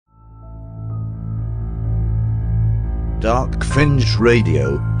Dark Fringe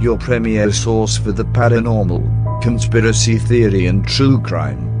Radio, your premier source for the paranormal, conspiracy theory and true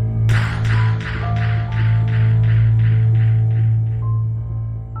crime.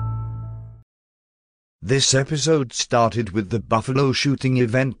 This episode started with the Buffalo shooting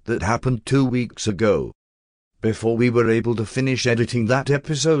event that happened 2 weeks ago. Before we were able to finish editing that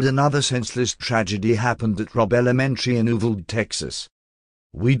episode, another senseless tragedy happened at Robb Elementary in Uvalde, Texas.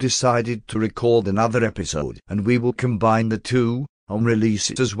 We decided to record another episode, and we will combine the two, and release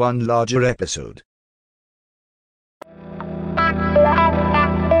it as one larger episode.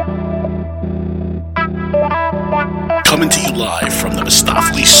 Coming to you live from the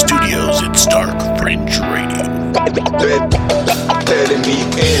Mistopheles Studios, it's Dark Fringe Radio. Letting me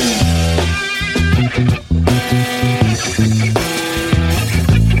in.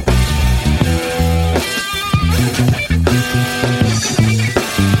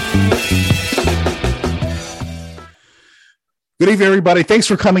 Good evening, everybody. Thanks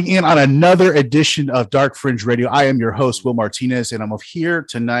for coming in on another edition of Dark Fringe Radio. I am your host, Will Martinez, and I'm here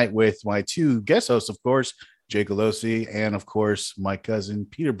tonight with my two guest hosts, of course, Jay Galosi, and of course, my cousin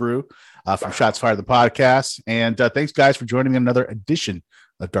Peter Brew from Shots Fired, the podcast. And thanks, guys, for joining me in another edition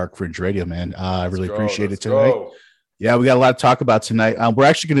of Dark Fringe Radio, man. I really appreciate it tonight. Yeah, we got a lot to talk about tonight. We're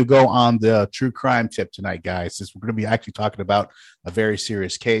actually going to go on the true crime tip tonight, guys. Since we're going to be actually talking about a very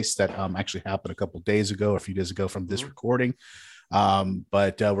serious case that actually happened a couple of days ago, a few days ago from this recording.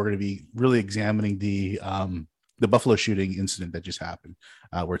 But we're going to be really examining the Buffalo shooting incident that just happened,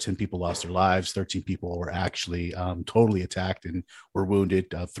 where 10 people lost their lives, 13 people were actually totally attacked and were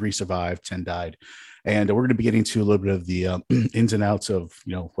wounded. 3 survived, 10 died. And we're going to be getting to a little bit of the ins and outs of,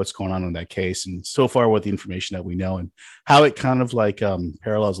 what's going on in that case. And so far with the information that we know and how it kind of like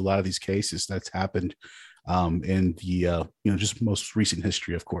parallels a lot of these cases that's happened in the just most recent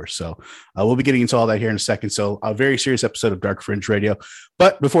history, of course. So we'll be getting into all that here in a second. So a very serious episode of Dark Fringe Radio.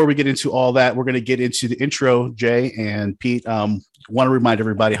 But before we get into all that, we're going to get into the intro. Jay and Pete, want to remind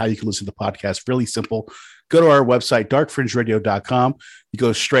everybody how you can listen to the podcast. Really simple. Go to our website, darkfringeradio.com. You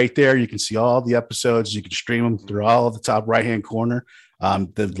go straight there. You can see all the episodes. You can stream them through all of the top right-hand corner.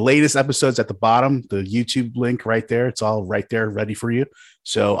 The latest episodes at the bottom, the YouTube link right there. It's all right there ready for you.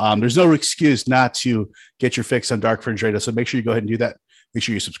 So there's no excuse not to get your fix on Dark Fringe Radio. So make sure you go ahead and do that. Make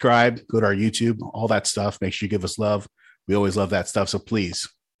sure you subscribe, go to our YouTube, all that stuff. Make sure you give us love. We always love that stuff. So please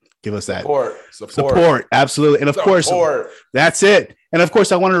give us that support. Absolutely. And of course, that's it. And of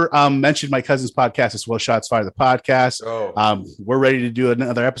course, I want to mention my cousin's podcast as well, Shots Fired, the podcast. We're ready to do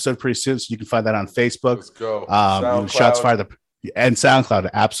another episode pretty soon. So you can find that on Facebook. Let's go. Shots Fired, and SoundCloud,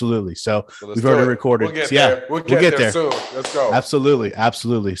 absolutely. So we've already recorded. We'll get there soon. Let's go.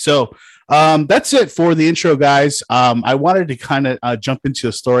 Absolutely. So that's it for the intro, guys. I wanted to kind of jump into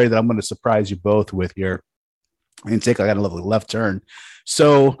a story that I'm going to surprise you both with here and take like a little left turn.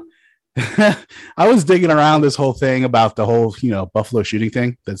 So I was digging around this whole thing about the whole, Buffalo shooting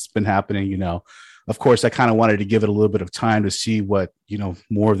thing that's been happening. Of course, I kind of wanted to give it a little bit of time to see what,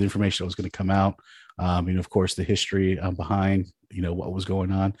 more of the information that was going to come out. Of course, the history behind, what was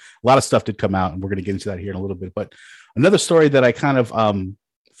going on. A lot of stuff did come out, and we're going to get into that here in a little bit. But another story that I kind of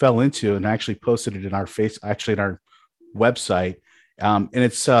fell into and actually posted it in our in our website. And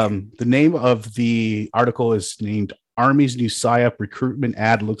it's the name of the article is named Army's New PSYOP Recruitment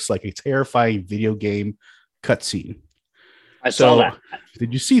Ad Looks Like a Terrifying Video Game Cutscene. I saw that.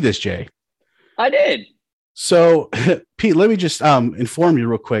 Did you see this, Jay? I did. So, Pete, let me just inform you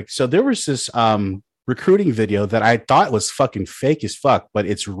real quick. So there was this recruiting video that I thought was fucking fake as fuck, but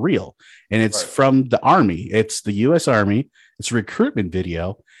it's real. And it's from the Army. It's the U.S. Army. It's a recruitment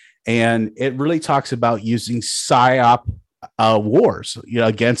video. And it really talks about using PSYOP wars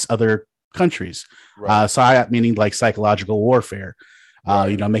against other countries. PSYOP meaning like psychological warfare.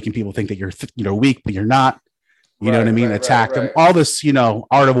 Making people think that you're weak, but you're not. You know what I mean? Attack them. All this,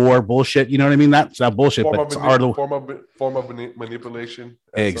 art of war bullshit. You know what I mean? That's not bullshit, but it's art of form of manipulation.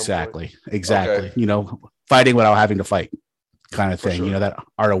 Exactly. Okay. Fighting without having to fight, kind of thing. Sure. That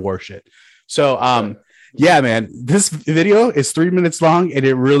art of war shit. So, yeah, man, this video is 3 minutes long, and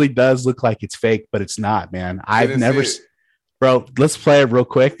it really does look like it's fake, but it's not, man. I've never, bro. Let's play it real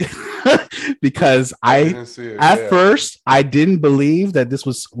quick because first I didn't believe that this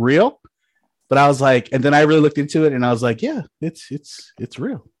was real. But I was like, and then I really looked into it, and I was like, yeah, it's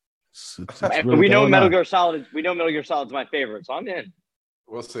real. It's really we know Metal Gear Solid. We know Metal Gear Solid's my favorite, so I'm in.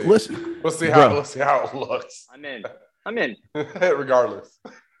 We'll see. We'll see how it looks. I'm in. Regardless.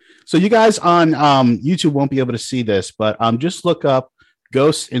 So you guys on YouTube won't be able to see this, but just look up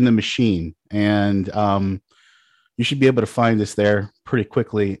 "Ghosts in the Machine," and you should be able to find this there pretty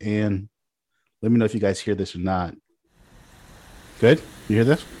quickly. And let me know if you guys hear this or not. Good? You hear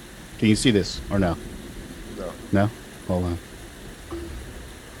this? Can you see this or no? No. No? Hold on.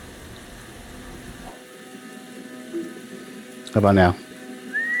 How about now?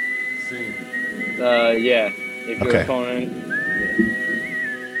 Scene. Yeah. If you're Okay. phoning.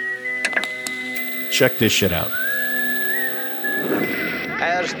 Check this shit out.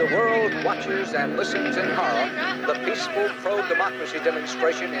 As the world watches and listens in horror, the peaceful pro-democracy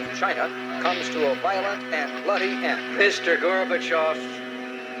demonstration in China comes to a violent and bloody end. Mr. Gorbachev,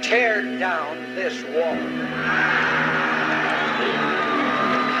 tear down this wall.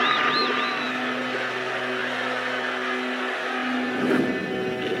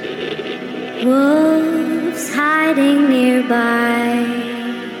 Wolves hiding nearby,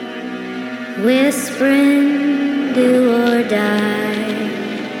 whispering do or die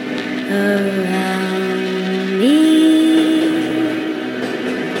around me.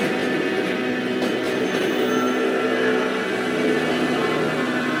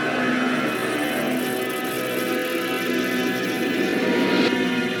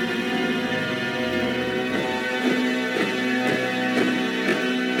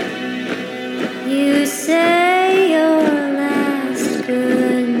 You say your last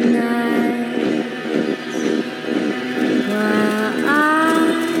goodnight while I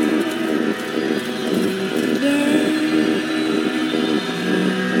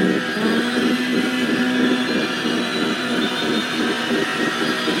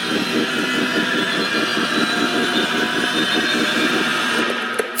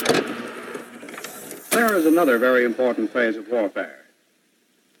There is another very important phase of warfare.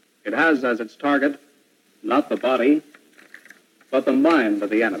 It has as its target not the body, but the mind of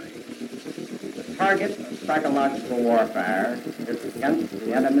the enemy. The target of psychological warfare is against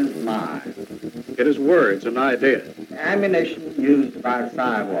the enemy's mind. It is words and ideas. Ammunition used by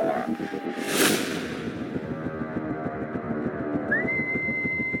Psywar.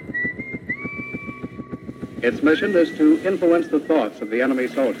 Its mission is to influence the thoughts of the enemy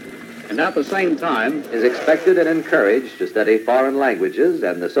soldier, and at the same time is expected and encouraged to study foreign languages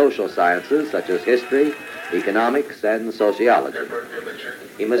and the social sciences such as history, economics, and sociology.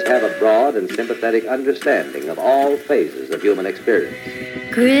 He must have a broad and sympathetic understanding of all phases of human experience.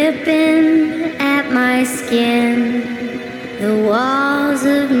 gripping at my skin, the walls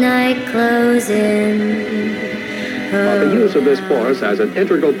of night closing. The use of this force as an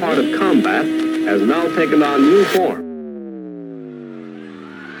integral part of combat has now taken on new form.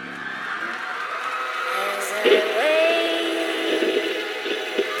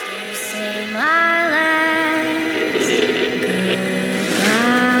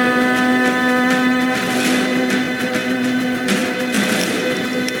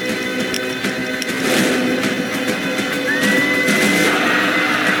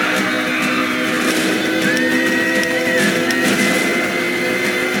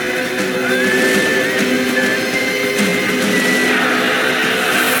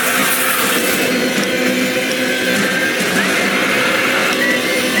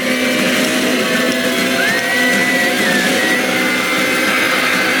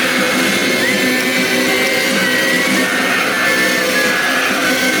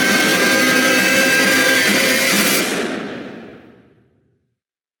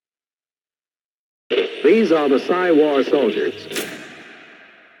 These are the Psywar soldiers.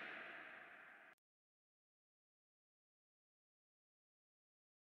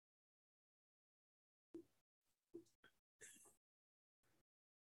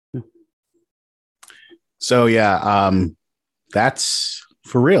 So yeah, that's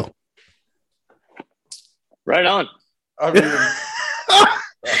for real. Right on. I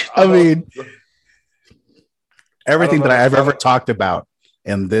mean, everything that I've ever talked about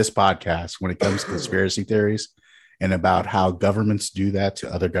in this podcast when it comes to conspiracy theories and about how governments do that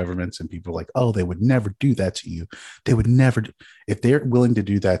to other governments, and people are like, oh, they would never do that to you. They would never do. If they're willing to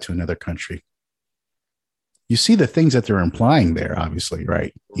do that to another country, you see the things that they're implying there, obviously,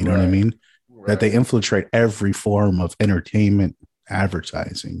 right? You know what I mean? Right. That they infiltrate every form of entertainment,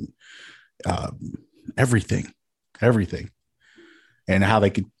 advertising, everything, and how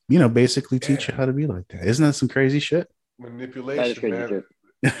they could, basically teach you how to be like that. Isn't that some crazy shit? Manipulation, man.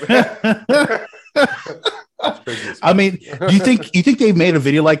 I mean, do you think they made a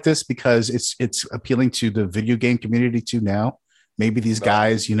video like this because it's appealing to the video game community too now? Maybe these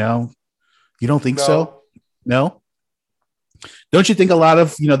guys, you don't think so? No? Don't you think a lot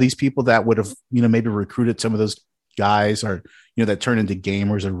of, these people that would have, maybe recruited some of those guys or, that turn into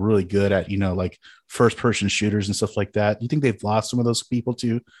gamers are really good at, like first person shooters and stuff like that? You think they've lost some of those people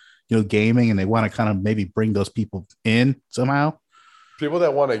to, gaming, and they want to kind of maybe bring those people in somehow? People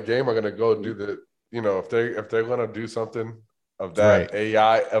that want a game are going to go do the, if they're going to do something of that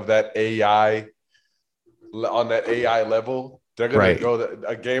AI on that AI level. They're going to go.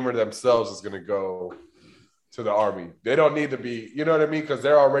 A gamer themselves is going to go to the army. They don't need to be, you know what I mean? Because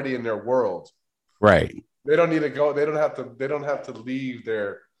they're already in their world. Right. They don't need to go. They don't have to leave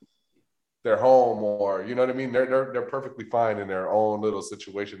their home, or you know what I mean. They're perfectly fine in their own little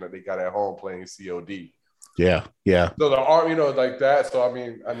situation that they got at home playing COD. Yeah. So the army, like that. So I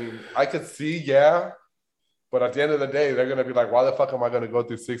mean, I could see, but at the end of the day, they're gonna be like, why the fuck am I gonna go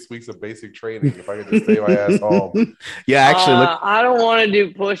through 6 weeks of basic training if I could just stay my ass home? Yeah, actually, I don't want to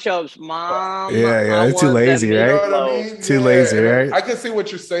do push-ups, Mom. Yeah, it's too lazy, right? You know what I mean? Too lazy, right? I can see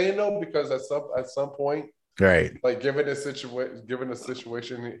what you're saying though, because at some point, right? Like given the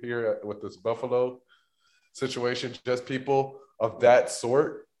situation here with this Buffalo situation, just people of that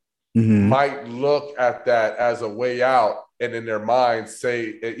sort might look at that as a way out, and in their minds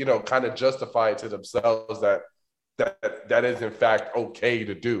say, kind of justify it to themselves that is in fact okay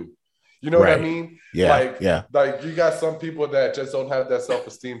to do. You know what I mean? Yeah. Like you got some people that just don't have that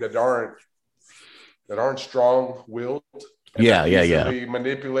self-esteem, that aren't strong-willed. Yeah.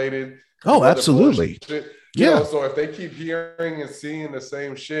 Manipulated. Oh, absolutely. Yeah. So if they keep hearing and seeing the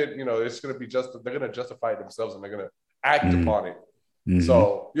same shit, it's going to be they're going to justify it themselves, and they're going to act upon it.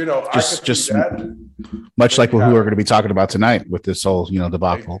 So, just much like what we were going to be talking about tonight with this whole,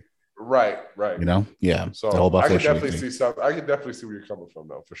 debacle. Right. Yeah. So the whole Buffalo I can definitely thing. see something. I can definitely see where you're coming from,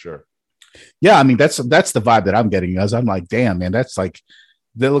 though, for sure. Yeah, I mean that's the vibe that I'm getting. As I'm like, damn, man, that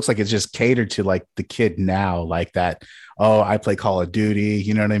looks like it's just catered to like the kid now, like that. Oh, I play Call of Duty.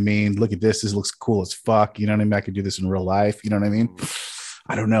 You know what I mean? Look at this. This looks cool as fuck. You know what I mean? I could do this in real life. You know what I mean?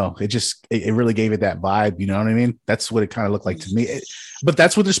 I don't know. It really gave it that vibe. You know what I mean? That's what it kind of looked like to me. But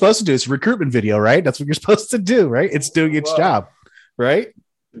that's what they're supposed to do. It's a recruitment video, right? That's what you're supposed to do, right? It's doing its job, right?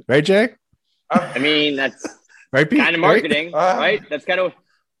 Right, Jay? I mean, that's right, Pete? kind of marketing, right? That's kind of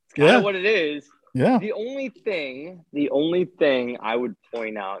what it is. Yeah. The only thing I would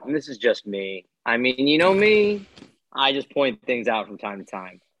point out, and this is just me. I mean, you know me, I just point things out from time to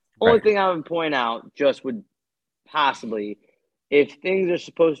time. Only thing I would point out just would possibly, if things are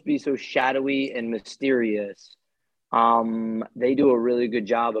supposed to be so shadowy and mysterious, they do a really good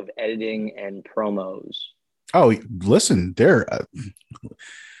job of editing and promos. Oh, listen,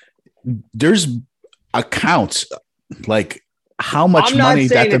 there's accounts like how much money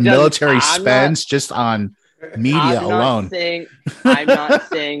that the military spends just on media alone. I'm not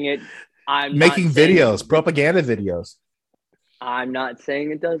saying it. I'm making videos, propaganda videos. I'm not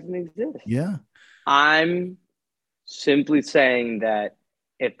saying it doesn't exist. Yeah. I'm simply saying that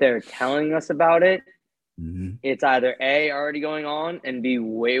if they're telling us about it, it's either A, already going on, and B,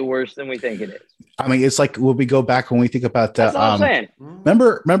 way worse than we think it is. I mean, it's like when we go back when we think about that's what I'm saying.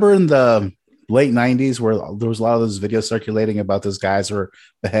 Remember in the late 90s where there was a lot of those videos circulating about those guys who were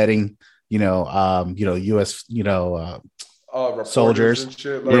beheading, U.S. Soldiers,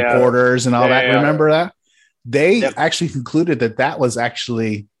 reporters, and all that. Remember that? They actually concluded that was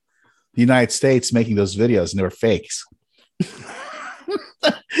actually the United States making those videos, and they were fakes.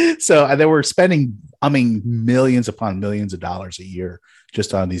 So they were spending, millions upon millions of dollars a year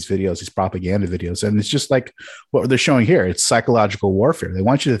just on these videos, these propaganda videos. And it's just like what they're showing here. It's psychological warfare. They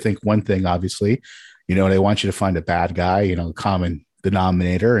want you to think one thing, obviously, they want you to find a bad guy, common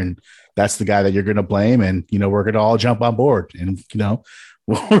denominator. And that's the guy that you're going to blame. And, we're going to all jump on board and,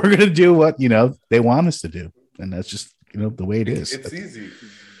 we're going to do what, they want us to do. And that's just, the way it is. It's easy.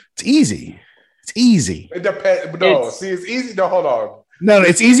 It's easy. It's easy. It depends. No, it's easy. No, hold on. No,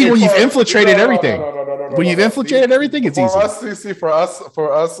 it's easy when you've infiltrated everything. When you've infiltrated everything, it's easy. For us,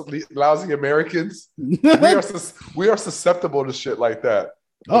 lousy Americans, we are susceptible to shit like that.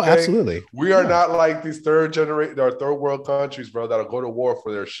 Okay? Oh, absolutely. We are not like these third world countries, bro, that'll go to war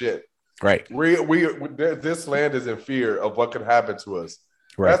for their shit. Right. This land is in fear of what could happen to us.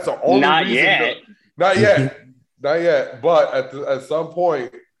 Right. That's the only reason. Not yet. But at some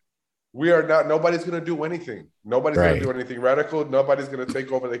point, we are not. Nobody's going to do anything. Nobody's going to do anything radical. Nobody's going to take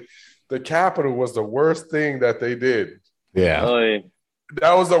over. The Capitol was the worst thing that they did. Yeah.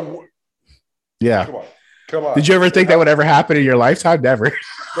 That was Yeah. Come on. Did you ever think that would ever happen in your lifetime? Never.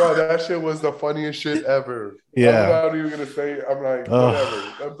 Bro, that shit was the funniest shit ever. Yeah. I'm not even going to say. I'm like,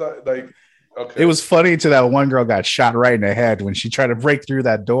 whatever. I'm not, like, okay. It was funny to that one girl got shot right in the head when she tried to break through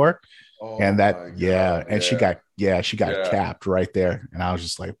that door. And she got capped right there. And I was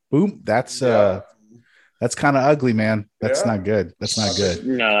just like, boom, that's kind of ugly, man. That's not good. That's not good.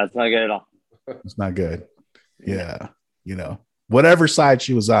 No, that's not good at all. It's not good. Yeah. whatever side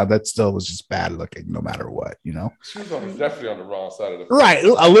she was on, that still was just bad looking, no matter what, She was definitely on the wrong side of the right.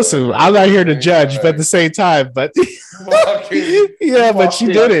 Listen, I'm not here to judge, but at the same time, but yeah, but she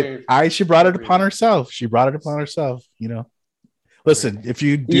did it. She brought it upon herself. Listen, if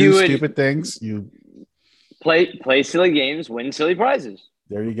you do stupid things, you play silly games, win silly prizes.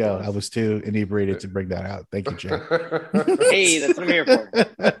 There you go. I was too inebriated to bring that out. Thank you, Jay. Hey, that's what I'm here for.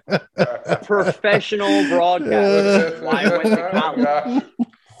 Professional broadcaster. Why I went to college.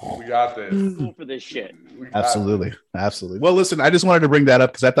 We got this. Cool for this shit. Absolutely. Well, listen, I just wanted to bring that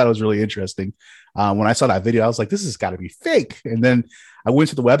up because I thought it was really interesting. When I saw that video, I was like, this has got to be fake. And then I went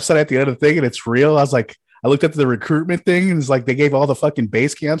to the website at the end of the thing and it's real. I was like, I looked at the recruitment thing and it's like they gave all the fucking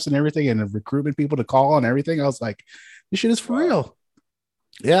base camps and everything and the recruitment people to call and everything. I was like, this shit is for real.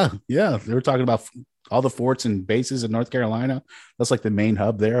 Yeah. They were talking about all the forts and bases in North Carolina. That's like the main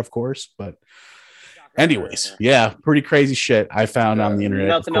hub there, of course. But anyways, yeah, pretty crazy shit I found on the internet.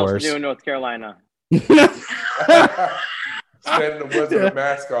 Nothing else to do in North Carolina. Standing the woods with a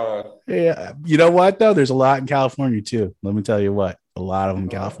mask on. Yeah. You know what, though? There's a lot in California, too. Let me tell you what. A lot of them in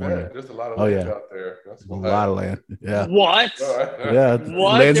California. Man, there's a lot of land out there. That's a lot of land. Yeah. What? Yeah.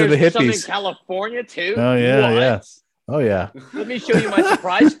 What? Lands of the There's some in hippies. California, too? Oh, yeah. What? Yeah. Oh, yeah. Let me show you my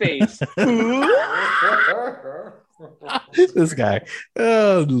surprise face. This guy.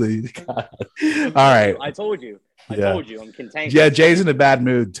 Oh, God. All right. I told you. I told you. I'm contained. Yeah, Jay's in a bad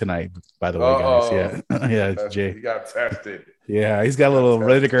mood tonight, by the way, guys. Yeah. Yeah, Jay. He got tested. Yeah, he's got a little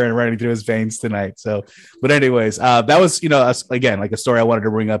vinegar running through his veins tonight. So, but anyways, that was, again, like a story I wanted to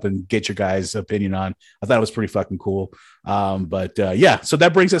bring up and get your guys' opinion on. I thought it was pretty fucking cool. Yeah, so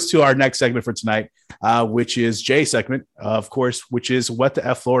that brings us to our next segment for tonight, which is Jay's segment, of course, which is What the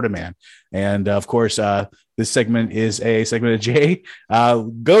F Florida Man. And of course, this segment is a segment of Jay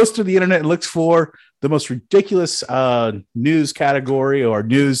goes to the internet and looks for the most ridiculous news category or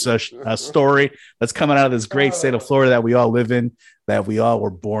news story that's coming out of this great state of Florida that we all live in, that we all were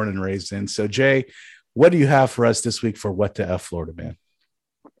born and raised in. So, Jay, what do you have for us this week for What the F Florida Man?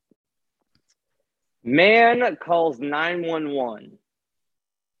 Man calls 911.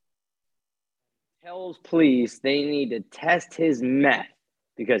 Tells police they need to test his meth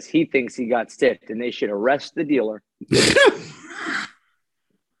because he thinks he got stiffed and they should arrest the dealer.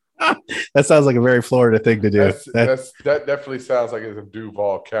 That sounds like a very Florida thing to do. That definitely sounds like it's in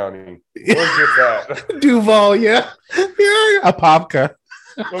Duval County. Where's this at? Duval, yeah. A Popka.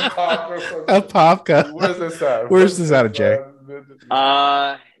 A Popka. Where's this at? Where's this at, Jay?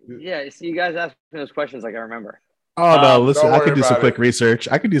 Yeah, see, you guys asking those questions like I remember. Oh, no, listen, I can do some quick research.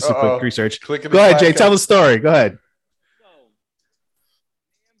 Go ahead, Jay, tell the story. Go ahead.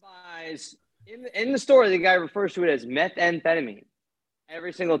 So, in the story, the guy refers to it as methamphetamine.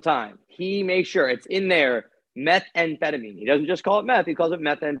 Every single time. He makes sure it's in there, methamphetamine. He doesn't just call it meth, he calls it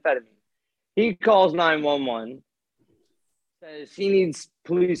methamphetamine. He calls 911, says he needs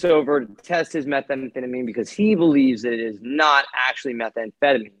police over to test his methamphetamine because he believes that it is not actually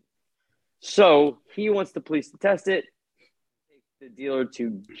methamphetamine. So he wants the police to test it, take the dealer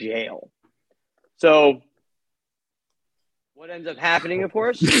to jail. So what ends up happening, of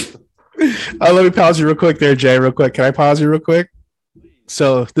course? Let me pause you real quick there, Jay, real quick. Can I pause you real quick?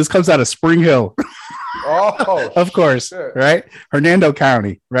 So this comes out of Spring Hill. Of course, shit. Right? Hernando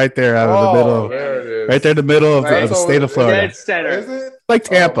County, right there out of the middle. There it is. Right there in the middle of the state of Florida. Dead center. Is it? Like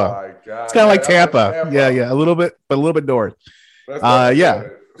Tampa. Oh my God. It's kind of like Tampa. Yeah, a little bit, but a little bit north. Yeah.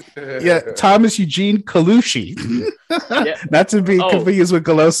 Thomas Eugene Colucci. Not to be confused with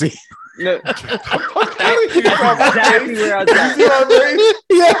Colosi. No. That's exactly where I was at.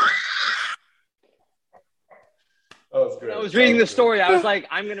 Yeah. I was reading the story. I was like,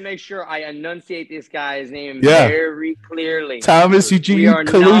 I'm going to make sure I enunciate this guy's name very clearly. Thomas Eugene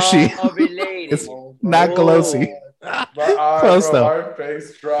Colucci. It's not Colosi. Close though. My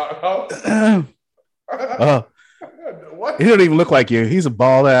face dropped. What? He don't even look like you. He's a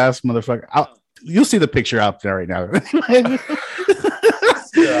bald ass motherfucker. You'll see the picture out there right now.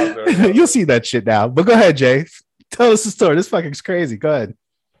 You'll see that shit now. But go ahead, Jay. Tell us the story. This fucking is crazy. Go ahead.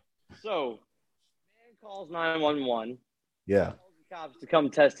 So, man calls 911. Yeah. Tells the cops to come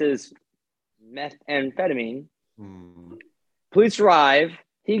test his methamphetamine. Police arrive.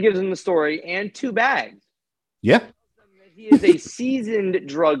 He gives them the story and 2 bags. Yeah. He is a seasoned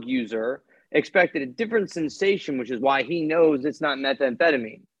drug user, expected a different sensation, which is why he knows it's not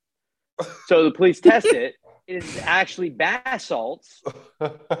methamphetamine. So the police test it. It is actually bath salts.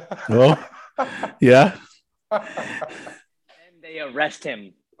 Oh, yeah. And they arrest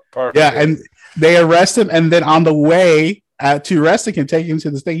him. Perfect. Yeah, and they arrest him, and then on the way to arresting him, taking him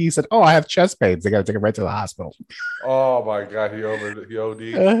to this thing. He said, "Oh, I have chest pains. They got to take him right to the hospital." Oh my God, he OD'd.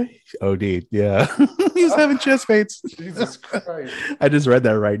 OD'd, yeah. He was having chest pains. Jesus Christ! I just read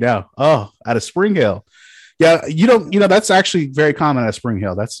that right now. Oh, out of Spring Hill. Yeah, that's actually very common at Spring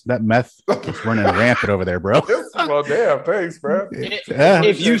Hill. That meth is running rampant over there, bro. Well, damn, thanks, bro. Yeah.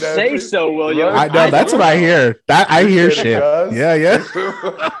 If you say so, William. I know that's what I hear. I hear shit. Yeah.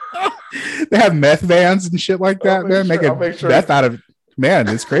 They have meth vans and shit like that, man. Making meth out of, man,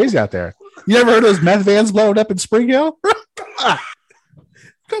 it's crazy out there. You never heard of those meth vans blowing up in Spring Hill? Come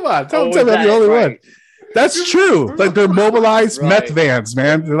on, don't tell me I'm the only one. That's true. Like they're mobilized meth vans,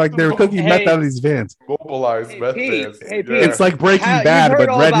 man. They're cooking meth out of these vans. Mobilized meth vans. Hey, Pete, it's like Breaking Bad, but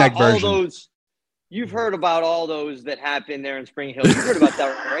redneck version. You've heard about all those that happen there in Spring Hill. You've heard about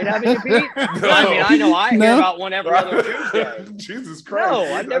that, right? Haven't you, Pete? No. I mean, I know I hear about one every other Tuesday. Jesus Christ.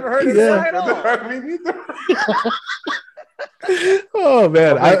 No, I've never heard of that at all. Me neither. Oh,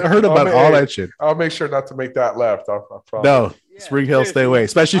 man. I heard about all that shit. I'll make sure not to make that left. I promise. No, Spring Hill, stay away,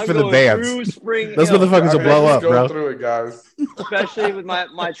 especially for the vans. Those motherfuckers will blow up, bro. Go through it, guys. Especially with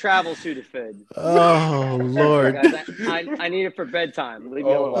my travel Sudafed. Oh, Lord. Guys, I need it for bedtime. Leave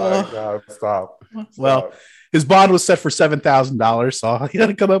me alone. Oh, my God. Stop. Well, his bond was set for $7,000, so he had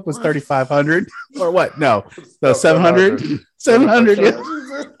to come up with $3,500 or what? No, $700.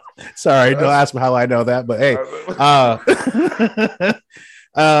 $700. Sorry, don't ask me how I know that, but hey,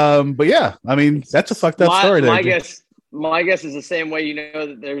 but yeah, I mean that's a fucked up story. My guess is the same way. You know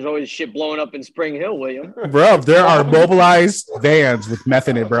that there's always shit blowing up in Spring Hill, William. Bro, there are mobilized vans with meth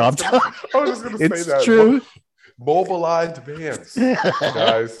in it, bro. I was just gonna say it's that. True. Mobilized vans,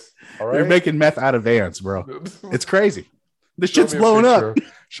 guys. All right, they're making meth out of vans, bro. It's crazy. The shit's blowing up.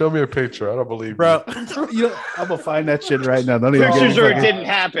 Show me a picture. I don't believe bro. I'm gonna find that shit right now. Don't even pictures or it didn't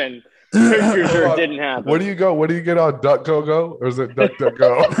happen. Pictures or it didn't happen. Where do you go? Where do you get on DuckDuckGo? Or is it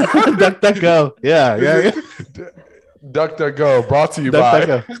DuckDuckGo? DuckDuckGo. Yeah. DuckDuckGo. Brought to you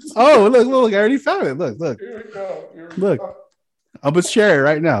by. Oh, look! I already found it. Look. Here we go. Look. I'm gonna share it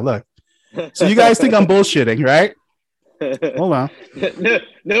right now. Look. So you guys think I'm bullshitting, right? Hold on.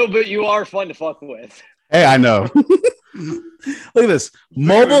 No, but you are fun to fuck with. Hey, I know. Look at this.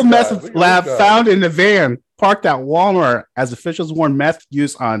 Mobile meth lab found in the van parked at Walmart as officials warn meth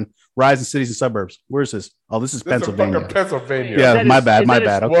use on rise in cities and suburbs. Where's this? Oh, this is Pennsylvania. Pennsylvania. Yeah, my bad.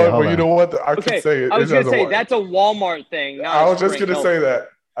 Okay, well, you know what? I could say it. I was going to say that's a Walmart thing. I was just going to say that.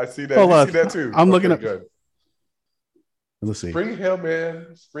 I see that. Hold on. See that too. I'm looking at. Good. Let's see. Spring Hill,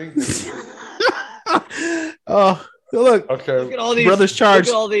 man. Spring Hill. Oh, look. Okay. Look at all these brothers charged.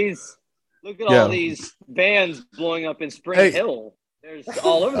 Look at all these vans blowing up in Spring Hill. There's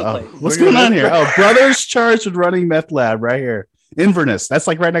all over the place. What's going on here? Oh, brothers charged with running meth lab right here. Inverness. That's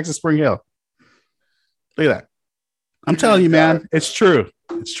like right next to Spring Hill. Look at that. I'm telling you, man. It's true.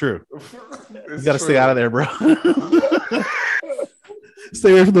 It's true. You got to stay out of there, bro.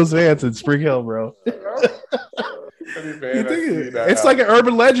 Stay away from those vans in Spring Hill, bro. It's like an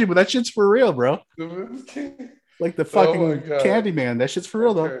urban legend, but that shit's for real, bro. Like the fucking Candyman. That shit's for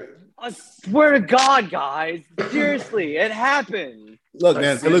real, though. I swear to God, guys. Seriously, it happened. Look,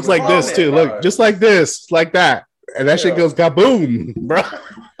 man, it looks like this too. Look, just like this, like that. And that shit goes kaboom, bro.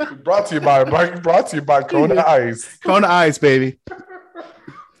 Brought to you by Kona Ice. Kona Ice, baby.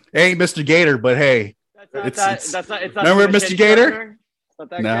 Ain't Mr. Gator, but hey. It's not remember Mr. Gator?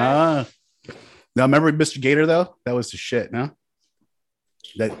 Nah. No, remember Mr. Gator though? That was the shit, no?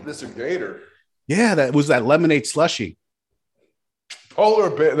 That Mr. Gator. Yeah, that was that lemonade slushy.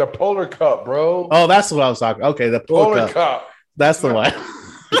 The Polar Cup, bro. Oh, that's what I was talking. Okay, the Polar Cup. That's the one.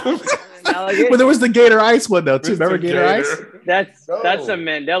 But there was the Gator Ice one though, too. Remember Gator Ice? That's a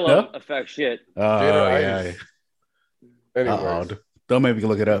Mandela effect shit. Oh, yeah. Anyway, don't make me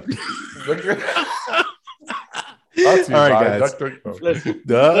look it up. All right, guys. Listen,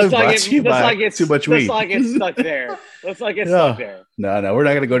 let's not get too much weed. Let's not get stuck there. No, we're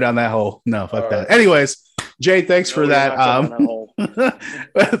not gonna go down that hole. No, fuck that. Anyways, Jay, thanks for that.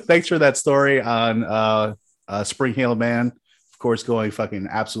 Thanks for that story on Spring Hill Man. Of course, going fucking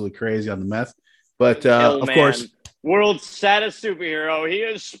absolutely crazy on the meth. But of course, world's saddest superhero. He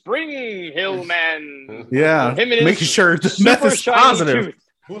is Spring Hill Man. Yeah, making sure the meth is positive. Tooth.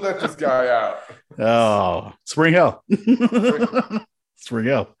 Who let this guy out? Oh, Spring Hill. Spring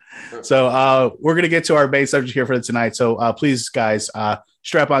Hill. So we're going to get to our main subject here for tonight. So please, guys,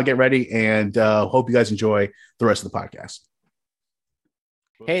 strap on, get ready, and hope you guys enjoy the rest of the podcast.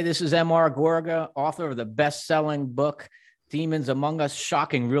 Hey, this is M.R. Gorga, author of the best-selling book, Demons Among Us,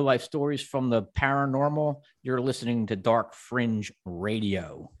 Shocking Real-Life Stories from the Paranormal. You're listening to Dark Fringe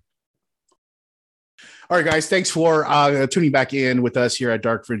Radio. All right, guys, thanks for tuning back in with us here at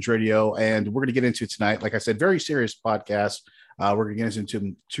Dark Fringe Radio. And we're going to get into tonight, like I said, very serious podcast. We're going to get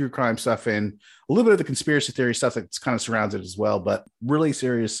into true crime stuff and a little bit of the conspiracy theory stuff that kind of surrounds it as well. But really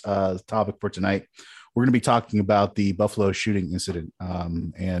serious topic for tonight. We're going to be talking about the Buffalo shooting incident.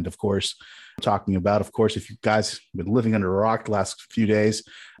 And of course, if you guys have been living under a rock the last few days,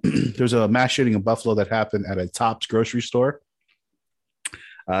 there's a mass shooting in Buffalo that happened at a Tops grocery store.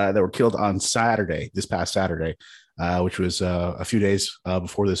 That were killed on this past Saturday, which was a few days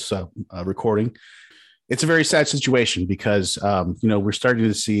before this recording. It's a very sad situation because, we're starting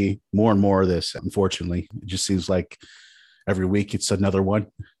to see more and more of this. Unfortunately, it just seems like every week it's another one.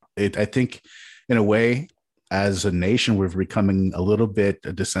 I think in a way, as a nation, we're becoming a little bit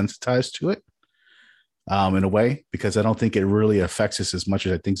desensitized to it in a way, because I don't think it really affects us as much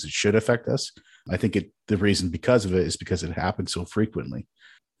as I think it should affect us. I think the reason because of it is because it happens so frequently.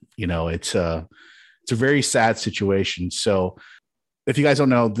 It's a very sad situation. So if you guys don't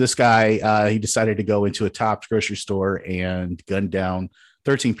know, this guy, he decided to go into a Tops grocery store and gun down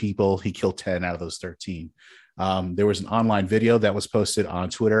 13 people. He killed 10 out of those 13. There was an online video that was posted on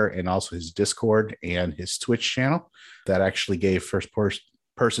Twitter and also his Discord and his Twitch channel that actually gave first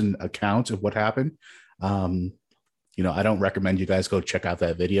person account of what happened. I don't recommend you guys go check out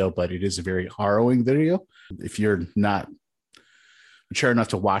that video, but it is a very harrowing video. If you're not mature enough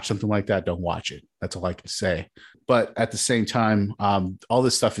to watch something like that, don't watch it. That's all I can say. But at the same time, all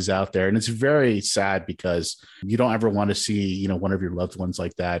this stuff is out there, and it's very sad because you don't ever want to see, one of your loved ones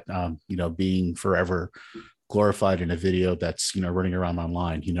like that, being forever glorified in a video that's, running around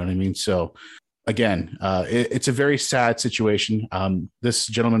online. You know what I mean? So again, it's a very sad situation. This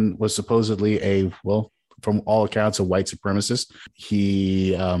gentleman was supposedly from all accounts, a white supremacist.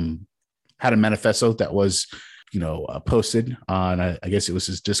 He had a manifesto that was posted on, I guess it was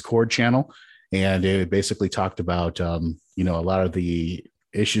his Discord channel. And it basically talked about, a lot of the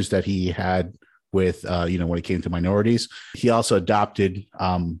issues that he had with, when it came to minorities. He also adopted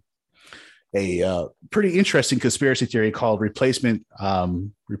a pretty interesting conspiracy theory called replacement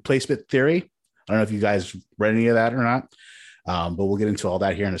theory. I don't know if you guys read any of that or not. But we'll get into all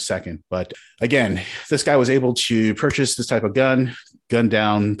that here in a second. But again, this guy was able to purchase this type of gun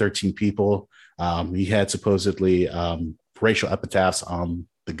down 13 people. He had supposedly racial epitaphs on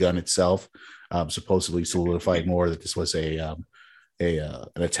the gun itself, supposedly solidified more that this was an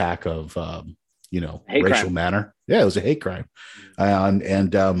attack of racial crime. Manner. Yeah, it was a hate crime,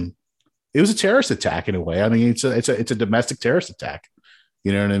 and it was a terrorist attack in a way. I mean, it's a domestic terrorist attack.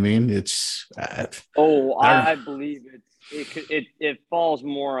 You know what I mean? It's I believe it falls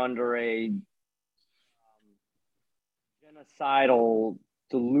more under a genocidal,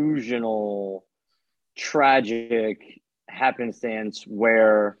 delusional, tragic happenstance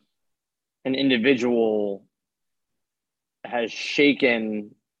where an individual has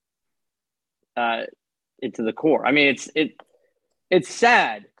shaken it to the core. I mean, it's sad. It's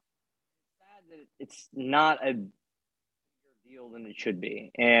sad that it's not a bigger deal than it should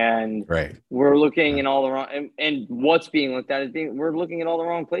be, and right. We're looking in all the wrong and what's being looked at is we're looking at all the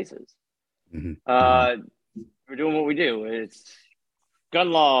wrong places. Mm-hmm. We're doing what we do. It's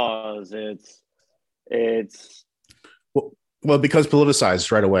gun laws. It's well, because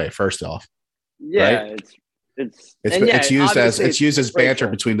politicized right away. First off, yeah, right? It's used as banter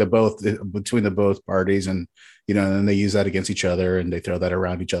between the both parties, and and they use that against each other, and they throw that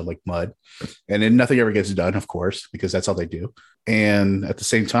around each other like mud, and then nothing ever gets done, of course, because that's all they do. And at the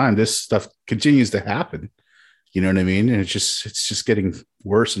same time, this stuff continues to happen. You know what I mean? And it's just getting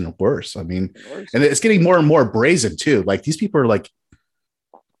worse and worse. I mean, and it's getting more and more brazen too. Like these people are like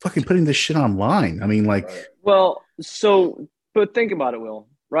fucking putting this shit online. I mean, like, well, but think about it, Will,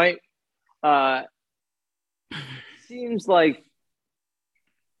 right? Seems like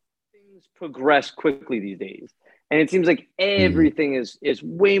things progress quickly these days, and it seems like everything is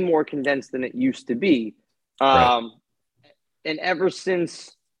way more condensed than it used to be. Right. And ever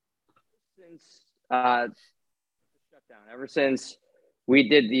since shutdown, ever since we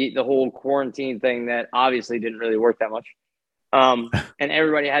did the whole quarantine thing that obviously didn't really work that much, and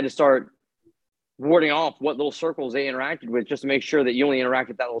everybody had to start warding off what little circles they interacted with just to make sure that you only interact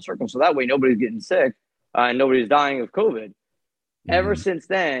with that little circle, so that way nobody's getting sick and nobody's dying of COVID. Ever since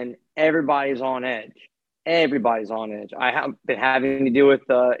then, everybody's on edge. Everybody's on edge. I have been having to deal with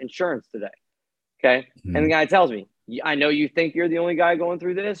insurance today. Okay. And the guy tells me, I know you think you're the only guy going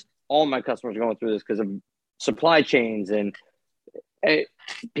through this. All my customers are going through this because of supply chains and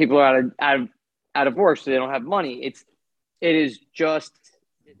people are out of work, so they don't have money. It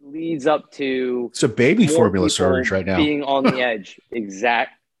leads up to it's a baby formula shortage right now. Being on the edge.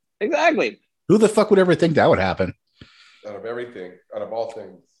 Exactly. Who the fuck would ever think that would happen? Out of everything, out of all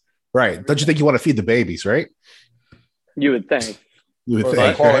things. Right. Don't you think you want to feed the babies, right? You would think. You would Or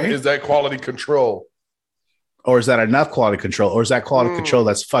think, is that quality control? Or is that enough quality control? Or is that quality control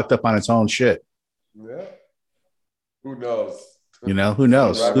that's fucked up on its own shit? Yeah. Who knows? Who knows?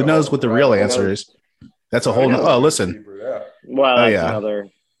 Who knows what the real answer is? That's a whole. Listen. Well, that's another.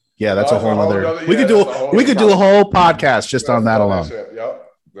 Yeah, that's a whole other. We could do a whole podcast just on that alone. Yep.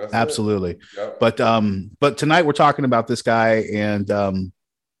 Absolutely. Yep. But tonight we're talking about this guy and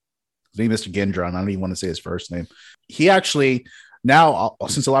his name is Mr. Gendron. I don't even want to say his first name. He actually now,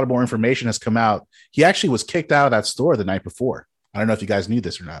 since a lot of more information has come out, he actually was kicked out of that store the night before. I don't know if you guys knew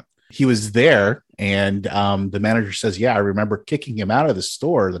this or not. He was there, and the manager says, "Yeah, I remember kicking him out of the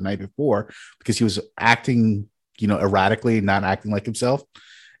store the night before because he was acting, erratically, not acting like himself."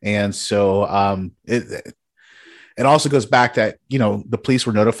 And so it also goes back that the police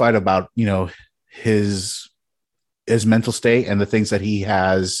were notified about his mental state and the things that he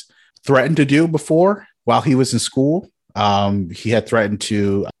has threatened to do before while he was in school. He had threatened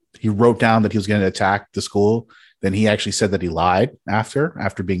to. He wrote down that he was going to attack the school. Then he actually said that he lied after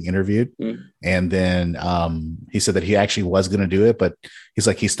being interviewed. And then he said that he actually was going to do it, but he's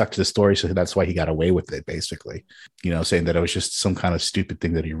like, he stuck to the story. So that's why he got away with it, basically, saying that it was just some kind of stupid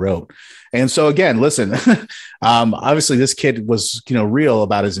thing that he wrote. And so again, listen, obviously this kid was, real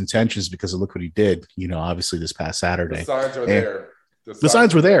about his intentions because of look what he did, obviously this past Saturday. The signs are there. The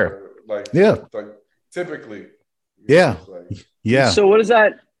signs were there. Like typically. Yeah. Yeah. So what is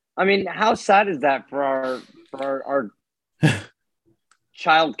that? I mean, how sad is that for our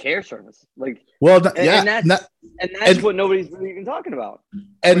child care service? Like, well, and that's what nobody's really even talking about.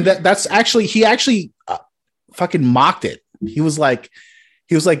 And that's actually, he actually fucking mocked it. He was like,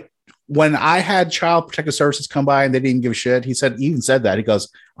 when I had Child Protective Services come by and they didn't give a shit, he even said that. He goes,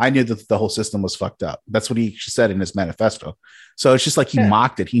 I knew that the whole system was fucked up. That's what he said in his manifesto. So it's just like he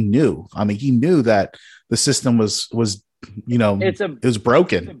mocked it. He knew. I mean, he knew that the system was it was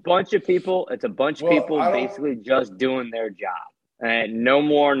broken. It's a bunch of people basically just doing their job, and no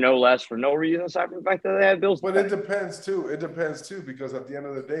more, no less, for no reason aside from the fact that they have bills. But it depends too, because at the end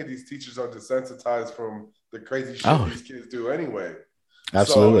of the day, these teachers are desensitized from the crazy shit these kids do anyway.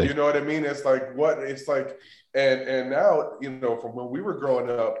 Absolutely. So, you know what I mean? It's like and now, from when we were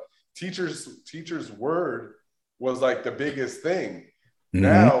growing up, teachers' word was like the biggest thing. Mm-hmm.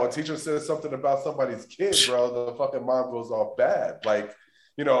 Now a teacher says something about somebody's kid, bro, the fucking mom goes off bad. Like,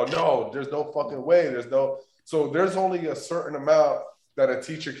 no, there's no fucking way. So there's only a certain amount that a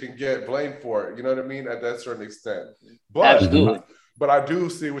teacher can get blamed for it. You know what I mean? At that certain extent. But absolutely. But I do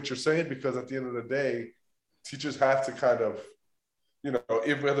see what you're saying, because at the end of the day, teachers have to kind of,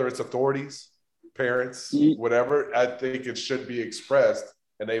 whether it's authorities, parents, whatever, I think it should be expressed,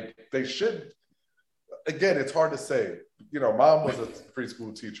 and they should. Again, it's hard to say. Mom was a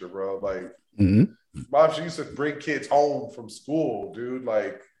preschool teacher, bro. Like, Mom, she used to bring kids home from school, dude.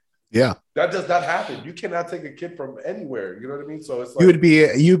 Like, yeah, that does not happen. You cannot take a kid from anywhere. You know what I mean? So it's like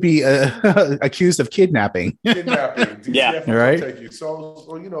you'd be accused of kidnapping. Yeah, right. Take you. So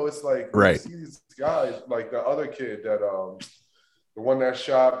it's like, right. You see these guys, like the other kid that the one that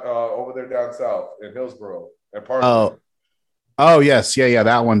shot over there down south in Hillsborough at Parkland. Oh yes, yeah,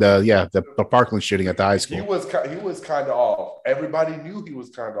 that one. The Parkland shooting at the high school. He was kind of off. Everybody knew he was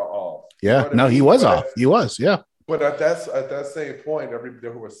kind of off. Yeah, he was off. He was, yeah. But at that same point,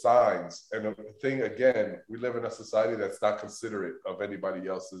 there were signs. And the thing again, we live in a society that's not considerate of anybody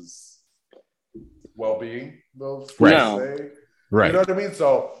else's well-being. Right. Right. You know what I mean?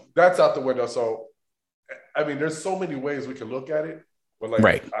 So that's out the window. So I mean, there's so many ways we can look at it. But like,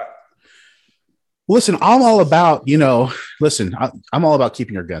 right. Listen, I'm all about, I'm all about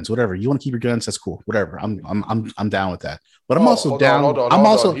keeping your guns. Whatever you want to keep your guns, that's cool. Whatever, I'm down with that. But I'm also down. Hold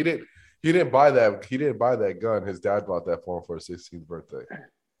on. He didn't buy that. He didn't buy that gun. His dad bought that for him for his 16th birthday.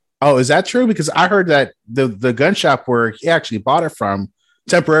 Oh, is that true? Because I heard that the gun shop where he actually bought it from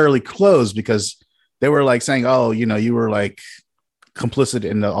temporarily closed because they were like saying, oh, you were like complicit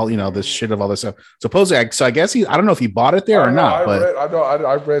in this shit of all this stuff. Supposedly, so I guess I don't know if he bought it there or not.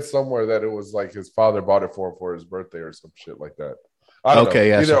 I read somewhere that it was like his father bought it for his birthday or some shit like that. I don't know.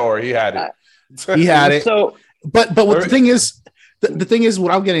 Yeah, or he had it. He had it. So, but what the thing is,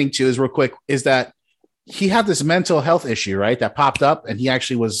 what I'm getting to is real quick is that he had this mental health issue, right? That popped up, and he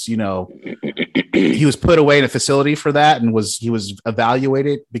actually was, he was put away in a facility for that, and he was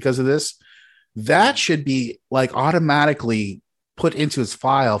evaluated because of this. That should be like automatically put into his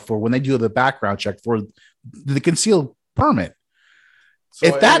file for when they do the background check for the concealed permit. So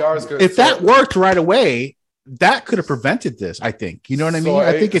if that worked right away, that could have prevented this. I think. You know what I mean? So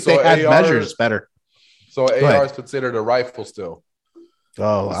I think if they had measures better. So AR is considered a rifle still.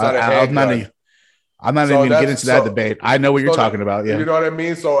 Oh, I'm not even going to get into that debate. I know what you're talking about. Yeah, you know what I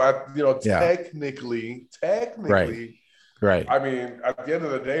mean. So, technically, right. I mean, at the end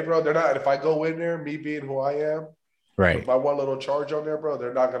of the day, bro, they're not. If I go in there, me being who I am, right, with my one little charge on there, bro,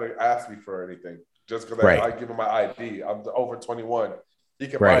 they're not going to ask me for anything just because I give them my ID. I'm over 21. He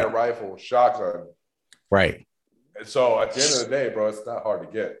can buy a rifle, shotgun, right. So at the end of the day, bro, it's not hard to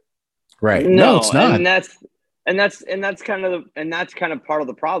get. Right. No, it's not. And that's kind of part of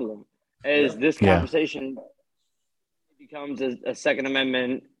the problem is this conversation becomes a Second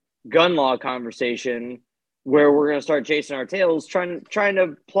Amendment gun law conversation where we're going to start chasing our tails, trying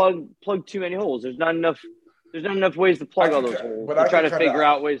to plug too many holes. There's not enough ways to plug all those holes. We're trying to figure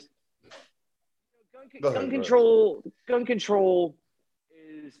out ways. Gun control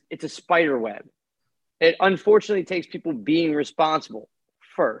it's a spider web. It unfortunately takes people being responsible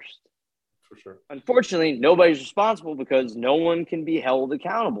first. For sure. Unfortunately, nobody's responsible because no one can be held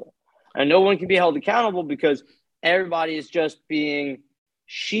accountable. And no one can be held accountable because everybody is just being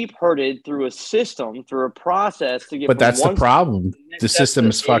sheep herded through a system, through a process to get. But that's the problem. The system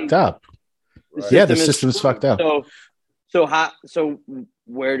is fucked up. Yeah, the system is fucked up. So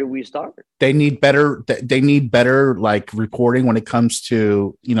where do we start? They need better like reporting when it comes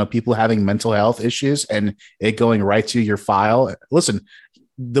to, people having mental health issues and it going right to your file. Listen,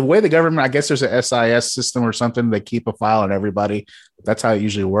 the way the government, I guess there's a SIS system or something. They keep a file on everybody. That's how it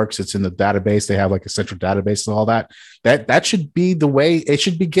usually works. It's in the database. They have like a central database and all that. That should be the way it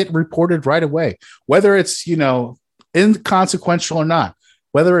should be getting reported right away, whether it's, inconsequential or not,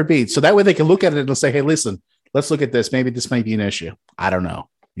 whether it be. So that way they can look at it and say, hey, listen, let's look at this. Maybe this might be an issue. I don't know.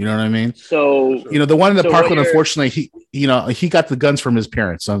 You know what I mean? So, the one in the Parkland, unfortunately, he got the guns from his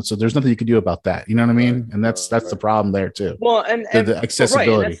parents. So there's nothing you can do about that. You know what I mean? And that's the problem there too. Well, and the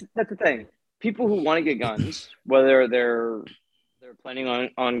accessibility. And that's the thing. People who want to get guns, whether they're planning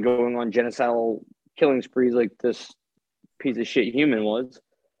on going on genocidal killing sprees like this piece of shit human was,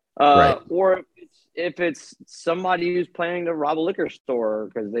 or if it's somebody who's planning to rob a liquor store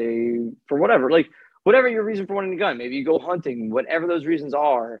because for whatever, like whatever your reason for wanting a gun, maybe you go hunting, whatever those reasons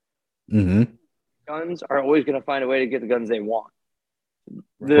are, guns are always going to find a way to get the guns they want.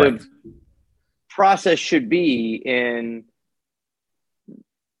 The process should be in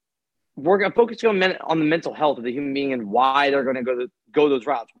focusing on the mental health of the human being and why they're going to go those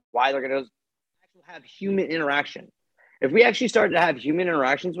routes, why they're going to have human interaction. If we actually start to have human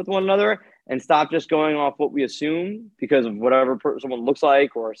interactions with one another and stop just going off what we assume because of whatever someone looks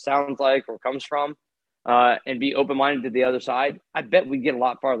like or sounds like or comes from, and be open-minded to the other side, I bet we'd get a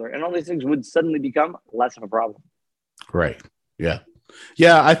lot farther. And all these things would suddenly become less of a problem. Right. Yeah.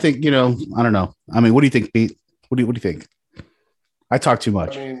 Yeah, I think, I don't know. I mean, what do you think, Pete? What do you think? I talk too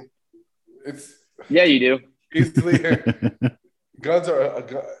much. I mean, yeah, you do. Easily, guns are,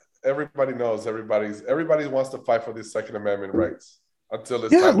 everybody knows, everybody wants to fight for these Second Amendment rights. Until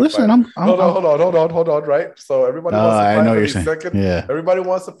it's time listen, to fight. Hold on, right? So everybody wants to fight for these everybody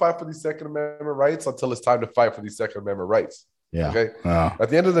wants to fight for these Second Amendment rights until it's time to fight for these Second Amendment rights. Yeah. Okay. At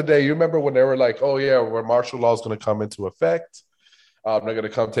the end of the day, you remember when they were like, "Oh yeah, where martial law is going to come into effect? They're going to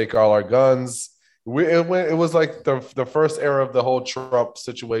come take all our guns." It was like the first era of the whole Trump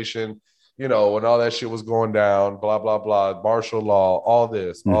situation. When all that shit was going down, blah blah blah, martial law, all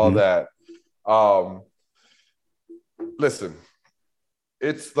this, all that. Listen.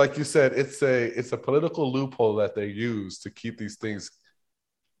 It's like you said, it's a political loophole that they use to keep these things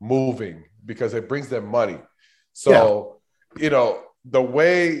moving because it brings them money. So, the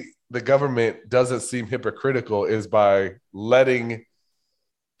way the government doesn't seem hypocritical is by letting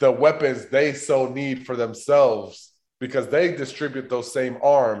the weapons they so need for themselves because they distribute those same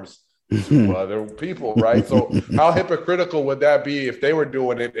arms to other people, right? So how hypocritical would that be if they were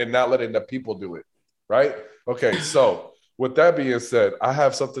doing it and not letting the people do it, right? Okay, so with that being said, I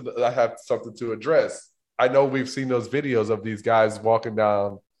have something to address. I know we've seen those videos of these guys walking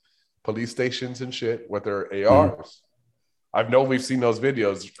down police stations and shit with their ARs. I know we've seen those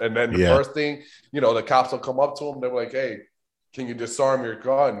videos. And then the first thing, the cops will come up to them. They're like, hey, can you disarm your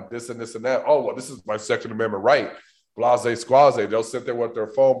gun? This and this and that. Oh, well, this is my Second Amendment right. Blase squaze. They'll sit there with their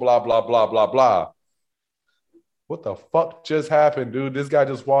phone, blah, blah, blah, blah, blah. What the fuck just happened, dude? This guy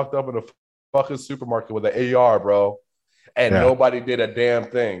just walked up in a fucking supermarket with an AR, bro. And nobody did a damn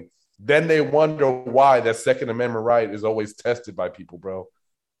thing. Then they wonder why that Second Amendment right is always tested by people, bro.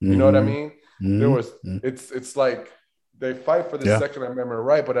 You know what I mean? It's like they fight for the Second Amendment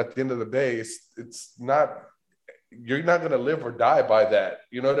right, but at the end of the day, it's not. You're not gonna live or die by that.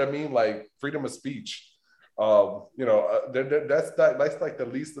 You know what I mean? Like freedom of speech. That's like the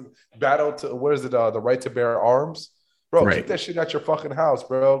least battle to what is it? The right to bear arms, bro. Right. Keep that shit at your fucking house,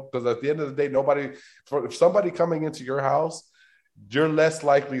 bro. Because at the end of the day, if somebody coming into your house, you're less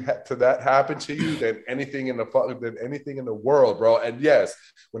likely to that happen to you than anything in the world, bro. And yes,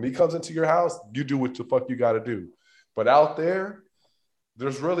 when he comes into your house, you do what the fuck you got to do. But out there,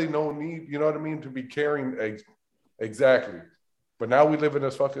 there's really no need, you know what I mean, to be caring exactly. But now we live in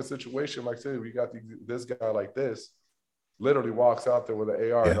this fucking situation. Like I said, we got this guy like this, literally walks out there with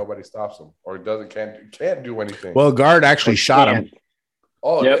an AR and nobody stops him or can't do anything. Well, a guard actually shot him.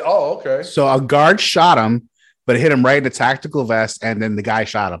 Oh, yep. Oh, okay. So a guard shot him, but it hit him right in the tactical vest, and then the guy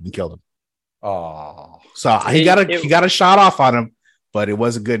shot him and killed him. Oh, so he got a shot off on him, but it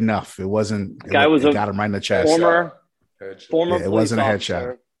wasn't good enough. It wasn't. Got him right in the chest. Former it wasn't a officer,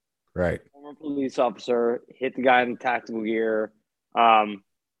 headshot, right? Former police officer hit the guy in the tactical gear,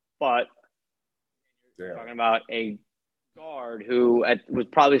 but talking about a guard who was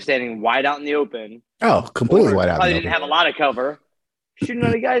probably standing wide out in the open. Oh, completely wide out. Probably didn't have a lot of cover. Shooting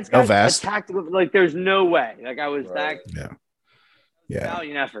at a guy's no vest. Tactical, like there's no way. Like I was right.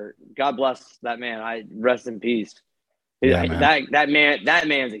 Valiant effort. God bless that man. I rest in peace. Yeah, that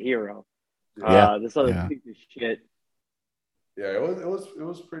man's a hero. Yeah. This other piece of shit. Yeah, it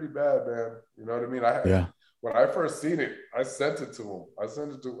was pretty bad, man. You know what I mean? When I first seen it, I sent it to him. I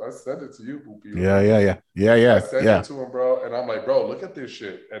sent it to you, Boopy. Yeah. I sent it to him, bro, and I'm like, bro, look at this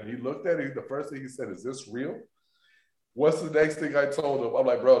shit. And he looked at it. The first thing he said, "Is this real?" What's the next thing I told him? I'm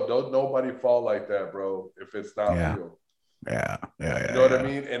like, bro, don't nobody fall like that, bro, if it's not real. Yeah. You know what I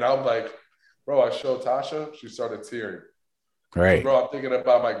mean? And I'm like, bro, I showed Tasha, she started tearing. Right. Bro, I'm thinking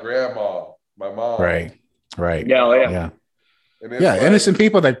about my grandma, my mom. Right. Yeah. Innocent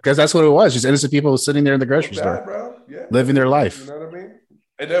people, because that's what it was. Just innocent people sitting there in the grocery store, bro. Yeah. Living their life. You know what I mean?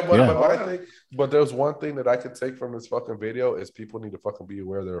 And then but there's one thing that I could take from this fucking video is people need to fucking be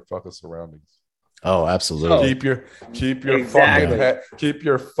aware of their fucking surroundings. Oh, absolutely. Keep your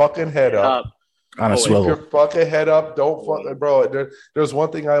fucking head up. On a swivel. Keep your fucking head up. Don't fucking, bro. There's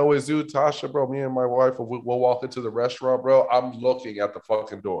one thing I always do, Tasha, bro. Me and my wife we'll walk into the restaurant, bro. I'm looking at the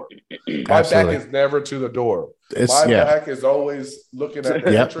fucking door. My back is never to the door. My back is always looking at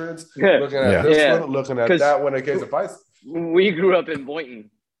the entrance, looking at this one, looking at that one. In case we grew up in Boynton.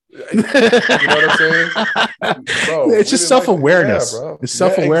 You know what I'm saying? Bro, it's just self-awareness. It's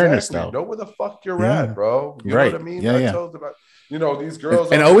self-awareness, exactly. Know where the fuck you're at, bro. You know what I mean? Yeah. These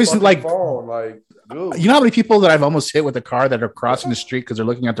girls and always like phone, like, dude. You know how many people that I've almost hit with a car that are crossing the street because they're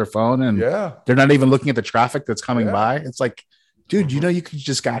looking at their phone and they're not even looking at the traffic that's coming by. It's like, dude, you know, you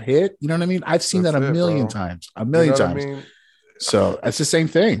just got hit. You know what I mean? I've seen that a million times. A million times. I mean? So it's the same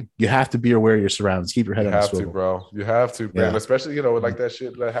thing. You have to be aware of your surroundings. Keep your head on the swivel. Bro. You have to, man. Especially, like that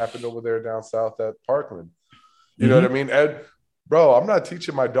shit that happened over there down south at Parkland. You know what I mean? Ed, bro, I'm not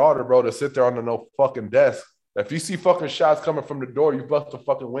teaching my daughter, bro, to sit there on no fucking desk. If you see fucking shots coming from the door, you bust the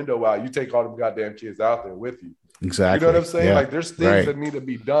fucking window out. You take all them goddamn kids out there with you. Exactly. You know what I'm saying? Like, there's things that need to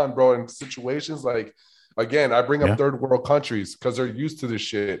be done, bro, in situations like, again, I bring up third world countries because they're used to this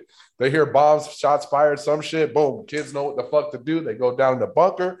shit. They hear bombs, shots fired, some shit, boom. Kids know what the fuck to do. They go down in the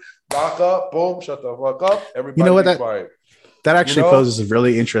bunker, lock up, boom, shut the fuck up. Everybody be quiet. That actually poses a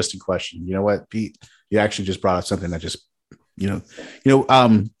really interesting question. You know what, Pete? You actually just brought up something that just,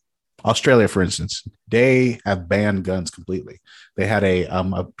 Australia, for instance, they have banned guns completely. They had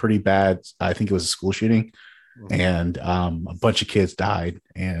a pretty bad, I think it was a school shooting, and a bunch of kids died.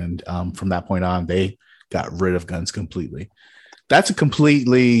 And from that point on, they got rid of guns completely. That's a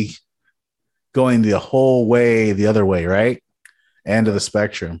completely going the whole way, the other way, right? End of the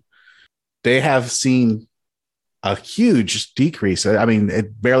spectrum. They have seen a huge decrease. I mean,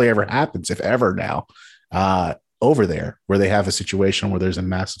 it barely ever happens, if ever now, over there where they have a situation where there's a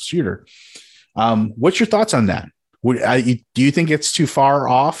massive shooter. What's your thoughts on that? Do you think it's too far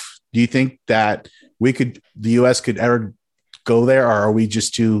off? Do you think that the U.S. could ever go there, or are we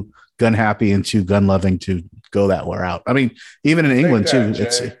just too gun happy and too gun loving to go that way out? I mean, even in England too.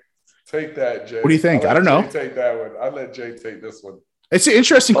 Take that, Jay. What do you think? I don't know. Take that one. I'll let Jay take this one. It's an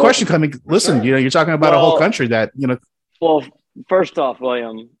interesting question coming. Listen, you're talking about a whole country that, Well, first off,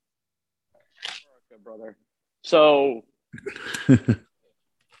 William, brother. So there's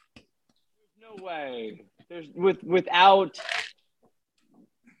no way. There's without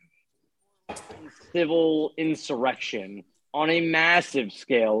civil insurrection on a massive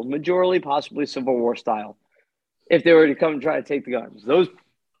scale, majorly possibly Civil War style. If they were to come and try to take the guns, I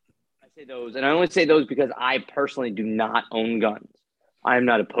say those, and I only say those because I personally do not own guns. I am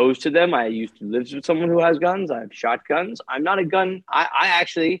not opposed to them. I used to live with someone who has guns. I have shotguns. I'm not a gun. I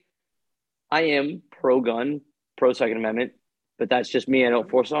am pro-gun, pro-Second Amendment, but that's just me. I don't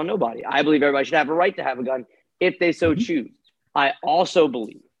force it on nobody. I believe everybody should have a right to have a gun if they so choose. I also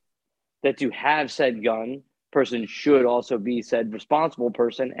believe that to have said gun, person should also be said responsible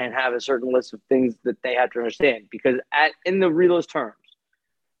person and have a certain list of things that they have to understand. Because in the realest terms,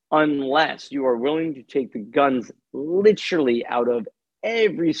 unless you are willing to take the guns literally out of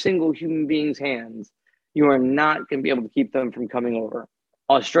every single human being's hands, you are not going to be able to keep them from coming over.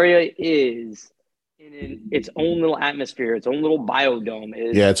 Australia is in its own little atmosphere, its own little biodome.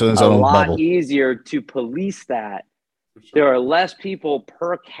 It's in its a own lot bubble. easier to police that. There are less people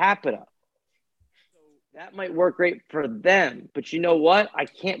per capita. So that might work great for them. But you know what? I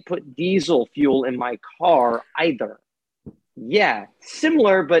can't put diesel fuel in my car either. Yeah,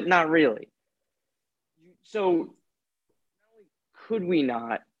 similar, but not really. So could we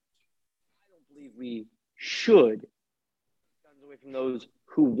not? I don't believe we should take guns away from those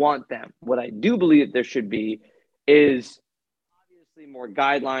who want them. What I do believe that there should be is obviously more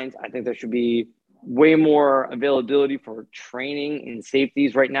guidelines. I think there should be way more availability for training and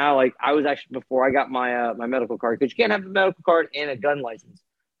safeties right now. Like I was actually, before I got my my medical card, because you can't have a medical card and a gun license.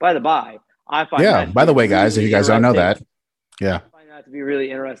 By the by, I find by the way, guys, if you guys don't know that, I find that to be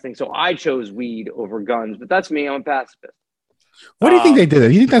really interesting. So I chose weed over guns, but that's me. I'm a pacifist. What do you think they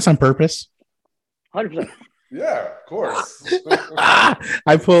did? You think that's on purpose? 100%. Yeah, of course.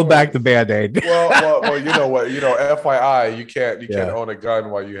 I pulled back the Band-Aid. well, you know what? FYI, you can't own a gun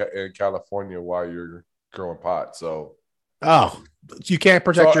while you in California while you're growing pot. So, you can't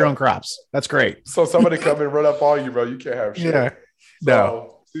protect your own crops. That's great. So somebody come and run up on you, bro. You can't have shit. Yeah,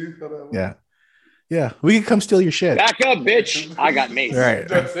 no. Yeah. We can come steal your shit. Back up, bitch. I got mace. Right.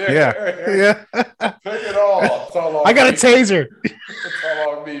 That's it. Yeah. Take it all. It's all on I got me. a taser. It's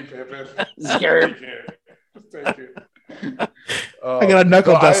all on me, Pippin. Scared. Take it. I got a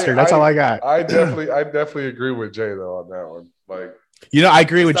knuckle duster. That's all I got. I definitely agree with Jay though on that one. Like, I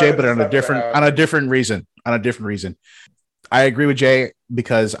agree with Jay, but on a different reason. I agree with Jay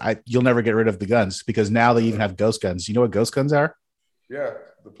because you'll never get rid of the guns because now they even have ghost guns. You know what ghost guns are? Yeah,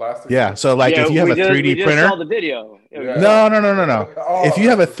 the plastic. Yeah, so like if you have a 3D printer, saw the video. No. If you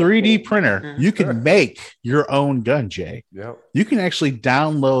have a 3D printer, you can make your own gun, Jay. Yeah, you can actually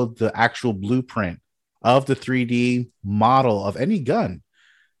download the actual blueprint of the 3D model of any gun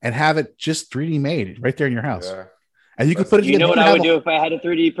and have it just 3D made right there in your house. Yeah. And you can put it. You know what I would do if I had a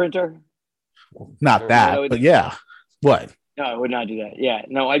 3D printer? Not that, but yeah. What? No, I would not do that. Yeah,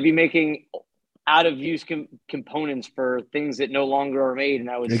 no, I'd be making out of use components for things that no longer are made, and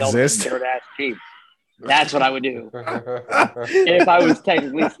I would sell them dirt ass cheap. That's what I would do. If I was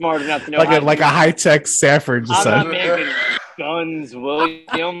technically smart enough to know, like a high tech Sanford. I'm not making guns,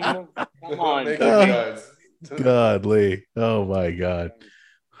 William. Come on, godly. Oh my god,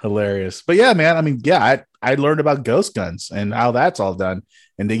 hilarious. But yeah, man. I mean, yeah, I learned about ghost guns and how that's all done,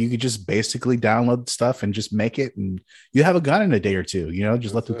 and then you could just basically download stuff and just make it, and you have a gun in a day or two.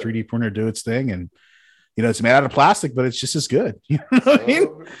 Just let the 3D printer do its thing, and it's made out of plastic, but it's just as good. You know what I mean?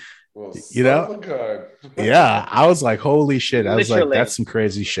 Well, Yeah, I was like, holy shit. I was like, that's some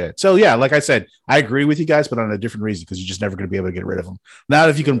crazy shit. So yeah, like I said, I agree with you guys, but on a different reason, because you're just never going to be able to get rid of them. Now,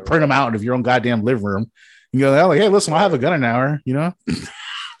 if you can print them out of your own goddamn living room, you go like, hey, listen, I'll have a gun in an hour,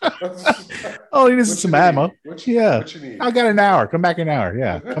 Oh, you need some ammo. What you need? I got an hour. Come back in an hour.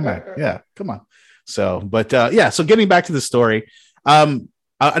 Yeah, come back. Yeah, come on. So, but so getting back to the story,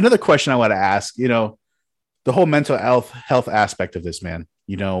 another question I want to ask, the whole mental health aspect of this, man.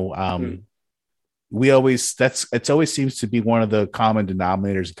 It always seems to be one of the common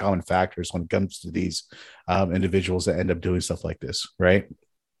denominators and common factors when it comes to these individuals that end up doing stuff like this, right?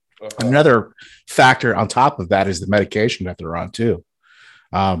 Another factor on top of that is the medication that they're on too.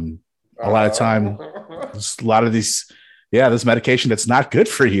 A lot of time, a lot of these, this medication that's not good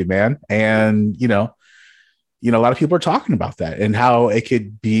for you, man. And, a lot of people are talking about that and how it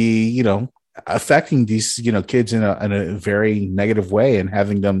could be, affecting these, kids in a very negative way and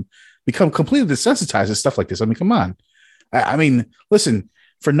having them become completely desensitized to stuff like this. I mean, come on. I mean, listen,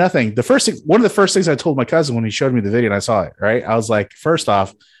 for nothing. One of the first things I told my cousin when he showed me the video and I saw it, right? I was like, first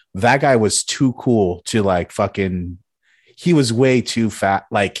off, that guy was too cool to he was way too fat.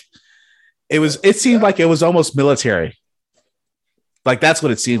 Like it seemed like it was almost military. Like that's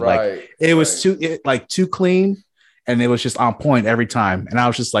what it seemed like. It was too clean. And it was just on point every time. And I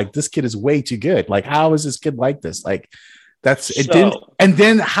was just like, this kid is way too good. Like, how is this kid like this? Like, and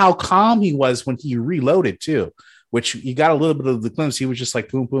then how calm he was when he reloaded too, which you got a little bit of the glimpse. He was just like,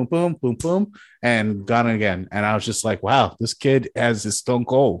 boom, boom, boom, boom, boom, and gone again. And I was just like, wow, this kid is stone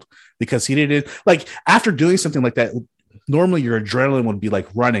cold because he didn't after doing something like that. normally your adrenaline would be like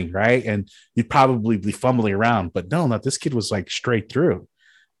running, right? And you'd probably be fumbling around, but no, this kid was like straight through.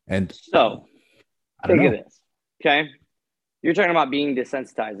 And so think of this, okay? You're talking about being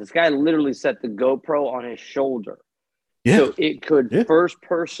desensitized. This guy literally set the GoPro on his shoulder. Yeah. So it could first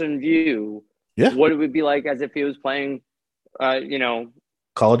person view what it would be like as if he was playing,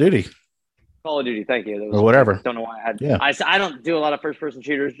 Call of Duty. Thank you. Or whatever. I don't know why I had. Yeah. I don't do a lot of first person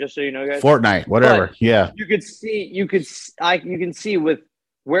shooters, just so you know, guys. Fortnite, whatever. But yeah. You can see with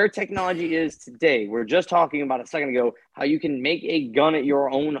where technology is today. We're just talking about a second ago how you can make a gun at your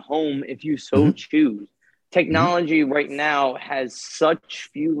own home if you so choose. Technology right now has such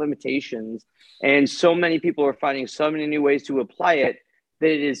few limitations, and so many people are finding so many new ways to apply it that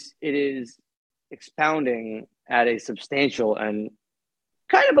it is expounding at a substantial and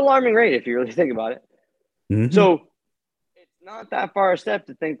kind of alarming rate if you really think about it. So it's not that far a step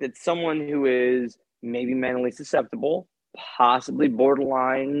to think that someone who is maybe mentally susceptible, possibly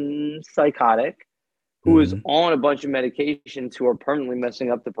borderline psychotic, who is on a bunch of medications who are permanently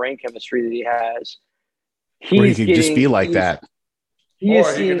messing up the brain chemistry that he has, or he could just be like that.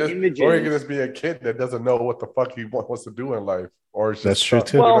 Or he could just be a kid that doesn't know what the fuck he wants to do in life. Or it's just that's true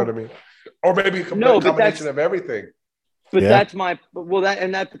too. You know what I mean? Or maybe a combination of everything. But that's where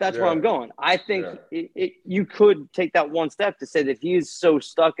I'm going. I think you could take that one step to say that he is so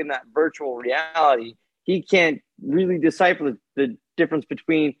stuck in that virtual reality, he can't really decipher the difference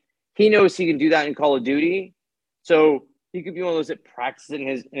between. He knows he can do that in Call of Duty, so he could be one of those that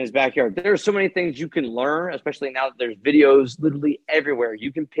practices in his backyard. There are so many things you can learn, especially now that there's videos literally everywhere.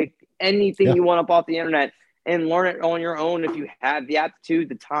 You can pick anything you want up off the internet and learn it on your own if you have the aptitude,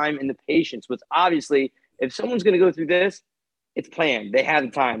 the time, and the patience. Which obviously, if someone's going to go through this, it's planned. They have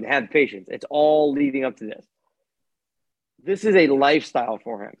the time. They have the patience. It's all leading up to this. This is a lifestyle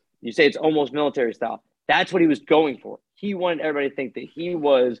for him. You say it's almost military style. That's what he was going for. He wanted everybody to think that he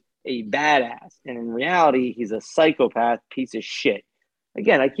was a badass. And in reality, he's a psychopath piece of shit.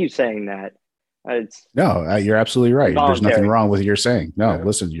 Again, I keep saying that. You're absolutely right. There's nothing wrong with what you're saying. No,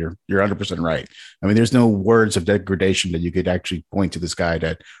 listen, you're 100% right. I mean, there's no words of degradation that you could actually point to this guy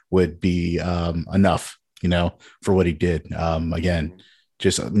that would be enough, for what he did. Again,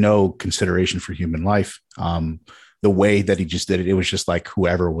 just no consideration for human life. The way that he just did it, it was just like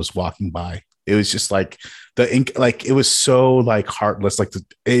whoever was walking by. It was just like it was so like heartless.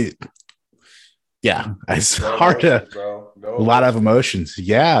 It's hard to. A lot of emotions.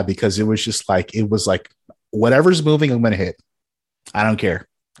 Yeah, because it was like whatever's moving, I'm going to hit. I don't care.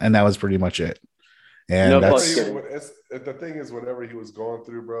 And that was pretty much it. And the thing is, whatever he was going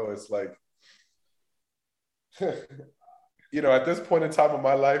through, bro, it's like, at this point in time of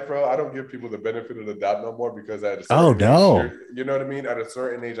my life, bro, I don't give people the benefit of the doubt no more because at a certain age, you know what I mean? At a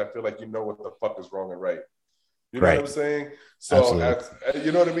certain age, I feel like you know what the fuck is wrong and right. You know what I'm saying? So,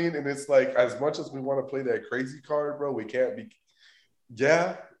 you know what I mean? And it's like, as much as we want to play that crazy card, bro, we can't be.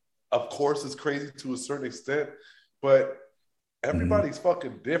 Yeah, of course, it's crazy to a certain extent, but everybody's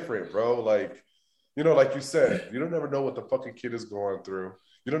fucking different, bro. Like, like you said, you don't ever know what the fucking kid is going through.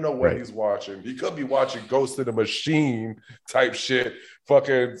 You don't know what he's watching. He could be watching Ghost in the Machine type shit.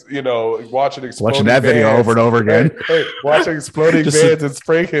 Fucking, watching that video over and over again. Watching exploding vans in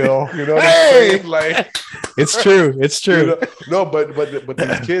Spring Hill. You know what I'm saying? Like, it's true. It's true. No, but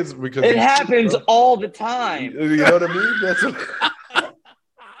these kids, because it happens all the time. You know what I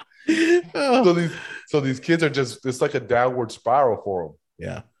mean? So these kids are just, it's like a downward spiral for them.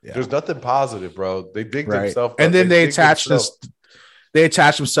 Yeah. There's nothing positive, bro. They dig themselves and then they attach this. They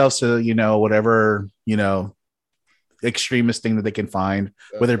attach themselves to, whatever, extremist thing that they can find,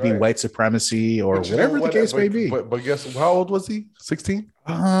 whether it be white supremacy or whatever the case may be. But guess how old was he? 16?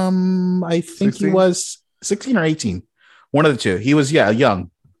 I think 16? He was 16 or 18. One of the two. He was, young.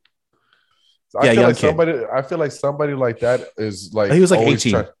 I feel like somebody like that is like, he was like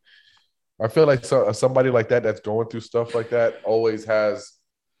 18. I feel like somebody like that that's going through stuff like that always has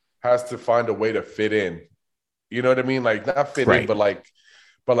to find a way to fit in. You know what I mean? Like not fit in, but like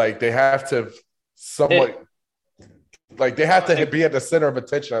they have to somewhat they have to be at the center of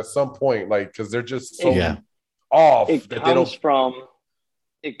attention at some point, like because they're just so off. It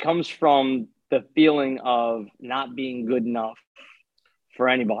comes from the feeling of not being good enough for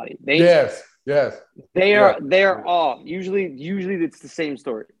anybody. Yes. They are off. Usually it's the same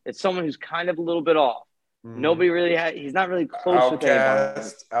story. It's someone who's kind of a little bit off. Nobody really he's not really close with anybody.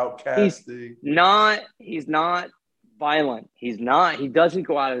 Outcasting. He's not violent. He doesn't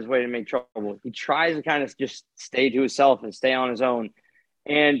go out of his way to make trouble. He tries to kind of just stay to himself and stay on his own.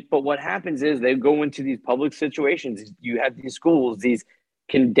 But what happens is they go into these public situations. You have these schools, these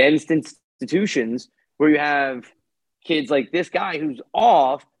condensed institutions where you have kids like this guy who's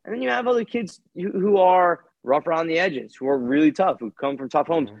off, and then you have other kids who are rough around the edges, who are really tough, who come from tough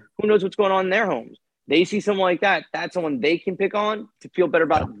homes. Who knows what's going on in their homes? They see someone like that. That's someone they can pick on to feel better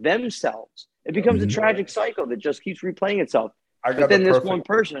about themselves. It becomes a tragic cycle that just keeps replaying itself. But then this one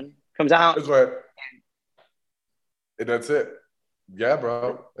person comes out. And that's it. Yeah,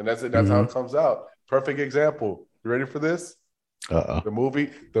 bro. And that's it. That's how it comes out. Perfect example. You ready for this? The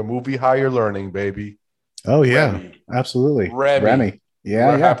movie Higher Learning, baby. Oh, yeah. Remy. Absolutely. Remy.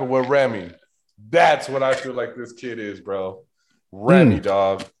 Yeah. What happened with Remy? That's what I feel like this kid is, bro. Remy,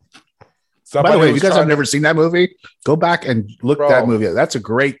 dog. By the way, if you guys have never seen that movie, go back and look that movie. That's a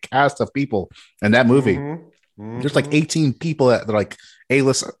great cast of people in that movie. There's like 18 people that are like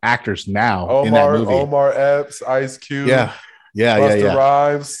A-list actors now in that movie. Omar Epps, Ice Cube. Yeah.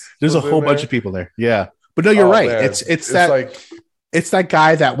 Rhymes. There's a whole bunch of people there. Yeah. But no, you're right. Man. It's that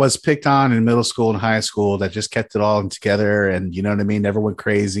guy that was picked on in middle school and high school that just kept it all together, and you know what I mean? Never went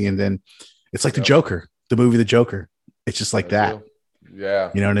crazy. And then it's like the Joker, the movie The Joker. It's just like that.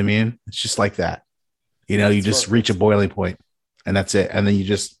 Yeah. You know what I mean? It's just like that. You know, you just reach a boiling point and that's it. And then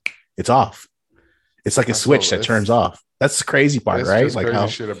it's off. It's like a switch that turns off. That's the crazy part, right? Just like crazy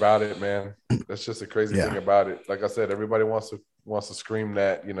shit about it, man. That's just the crazy thing about it. Like I said, everybody wants to scream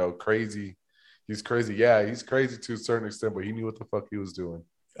that, you know, crazy. He's crazy. Yeah, he's crazy to a certain extent, but he knew what the fuck he was doing.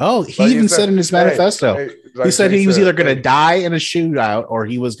 Oh, he even said in his manifesto, he said he was either going to die in a shootout or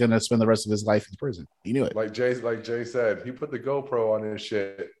he was going to spend the rest of his life in prison. He knew it. Like Jay said, he put the GoPro on his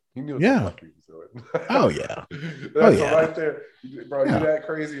shit. He knew what the fuck he was doing. Oh, yeah. That's right there. Bro, you that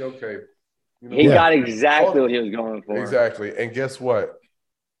crazy? Okay. You know, he got exactly what he was going for. Exactly. And guess what?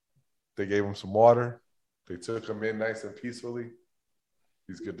 They gave him some water. They took him in nice and peacefully.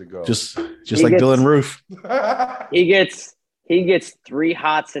 He's good to go. Just like Dylan Roof. He gets 3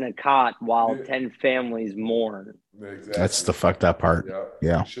 hots in a cot while 10 families mourn. Exactly. That's the fucked up part.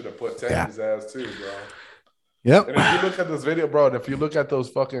 Yeah. Should have put 10 in his ass too, bro. Yep. And if you look at this video, bro, and if you look at those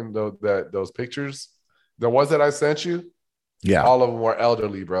fucking those pictures, the ones that I sent you, all of them were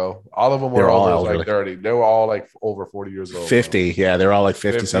elderly, bro. All of them were all elderly. Like 30. They were all like over 40 years old. 50. Bro. Yeah, they're all like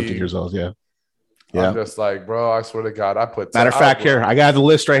 50 something years old. Yeah. Yeah. I'm just like, bro, I swear to God, I put. Matter of fact, here, I got the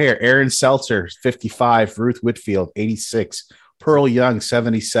list right here. Aaron Seltzer, 55. Ruth Whitfield, 86. Pearl Young,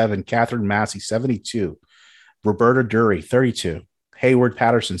 77. Catherine Massey, 72. Roberta Dury, 32. Hayward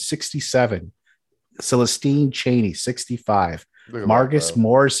Patterson, 67. Celestine Cheney, 65. Margus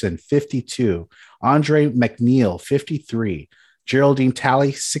Morrison, 52. Andre McNeil, 53. Geraldine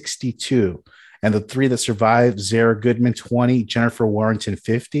Talley, 62. And the 3 that survived, Zara Goodman, 20, Jennifer Warrington,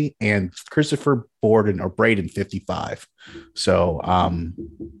 50, and Christopher Braden, 55. So,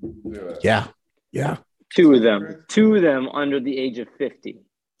 yeah. 2 of them under the age of 50.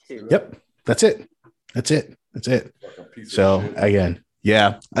 Yep. That's it. So again,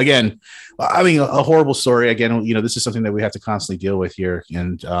 I mean, a horrible story. Again, you know, this is something that we have to constantly deal with here.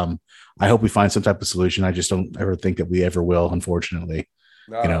 And I hope we find some type of solution. I just don't ever think that we ever will, unfortunately.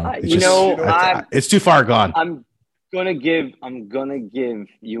 You know, it's too far gone. I'm gonna give.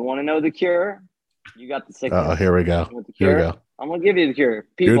 You want to know the cure? You got the sickness. Oh, here we go. I'm gonna give you the cure.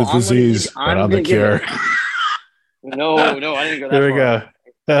 People, you're the disease, but I'm the cure. No, I didn't go that Here we go.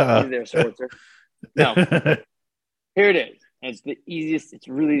 There, Schwartzer. No, here it is. And it's the easiest. It's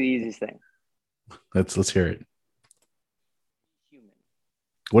really the easiest thing. Let's hear it.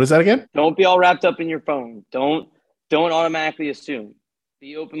 What is that again? Don't be all wrapped up in your phone. Don't automatically assume.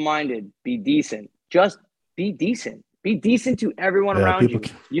 Be open-minded. Be decent. Just be decent. Be decent to everyone around you.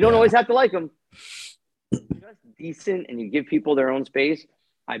 You don't always have to like them. Just decent, and you give people their own space.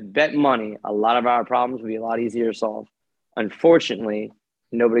 I bet money a lot of our problems would be a lot easier to solve. Unfortunately,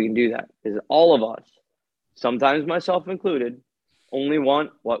 nobody can do that because all of us, sometimes myself included, only want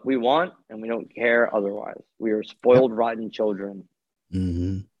what we want, and we don't care otherwise. We are spoiled, rotten children.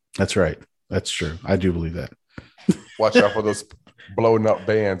 Mm-hmm. That's right. That's true. I do believe that. Watch out for those blowing up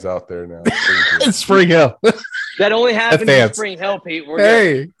bands out there now. It's Spring Hill. That only happened in Spring Hill, Pete. We're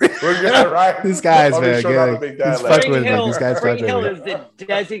good, right? These guys, man. Spring Hill is the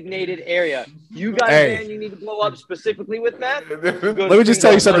designated area. You got a van you need to blow up specifically with, Matt? Let me just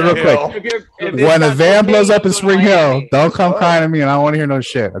tell you something real quick. When a van blows up in Spring Hill, don't come crying to me, and I don't want to hear no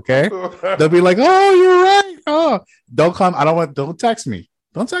shit. Okay? They'll be like, "Oh, you're right." Oh, don't come. Don't text me.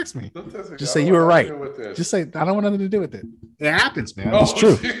 Don't text me. Just say you were right. Just say I don't want nothing to do with it. It happens, man. It's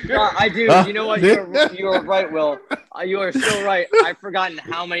true. I do. You know what? You're right, Will. You are so right. I've forgotten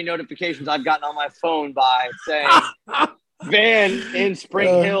how many notifications I've gotten on my phone by saying van in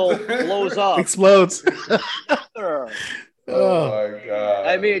Spring Hill blows up. Explodes. Oh my god!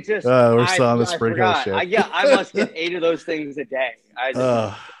 I mean, it's just we're still on the sprinkle shit. I must get 8 of those things a day.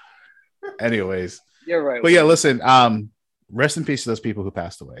 Anyways, you're right. But yeah, listen. Rest in peace to those people who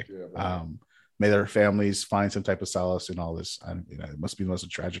passed away. Yeah, may their families find some type of solace in all this. It must be the most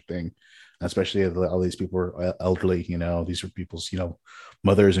tragic thing, especially if all these people are elderly. These are people's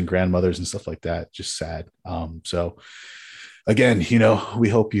mothers and grandmothers and stuff like that. Just sad. So again, we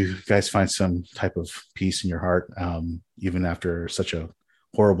hope you guys find some type of peace in your heart, even after such a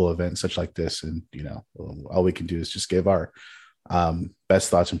horrible event, such like this. And, all we can do is just give our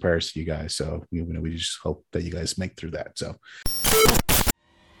best thoughts and prayers to you guys. So, we just hope that you guys make through that. So,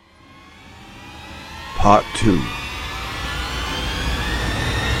 Part 2.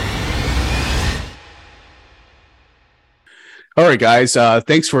 All right, guys.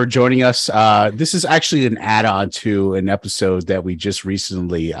 Thanks for joining us. This is actually an add-on to an episode that we just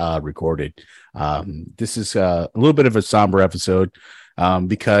recently recorded. This is a little bit of a somber episode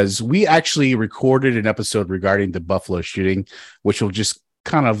because we actually recorded an episode regarding the Buffalo shooting, which will just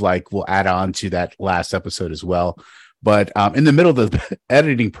kind of we'll add on to that last episode as well. But in the middle of the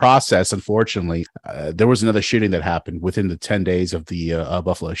editing process, unfortunately, there was another shooting that happened within the 10 days of the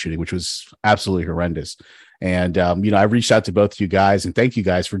Buffalo shooting, which was absolutely horrendous. And, I reached out to both of you guys and thank you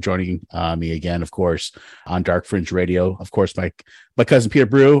guys for joining me again, of course, on Dark Fringe Radio. Of course, my cousin Peter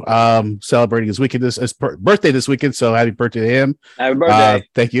Brew celebrating his birthday this weekend. So happy birthday to him. Happy birthday.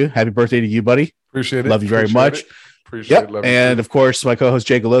 Thank you. Happy birthday to you, buddy. Appreciate it. Love you very much. Appreciate it. And of course, my co-host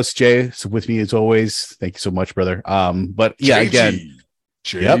Jay Galos. Jay is with me as always. Thank you so much, brother. But yeah, JG.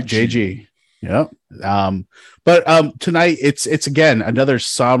 Again, JG. Yep. But tonight it's again another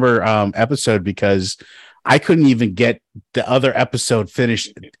somber episode because I couldn't even get the other episode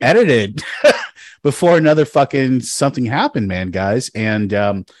finished edited before another fucking something happened, man, guys.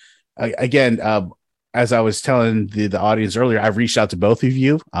 And again, as I was telling the audience earlier, I've reached out to both of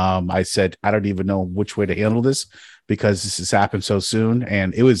you. I said, I don't even know which way to handle this because this has happened so soon.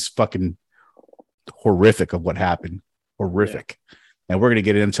 And it was fucking horrific of what happened. Horrific. Yeah. And we're going to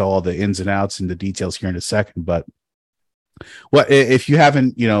get into all the ins and outs and the details here in a second. But if you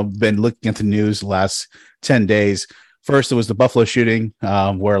haven't, been looking at the news the last 10 days, first, it was the Buffalo shooting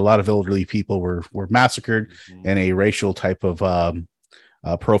where a lot of elderly people were massacred in a racial type of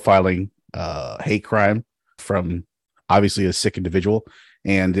profiling hate crime from obviously a sick individual.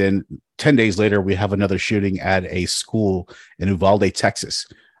 And then 10 days later, we have another shooting at a school in Uvalde, Texas,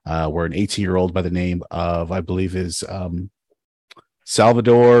 where an 18-year-old by the name of, I believe is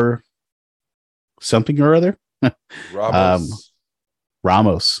Salvador something or other.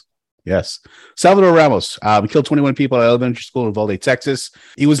 Ramos. Yes. Salvador Ramos. He killed 21 people at elementary school in Uvalde, Texas.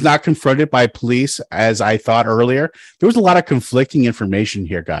 He was not confronted by police, as I thought earlier. There was a lot of conflicting information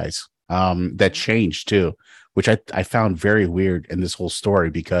here, guys, that changed too, which I found very weird in this whole story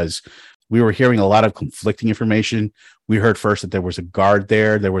because we were hearing a lot of conflicting information. We heard first that there was a guard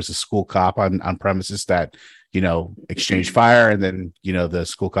there. There was a school cop on premises that, exchanged fire. And then, the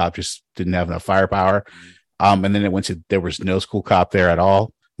school cop just didn't have enough firepower. And then it went to, there was no school cop there at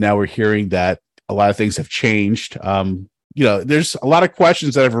all. Now we're hearing that a lot of things have changed. There's a lot of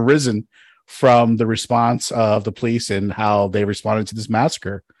questions that have arisen from the response of the police and how they responded to this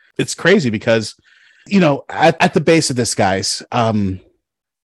massacre. It's crazy because, at the base of this, guys, we're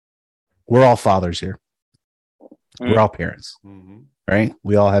all fathers here. We're all parents, right?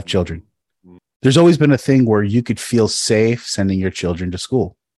 We all have children. There's always been a thing where you could feel safe sending your children to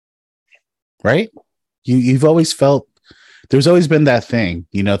school, right? You've always felt there's always been that thing,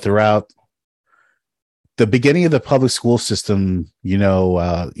 throughout the beginning of the public school system,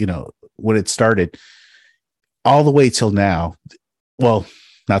 when it started all the way till now. Well,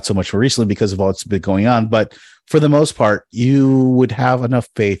 not so much for recently because of all that's been going on, but for the most part, you would have enough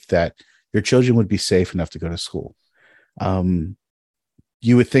faith that your children would be safe enough to go to school. You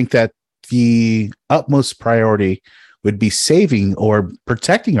would think that the utmost priority would be saving or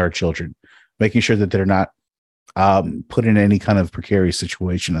protecting our children, making sure that they're not put in any kind of precarious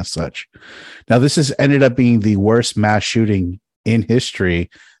situation as such. Now, this has ended up being the worst mass shooting in history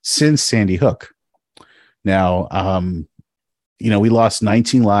since Sandy Hook. Now, we lost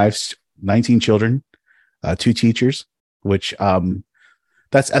 19 lives, 19 children, 2 teachers, which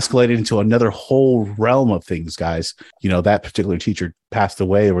that's escalated into another whole realm of things, guys. That particular teacher passed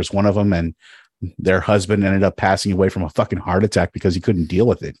away. There was one of them, and their husband ended up passing away from a fucking heart attack because he couldn't deal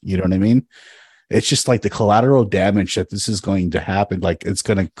with it. You know what I mean? It's just like the collateral damage that this is going to happen. Like it's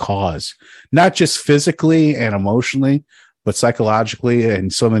going to cause not just physically and emotionally, but psychologically in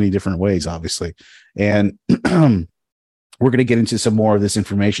so many different ways, obviously. And we're going to get into some more of this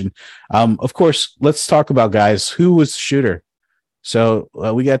information. Of course, let's talk about, guys, who was the shooter. So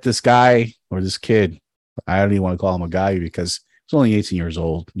we got this guy or this kid. I don't even want to call him a guy because he's only 18 years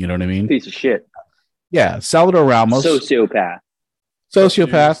old. You know what I mean? Piece of shit. Yeah. Salvador Ramos. Sociopath.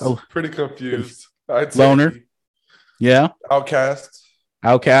 Oh, pretty confused. I'd say loner. Yeah. Outcast.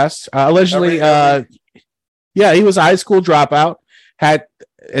 Allegedly, he was a high school dropout.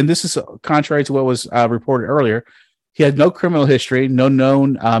 And this is contrary to what was reported earlier. He had no criminal history, no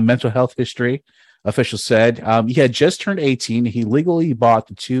known mental health history, officials said. He had just turned 18. He legally bought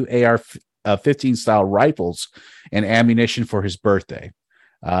the 2 AR-15 style rifles and ammunition for his birthday.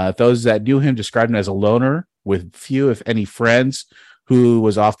 Those that knew him described him as a loner with few, if any, friends, who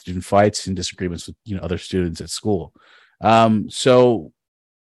was often in fights and disagreements with other students at school. So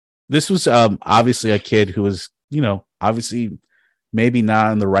this was obviously a kid who was, obviously maybe not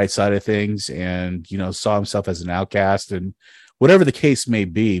on the right side of things and, saw himself as an outcast and whatever the case may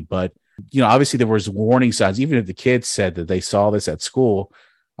be. But, obviously there was warning signs. Even if the kids said that they saw this at school,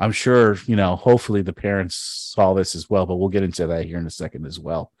 I'm sure, hopefully the parents saw this as well, but we'll get into that here in a second as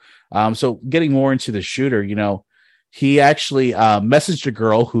well. So getting more into the shooter, he actually messaged a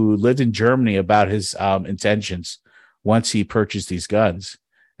girl who lived in Germany about his intentions once he purchased these guns.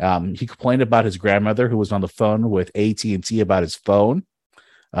 He complained about his grandmother who was on the phone with AT&T about his phone,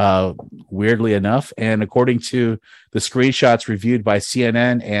 weirdly enough. And according to the screenshots reviewed by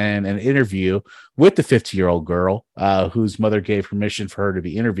CNN and an interview with the 50-year-old girl, whose mother gave permission for her to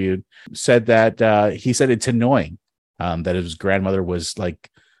be interviewed, said that he said it's annoying that his grandmother was like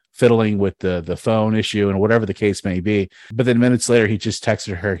fiddling with the phone issue and whatever the case may be. But then minutes later, he just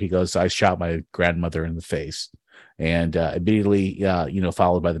texted her. He goes, "I shot my grandmother in the face." And immediately,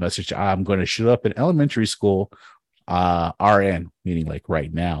 followed by the message, "I'm going to shoot up in elementary school, RN," meaning like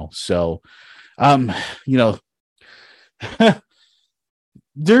right now. So,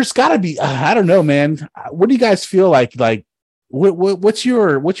 there's got to be, I don't know, man. What do you guys feel like? Like, what's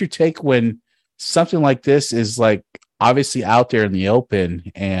your take when something like this is like obviously out there in the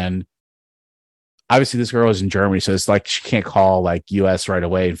open? And obviously this girl is in Germany, so it's like she can't call like US right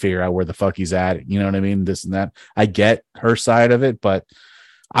away and figure out where the fuck he's at. You know what I mean? This and that. I get her side of it, but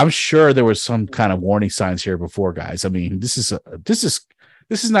I'm sure there was some kind of warning signs here before, guys. I mean, this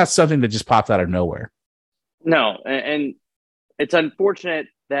is not something that just popped out of nowhere. No, and it's unfortunate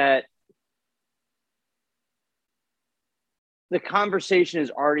that the conversation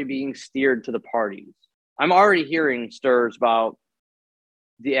is already being steered to the parties. I'm already hearing stirs about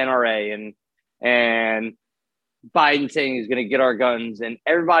the NRA and Biden saying he's going to get our guns, and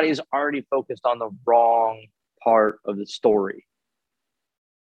everybody's already focused on the wrong part of the story.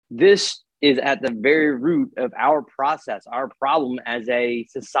 This is at the very root of our process, our problem as a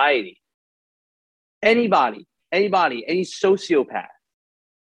society. Anybody, any sociopath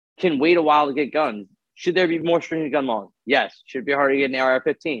can wait a while to get guns. Should there be more stringent gun laws? Yes. Should it be harder to get an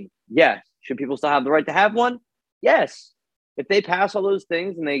AR-15? Yes. Should people still have the right to have one? Yes. If they pass all those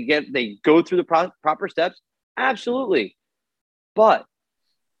things and they go through the proper steps, absolutely. But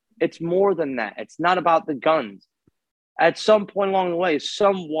it's more than that. It's not about the guns. At some point along the way,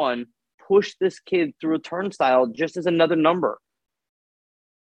 someone pushed this kid through a turnstile just as another number.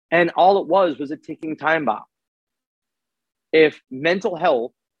 And all it was a ticking time bomb. If mental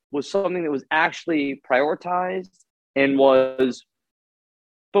health was something that was actually prioritized and was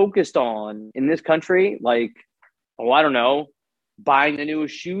focused on in this country, like, I don't know, buying the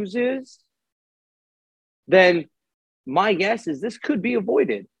newest shoes is, then my guess is this could be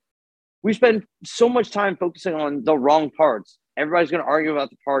avoided. We spend so much time focusing on the wrong parts. Everybody's going to argue about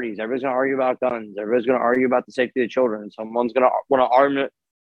the parties. Everybody's going to argue about guns. Everybody's going to argue about the safety of children. Someone's going to want to argue.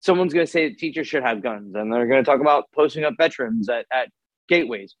 Someone's going to say that teachers should have guns. And they're going to talk about posting up veterans at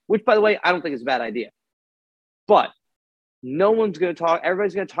gateways, which, by the way, I don't think is a bad idea. But no one's going to talk.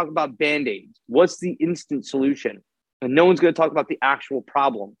 Everybody's going to talk about Band-Aids. What's the instant solution? And no one's going to talk about the actual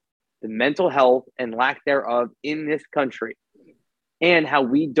problem, the mental health and lack thereof in this country, and how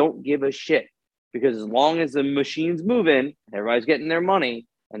we don't give a shit. Because as long as the machine's moving, everybody's getting their money,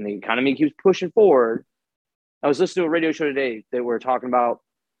 and the economy keeps pushing forward. I was listening to a radio show today that were talking about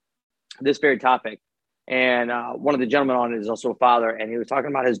this very topic. And one of the gentlemen on it is also a father. And he was talking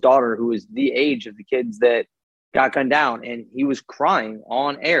about his daughter, who is the age of the kids that got gunned down. And he was crying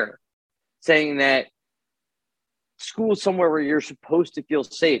on air, saying that school is somewhere where you're supposed to feel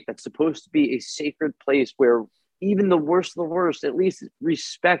safe. That's supposed to be a sacred place where even the worst of the worst at least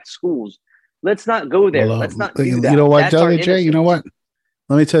respect schools. Let's not go there. Let's not do that. You know what, WJ? You know what?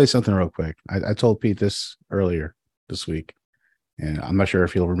 Let me tell you something real quick. I told Pete this earlier this week, and I'm not sure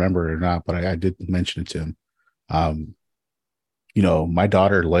if he'll remember it or not, but I did mention it to him. my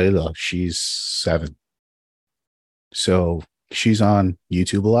daughter Layla, she's 7. So she's on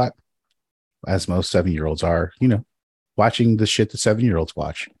YouTube a lot, as most 7-year-olds are, watching the shit that 7-year-olds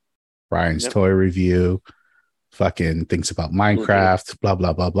watch. Brian's toy review, fucking things about Minecraft, blah,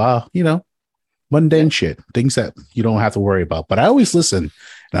 blah, blah, blah, mundane shit, things that you don't have to worry about. But I always listen,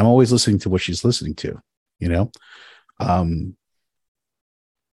 and I'm always listening to what she's listening to, It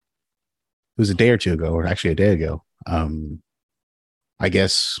was a day or two ago, or actually a day ago. I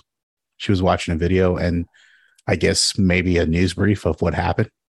guess she was watching a video, and I guess maybe a news brief of what happened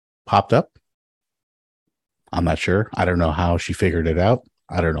popped up. I'm not sure. I don't know how she figured it out.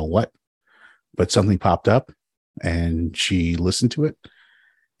 I don't know what, but something popped up, and she listened to it,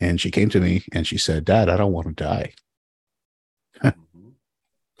 and she came to me and she said, "Dad, I don't want to die."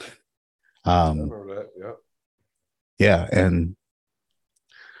 I remember that. Yeah. Yeah. And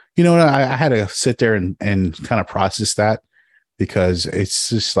I had to sit there and kind of process that, because it's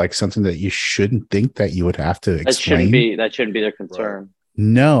just like something that you shouldn't think that you would have to explain. That shouldn't be their concern. Right.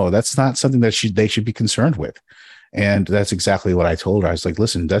 No, that's not something that they should be concerned with. And that's exactly what I told her. I was like,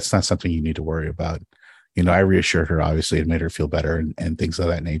 listen, that's not something you need to worry about. I reassured her, obviously, and made her feel better and things of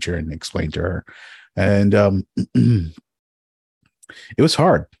that nature, and explained to her. And it was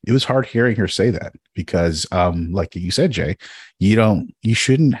hard. It was hard hearing her say that, because like you said, Jay, you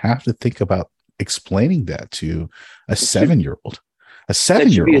shouldn't have to think about explaining that to a 7-year-old. A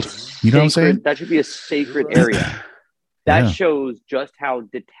 7-year-old. You know what I'm saying? That should be a sacred area. That shows just how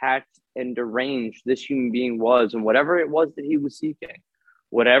detached and deranged this human being was, and whatever it was that he was seeking,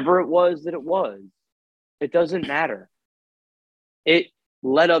 whatever it was that it was, it doesn't matter. It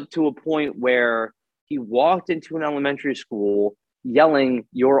led up to a point where he walked into an elementary school yelling,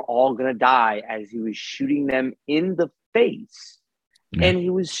 "You're all gonna die," as he was shooting them in the face. And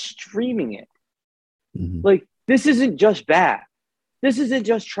he was streaming it. Like, this isn't just bad. This isn't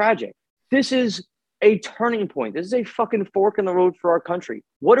just tragic. This is a turning point. This is a fucking fork in the road for our country.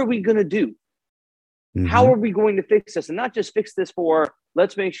 What are we going to do? How are we going to fix this? And not just fix this for,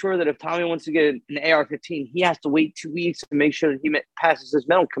 let's make sure that if Tommy wants to get an AR-15, he has to wait 2 weeks to make sure that he passes his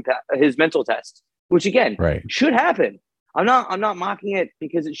mental test, which again, should happen. I'm not mocking it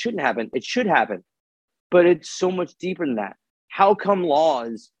because it shouldn't happen. It should happen. But it's so much deeper than that. How come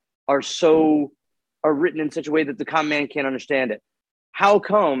laws are written in such a way that the common man can't understand it? How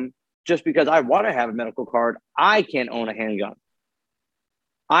come just because I want to have a medical card, I can't own a handgun?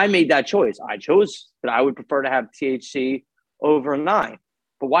 I made that choice. I chose that I would prefer to have THC over a 9.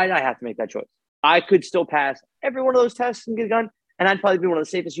 But why did I have to make that choice? I could still pass every one of those tests and get a gun, and I'd probably be one of the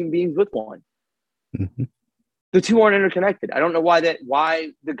safest human beings with one. The two aren't interconnected. I don't know why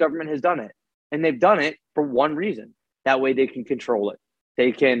the government has done it. And they've done it for one reason. That way they can control it.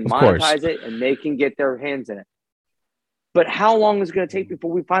 They can monetize it, and they can get their hands in it. But how long is it going to take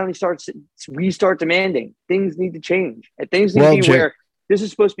before we finally start demanding? Things need to change. And things need to be where this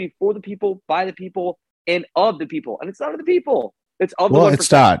is supposed to be for the people, by the people, and of the people. And it's not of the people. It's of the 1%.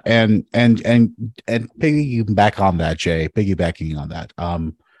 It's not. And piggybacking on that, Jay,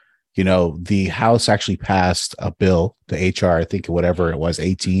 the House actually passed a bill, the HR, I think whatever it was,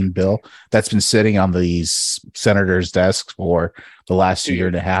 18 bill, that's been sitting on these senators' desks for the last year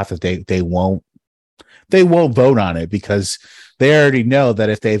and a half. That they won't vote on it, because they already know that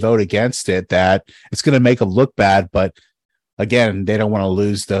if they vote against it, that it's going to make them look bad. But again, they don't want to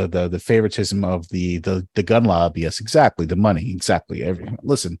lose the favoritism of the gun lobbyists. Exactly, the money. Exactly.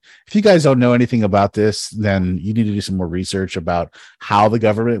 Listen, if you guys don't know anything about this, then you need to do some more research about how the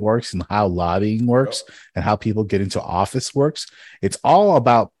government works and how lobbying works and how people get into office works. It's all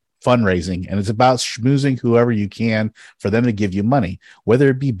about fundraising, and it's about schmoozing whoever you can for them to give you money, whether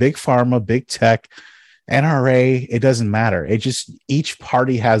it be big pharma, big tech, NRA, it doesn't matter. It just, each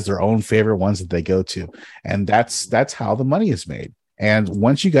party has their own favorite ones that they go to. And that's how the money is made. And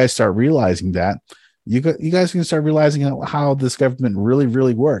once you guys start realizing that, you guys can start realizing how this government really,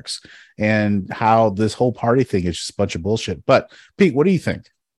 really works, and how this whole party thing is just a bunch of bullshit. But Pete, what do you think?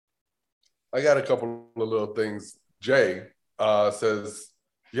 I got a couple of little things. Jay says,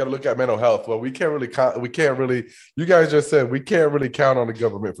 you got to look at mental health. Well, you guys just said we can't really count on the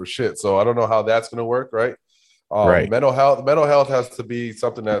government for shit. So I don't know how that's going to work. Right. Mental health has to be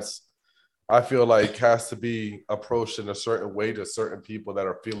something that's, I feel like, has to be approached in a certain way to certain people that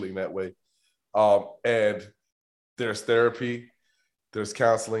are feeling that way. And there's therapy, there's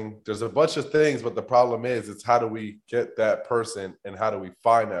counseling, there's a bunch of things, but the problem is, it's how do we get that person and how do we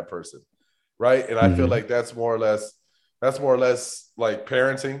find that person? Right. And I feel like that's more or less like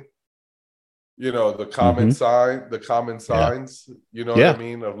parenting, the common signs, what I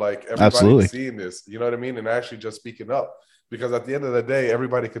mean? Of like everybody seeing this, you know what I mean? And actually just speaking up. Because at the end of the day,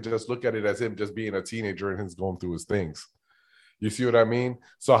 everybody could just look at it as him just being a teenager and he's going through his things. You see what I mean?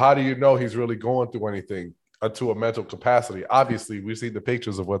 So how do you know he's really going through anything to a mental capacity? Obviously, we've seen the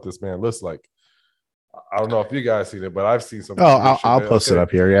pictures of what this man looks like. I don't know if you guys seen it, but I've seen some. Oh, I'll post it up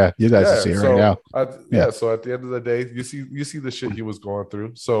here. Yeah, you guys can see it right now. So at the end of the day, you see the shit he was going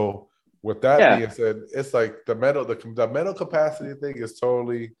through. So with that being said, it's like the mental capacity thing is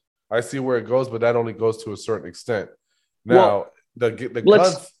totally. I see where it goes, but that only goes to a certain extent. Now the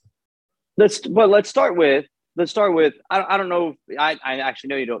guns. Let's start with. I don't know. I actually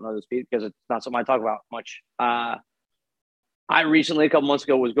know you don't know this, Pete, because it's not something I talk about much. I recently, a couple months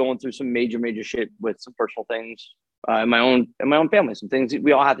ago, was going through some major shit with some personal things in my own family. Some things that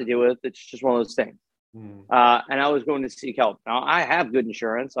we all have to deal with. It's just one of those things. And I was going to seek help. Now I have good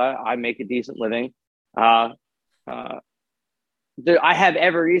insurance. I make a decent living. I have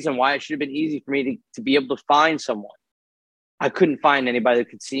every reason why it should have been easy for me to be able to find someone. I couldn't find anybody that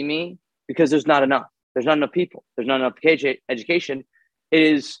could see me because there's not enough. There's not enough people. There's not enough education. It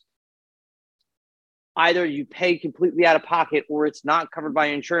is either you pay completely out of pocket or it's not covered by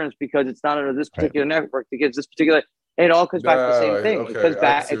insurance because it's not under this particular network that gives this particular. And it all comes back to the same thing. Okay. It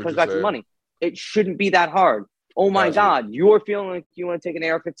comes back to money. It shouldn't be that hard. Oh my God, you're feeling like you want to take an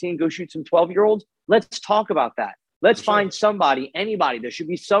AR-15, go shoot some 12-year-olds? Let's talk about that. Let's find somebody, anybody. There should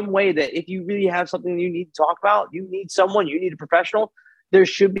be some way that if you really have something you need to talk about, you need someone, you need a professional, there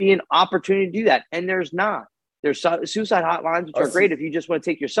should be an opportunity to do that. And there's not. There's suicide hotlines, which are great if you just want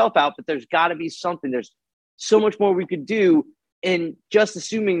to take yourself out, but there's got to be something. There's so much more we could do. And just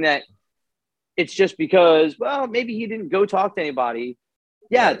assuming that it's just because, well, maybe he didn't go talk to anybody.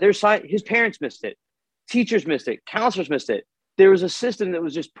 Yeah, his parents missed it. Teachers missed it. Counselors missed it. There was a system that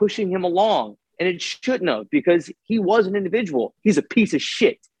was just pushing him along. And it shouldn't have, because he was an individual. He's a piece of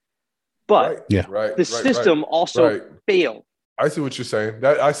shit. But the system also failed. I see what you're saying.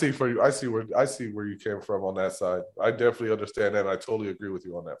 I see where you came from on that side. I definitely understand that. And I totally agree with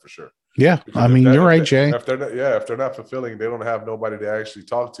you on that for sure. Yeah, because I mean, you're right, Jay. If they're not fulfilling, they don't have nobody to actually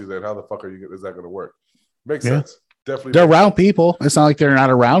talk to. Then how the fuck is that going to work? Makes sense. Definitely, they're around people. It's not like they're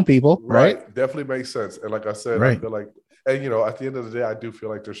not around people, right? Definitely makes sense. And like I said, I feel like, and at the end of the day, I do feel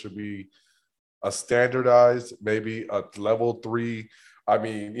like there should be a standardized, maybe a level 3. I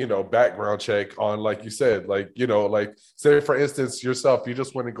mean, background check on, like you said, like say for instance yourself, you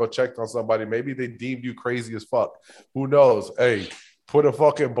just went and go checked on somebody. Maybe they deemed you crazy as fuck. Who knows? Hey, put him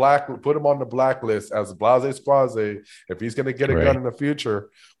on the blacklist as blase squaze. If he's going to get a gun in the future,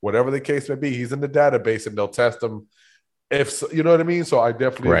 whatever the case may be, he's in the database and they'll test him. If so, you know what I mean? So I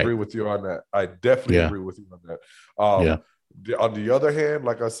definitely agree with you on that. I definitely agree with you on that. On the other hand,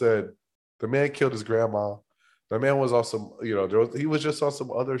 like I said, the man killed his grandma. The man was on some, he was just on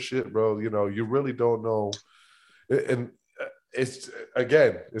some other shit, bro. You really don't know. And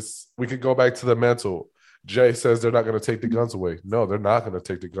we could go back to the mental. Jay says they're not going to take the guns away. No, they're not going to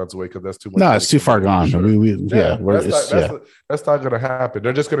take the guns away because that's too much. No, it's too far gone. Sure. That's not going to happen.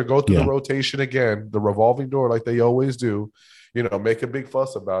 They're just going to go through the rotation again, the revolving door, like they always do. Make a big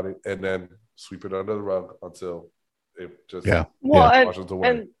fuss about it and then sweep it under the rug until it just washes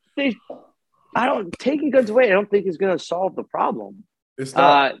away. Taking guns away, I don't think is going to solve the problem. It's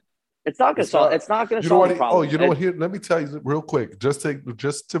not. It's not going to solve. It's not going to solve the problem. Oh, you know what? Here, let me tell you real quick. Just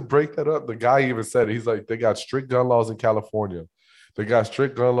to break that up. The guy even said it. He's like, they got strict gun laws in California. They got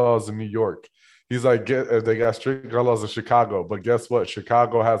strict gun laws in New York. He's like, they got strict gun laws in Chicago. But guess what?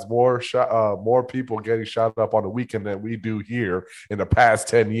 Chicago has more people getting shot up on the weekend than we do here in the past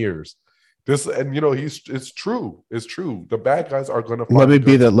 10 years. It's true. It's true. The bad guys are going to. Let me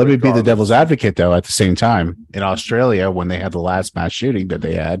be the devil's advocate, though. At the same time, in Australia, when they had the last mass shooting that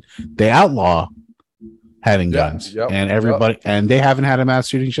they outlaw having guns, and everybody, and they haven't had a mass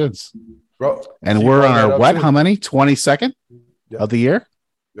shooting since. Bro, and we're on our how many 22nd of the year?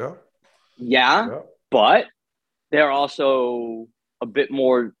 Yeah, but they're also a bit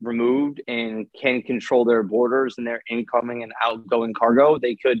more removed and can control their borders and their incoming and outgoing cargo.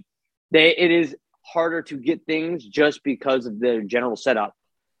 It is harder to get things just because of the general setup.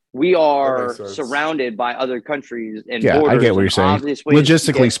 We are surrounded by other countries and borders. I get what you're saying.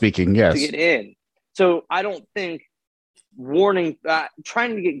 Logistically speaking, yes. To get in. So I don't think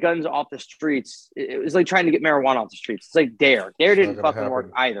trying to get guns off the streets, it was like trying to get marijuana off the streets. It's like DARE. DARE didn't fucking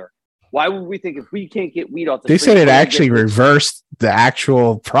work either. Why would we think if we can't get weed off the streets? They said it actually reversed the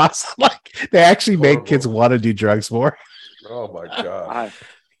actual process. Like they actually made kids want to do drugs more. Oh my God.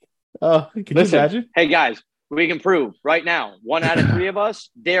 Can you imagine? Hey guys, we can prove right now 1 out of 3 of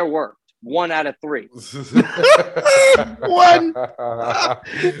us, DARE worked. 1 out of 3.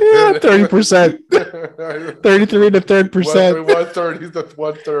 30%. 33 to 3%. 1/3. He's the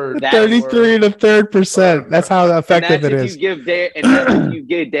 1/3. 33 to 3%. That's how effective it is. If you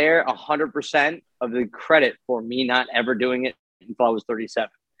give Dare 100% of the credit for me not ever doing it until I was 37.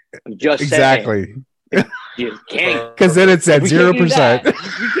 I'm just exactly. saying. You can't, because then it's at 0%. We can't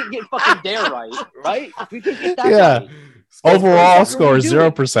get fucking Dare right? We can't get that right. Overall score is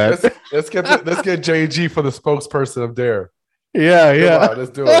 0%. Let's get JG for the spokesperson of Dare. Yeah. On,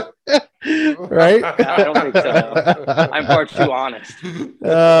 let's do it. Right? I don't think so. I'm far too honest.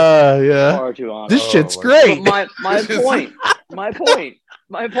 Yeah. Far too honest. This shit's great. But my point.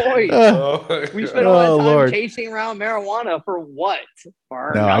 We spent all that time chasing around marijuana for what?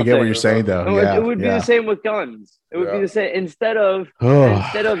 For no, I get what you're saying though. It would be the same with guns. It would be the same. Instead of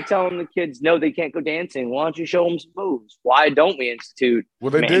telling the kids no, they can't go dancing, why don't you show them some moves? Why don't we institute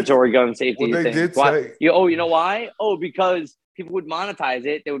mandatory gun safety things? You know why? Oh, because people would monetize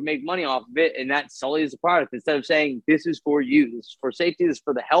it, they would make money off of it, and that sullies the product. Instead of saying this is for you, this is for safety, this is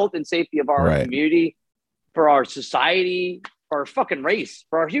for the health and safety of our community, for our society, for our fucking race,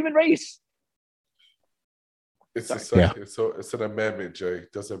 for our human race. It's an amendment, Jay.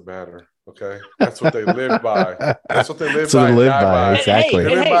 Doesn't matter. Okay, that's what they live by. That's what they live by. Exactly.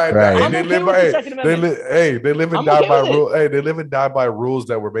 They live and die by rules. Hey, they live and die by rules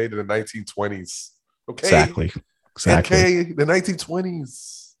that were made in the 1920s. Okay. Exactly. Okay, the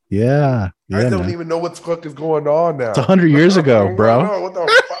 1920s. Yeah. I don't even know what the fuck is going on now. It's 100 years ago, bro. What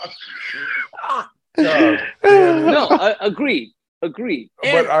the fuck? No, agreed.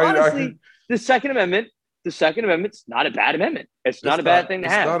 And honestly, the Second Amendment's not a bad amendment. It's not a bad thing to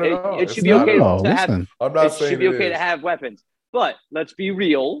have. It should be okay to have. I'm not saying it should be okay to have weapons. But let's be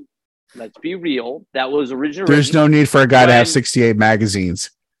real. That was originally. There's no need for a guy to have 68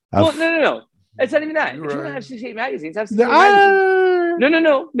 magazines. Well, no. It's not even that. If you want to have 68 magazines, have 68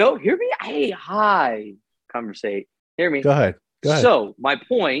 magazines. No. Hear me. Hey, hi. Conversate. Hear me. Go ahead. So my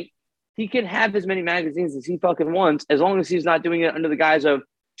point. He can have as many magazines as he fucking wants, as long as he's not doing it under the guise of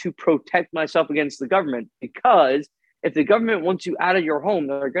to protect myself against the government. Because if the government wants you out of your home,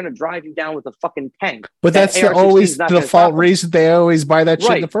 they're going to drive you down with a fucking tank. But that's always the default reason they always buy that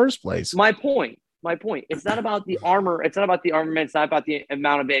shit in the first place. My point. It's not about the armor. It's not about the armament. It's not about the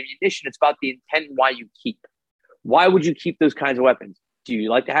amount of ammunition. It's about the intent and why you keep. Why would you keep those kinds of weapons? Do you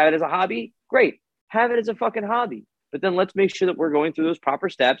like to have it as a hobby? Great. Have it as a fucking hobby. But then let's make sure that we're going through those proper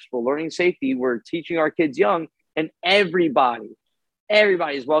steps. We're learning safety. We're teaching our kids young, and everybody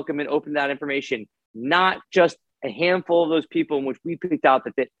is welcome and open to that information, not just a handful of those people in which we picked out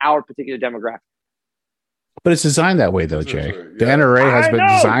that fit our particular demographic. But it's designed that way, though, Jay. The NRA has been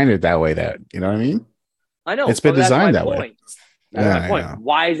designed that way. You know what I mean? I know. It's been designed that way. That's my point.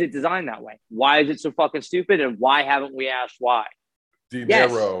 Why is it designed that way? Why is it so fucking stupid? And why haven't we asked why? El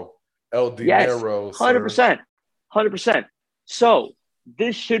Dinero. 100%. So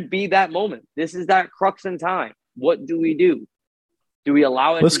this should be that moment. This is that crux in time. What do we do? Do we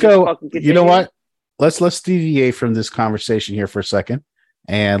allow it? Let's go. You know what? Let's deviate from this conversation here for a second,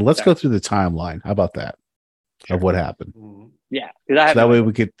 and let's go through the timeline. How about that? Of what happened? Yeah, so that way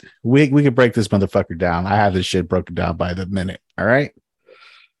we could break this motherfucker down. I have this shit broken down by the minute. All right.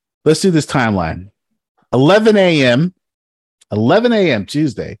 Let's do this timeline. 11 a.m.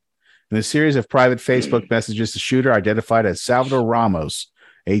 Tuesday. In a series of private Facebook messages, the shooter, identified as Salvador Ramos,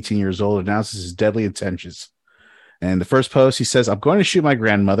 18 years old, announces his deadly intentions. And the first post, he says, "I'm going to shoot my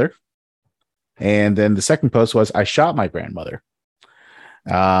grandmother." And then the second post was, "I shot my grandmother."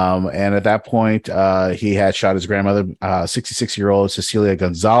 And at that point, he had shot his grandmother, 66-year-old Cecilia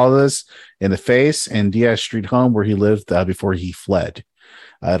Gonzalez, in the face in Diaz Street home where he lived before he fled.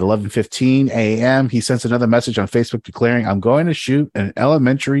 At 11:15 a.m., he sends another message on Facebook declaring, "I'm going to shoot an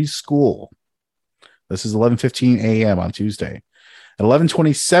elementary school." This is 11:15 a.m. on Tuesday. At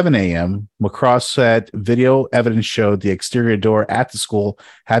 11:27 a.m., McCraw said video evidence showed the exterior door at the school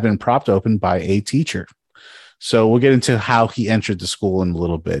had been propped open by a teacher. So we'll get into how he entered the school in a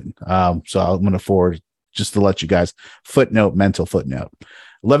little bit. So I'm going to forward just to let you guys mental footnote.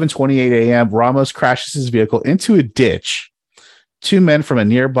 11:28 a.m., Ramos crashes his vehicle into a ditch. Two men from a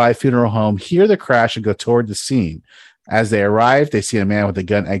nearby funeral home hear the crash and go toward the scene. As they arrive, they see a man with a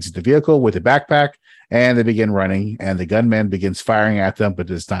gun exit the vehicle with a backpack, and they begin running, and the gunman begins firing at them but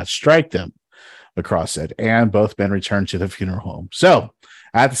does not strike them, McCraw said, and both men return to the funeral home. So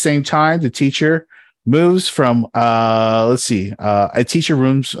at the same time, the teacher moves from, a teacher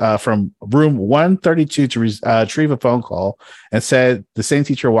rooms from room 132 to retrieve a phone call, and said the same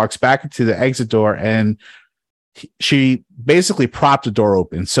teacher walks back into the exit door and she basically propped the door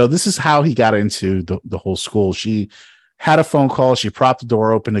open. So this is how he got into the whole school. She had a phone call. She propped the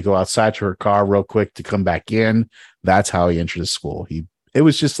door open to go outside to her car real quick to come back in. That's how he entered the school. It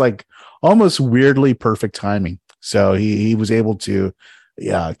was just like almost weirdly perfect timing. So he was able to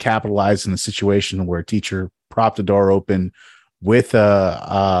capitalize in the situation where a teacher propped the door open with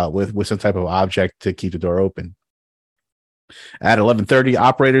some type of object to keep the door open. At 11:30,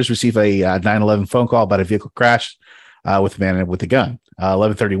 operators receive a 911 phone call about a vehicle crash with a man with a gun.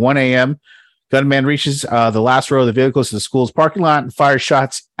 11:31 a.m., gunman reaches the last row of the vehicles to the school's parking lot and fires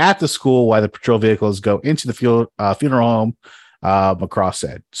shots at the school while the patrol vehicles go into the funeral home, McCraw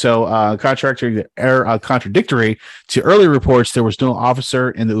said. So contradictory to early reports, there was no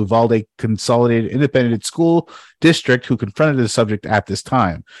officer in the Uvalde Consolidated Independent School District who confronted the subject at this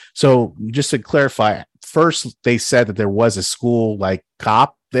time. So just to clarify, first they said that there was a school like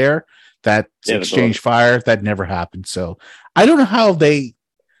cop there that exchanged fire. That never happened. So I don't know how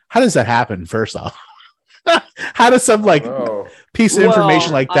does that happen? First off, how does some piece of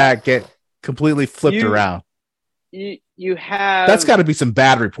information like that get completely flipped around? You have that's got to be some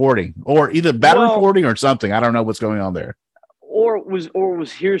bad reporting, or either bad reporting or something. I don't know what's going on there. Or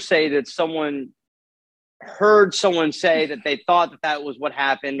was hearsay that someone heard someone say that they thought that was what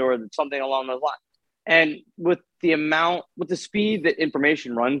happened, or something along those lines. And with the speed that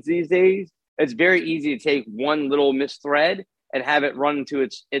information runs these days, it's very easy to take one little misthread and have it run into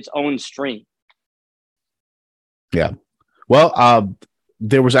its own stream. Yeah. Well,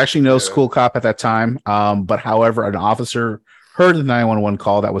 there was actually no school cop at that time. But however, an officer heard the 911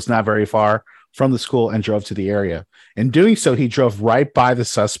 call that was not very far from the school and drove to the area. In doing so, he drove right by the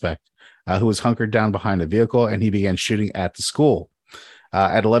suspect who was hunkered down behind a vehicle, and he began shooting at the school.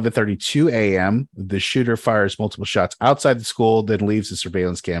 At 11:32 a.m., the shooter fires multiple shots outside the school, then leaves the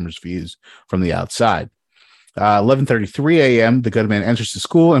surveillance cameras views from the outside. 11:33 a.m., the gunman enters the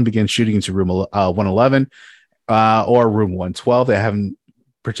school and begins shooting into room 111 or room 112. They haven't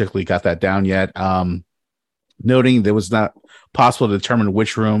particularly got that down yet. Noting that it was not possible to determine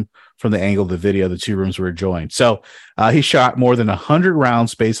which room from the angle of the video. The two rooms were adjoined. So he shot more than 100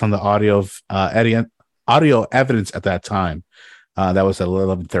 rounds based on the audio evidence at that time. That was at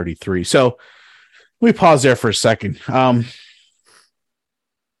 11:33. So let me pause there for a second.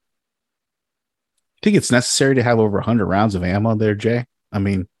 Think it's necessary to have over 100 rounds of ammo there, Jay? I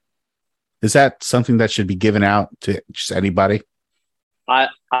mean, is that something that should be given out to just anybody? I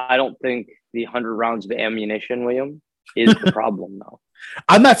don't think the 100 rounds of ammunition, William, is the problem, though.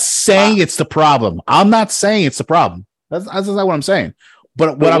 I'm not saying it's the problem. I'm not saying it's the problem. That's not what I'm saying.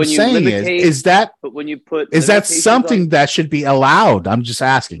 But what I'm saying is that something that should be allowed? I'm just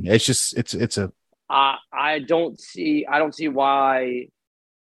asking. It's just it's a. I don't see why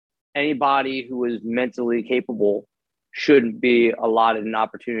anybody who is mentally capable shouldn't be allotted an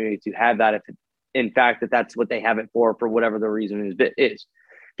opportunity to have that if in fact that's what they have it for whatever the reason is.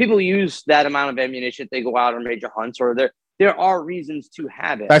 People use that amount of ammunition if they go out on major hunts, or there are reasons to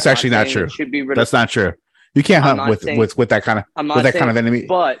have it. That's actually not true. That's not true. You can't hunt with that kind of enemy.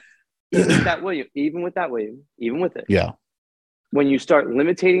 But even with that, William, even with it, yeah. When you start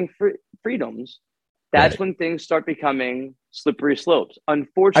limiting freedoms, that's when things start becoming slippery slopes.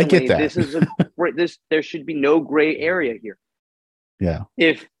 Unfortunately, I get that. There should be no gray area here. Yeah.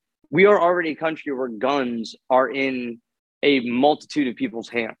 If we are already a country where guns are in a multitude of people's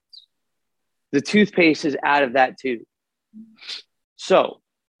hands, the toothpaste is out of that tube. So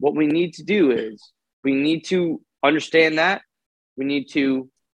what we need to do is we need to understand that. We need to,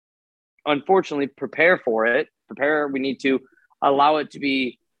 unfortunately, prepare for it. We need to allow it to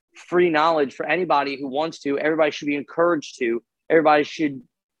be free knowledge for anybody who wants to. Everybody should be encouraged to. Everybody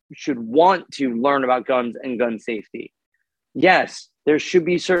should want to learn about guns and gun safety. Yes, there should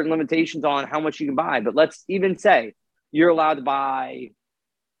be certain limitations on how much you can buy, but let's even say you're allowed to buy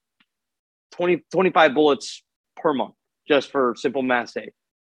 25 bullets per month, just for simple math's sake.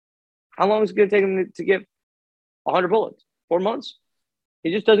 How long is it going to take him to get 100 bullets? 4 months?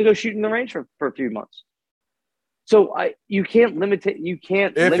 He just doesn't go shooting the range for a few months. So you can't limit it. You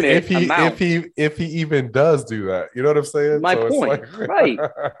can't limit amount. If he even does do that, you know what I'm saying? My point, right?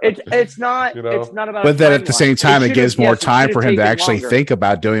 It's not. You know? It's not about. But then at the same time, it gives more time for him to actually think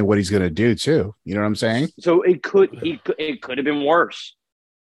about doing what he's going to do too. You know what I'm saying? So it could have been worse.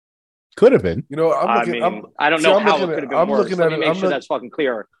 Could have been. You know, I don't know how it could have been worse. Let me make sure that's fucking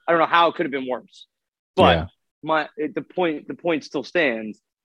clear. I don't know how it could have been worse. But the point still stands.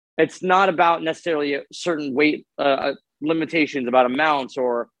 It's not about necessarily a certain weight limitations about amounts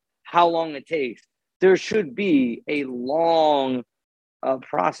or how long it takes. There should be a long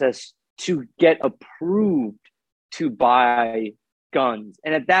process to get approved to buy guns.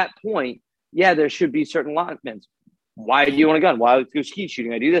 And at that point, yeah, there should be certain allotments. Why do you want a gun? Why go skeet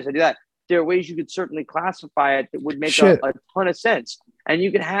shooting? I do this, I do that. There are ways you could certainly classify it that would make a ton of sense. And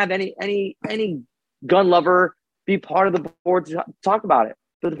you could have any gun lover be part of the board to talk about it.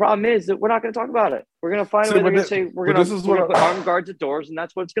 But the problem is that we're not going to talk about it. We're going to find a way to say we're going to put armed guards at doors, and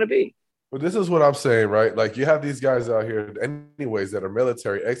that's what it's going to be. But this is what I'm saying, right? Like, you have these guys out here, anyways, that are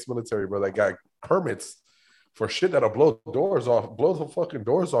military, ex-military, bro, that got permits for shit that'll blow the fucking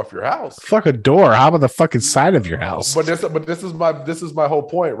doors off your house. Fuck a door. How about the fucking side of your house? But this is my whole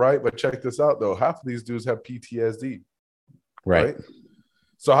point, right? But check this out, though. Half of these dudes have PTSD, right?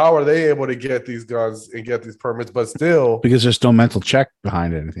 So how are they able to get these guns and get these permits? But still, because there's no mental check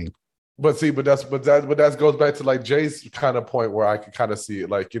behind anything. But that goes back to like Jay's kind of point where I can kind of see it.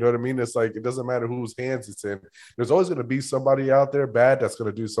 Like, you know what I mean? It's like, it doesn't matter whose hands it's in. There's always going to be somebody out there bad that's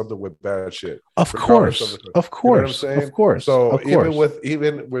going to do something with bad shit. Of course. You know what I'm saying? Of course. So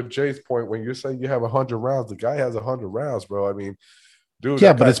even with Jay's point, when you're saying you have 100 rounds, the guy has 100 rounds, bro. I mean, dude.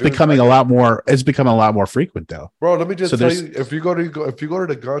 Yeah, but it's becoming a lot more. It's becoming a lot more frequent, though. Bro, let me just tell you, if you go to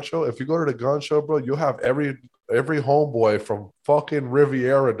the gun show, bro, you'll have every homeboy from fucking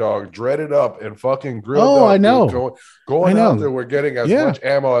Riviera, dog, dreaded up and fucking grilled up. Oh, I know. Going out there, we're getting as much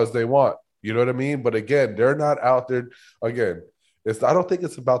ammo as they want. You know what I mean? But again, they're not out there. Again, I don't think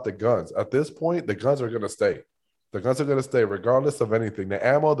it's about the guns. At this point, the guns are going to stay. The guns are going to stay regardless of anything. The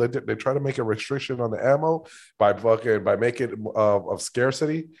ammo, they try to make a restriction on the ammo by making it of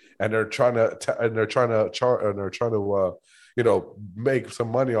scarcity, and they're trying to make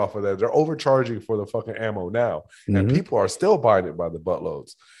some money off of that. They're overcharging for the fucking ammo now, and people are still buying it by the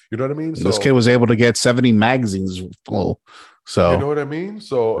buttloads. You know what I mean? So, this kid was able to get 70 magazines full. So you know what I mean?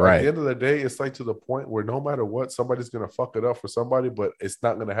 So at the end of the day, it's like to the point where no matter what, somebody's gonna fuck it up for somebody, but it's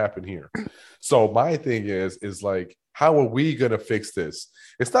not gonna happen here. So my thing is like, how are we gonna fix this?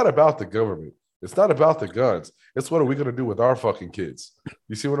 It's not about the government. It's not about the guns. It's what are we gonna do with our fucking kids?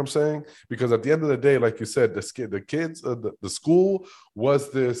 You see what I'm saying? Because at the end of the day, like you said, the school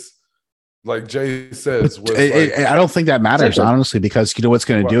was this. Like Jay says, I don't think that matters, honestly, because you know what's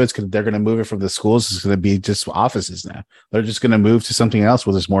going to do? They're going to move it from the schools. It's going to be just offices now. They're just going to move to something else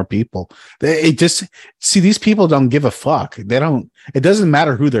where there's more people. These people don't give a fuck. They don't. It doesn't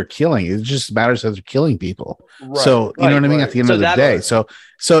matter who they're killing. It just matters that they're killing people. Right, so you know what I mean. At the end of the day, so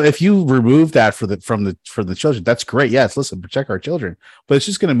if you remove that for the children, that's great. Yes, listen, protect our children, but it's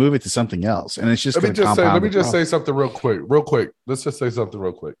just going to move it to something else, and it's just. Let me just say something real quick. Let's just say something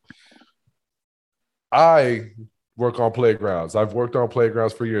real quick. I work on playgrounds. I've worked on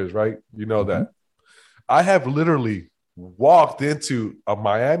playgrounds for years, right? You know that. I have literally walked into a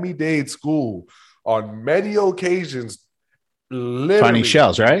Miami-Dade school on many occasions, finding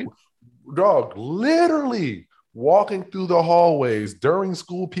shells, right? Dog, literally walking through the hallways during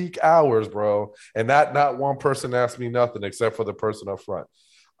school peak hours, bro, and not one person asked me nothing except for the person up front.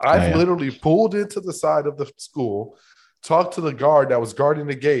 I've literally pulled into the side of the school, talk to the guard that was guarding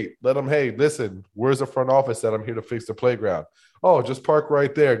the gate. Let him, hey, listen, where's the front office that I'm here to fix the playground? Oh, just park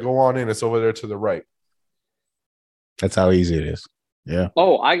right there. Go on in. It's over there to the right. That's how easy it is. Yeah.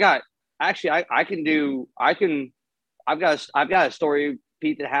 Oh, I've got a story,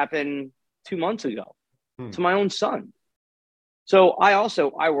 Pete, that happened 2 months ago to my own son. So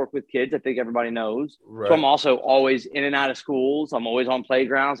I work with kids. I think everybody knows. Right. So I'm also always in and out of schools. I'm always on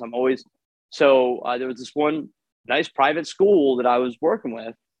playgrounds. There was this one nice private school that I was working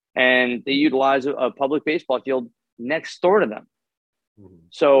with, and they utilize a public baseball field next door to them.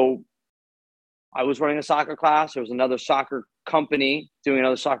 So I was running a soccer class. There was another soccer company doing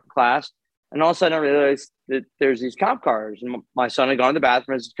another soccer class. And all of a sudden I realized that there's these cop cars, and my son had gone to the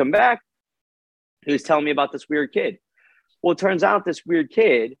bathroom and come back. He was telling me about this weird kid. Well, it turns out this weird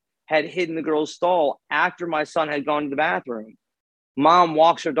kid had hidden the girl's stall after my son had gone to the bathroom. Mom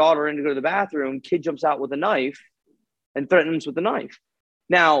walks her daughter in to go to the bathroom. Kid jumps out with a knife and threatens with a knife.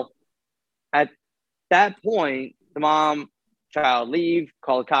 Now, at that point, the mom, child leave,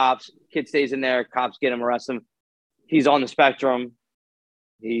 call the cops. Kid stays in there. Cops get him, arrest him. He's on the spectrum.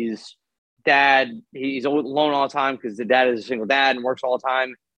 He's alone all the time because the dad is a single dad and works all the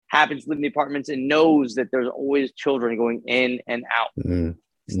time. Happens to live in the apartments and knows that there's always children going in and out.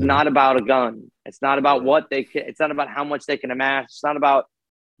 It's not about a gun. It's not about it's not about how much they can amass. It's not about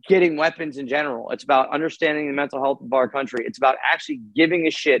getting weapons in general. It's about understanding the mental health of our country. It's about actually giving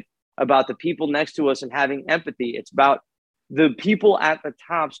a shit about the people next to us and having empathy. It's about the people at the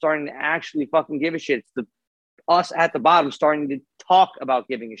top starting to actually fucking give a shit. It's us at the bottom starting to talk about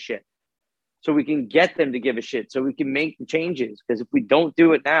giving a shit, so we can get them to give a shit, so we can make the changes. Because if we don't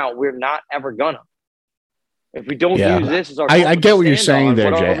do it now, we're not ever gonna. If we don't use this as our, I get what you're saying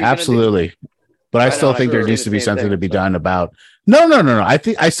there, Jay. Absolutely. But I still think there needs to be something to be done about. No.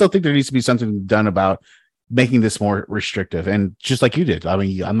 I still think there needs to be something done about making this more restrictive. And just like you did, I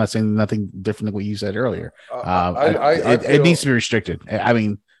mean, I'm not saying nothing different than what you said earlier. It needs to be restricted. I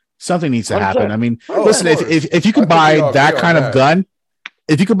mean, something needs to happen. I mean, listen, if you can buy that kind of gun,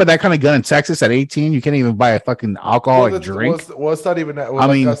 if you could buy that kind of gun in Texas at 18, you can't even buy a fucking alcoholic drink. Well, it's not even that. I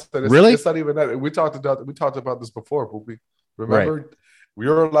mean, really? It's not even that. We talked about this before, but remember. Right. We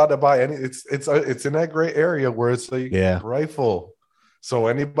are allowed to buy any. It's in that gray area where it's a rifle. So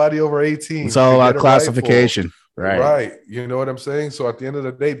anybody over 18, it's all about classification, right? You know what I'm saying? So at the end of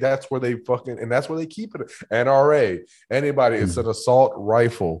the day, that's where they that's where they keep it. NRA, anybody, it's an assault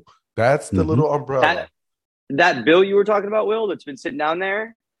rifle. That's the little umbrella. That bill you were talking about, Will, that's been sitting down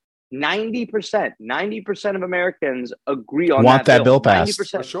there. 90% of Americans agree on want that bill passed.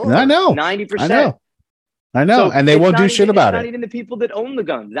 90%. Sure. I know. 90%. I know, so and they won't do shit about it. It's not even the people that own the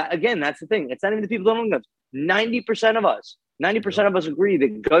guns. That's the thing. It's not even the people that own the guns. 90% of us agree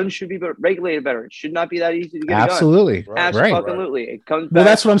that guns should be regulated better. It should not be that easy to get Absolutely. a gun. Absolutely. It comes back. Well,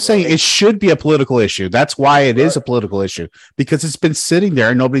 that's what I'm saying. It should be a political issue. That's why it is a political issue, because it's been sitting there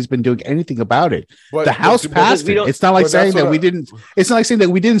and nobody's been doing anything about it. The House passed it. It's not like saying that we didn't. It's not like saying that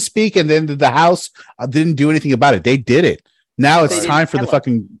we didn't speak and then the House didn't do anything about it. They did it. Now it's time for the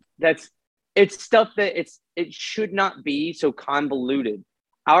fucking. It's stuff that it should not be so convoluted.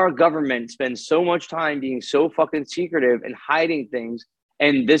 Our government spends so much time being so fucking secretive and hiding things,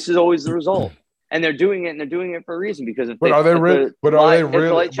 and this is always the result. And they're doing it for a reason, because if are they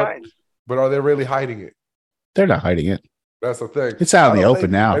really hiding it? They're not hiding it. That's the thing. It's out in the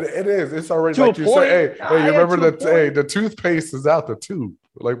open now. It is. It's already like you say. Hey, you remember the toothpaste is out the tube.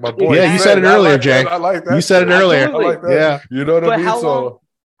 Like my boy. Yeah, you said it earlier, Jay. I like that. You said it earlier. I like that. Yeah. You know what I mean?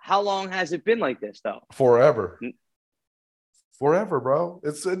 How long has it been like this, though? Forever, bro.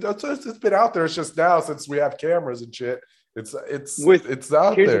 It's been out there. It's just now, since we have cameras and shit, it's out there.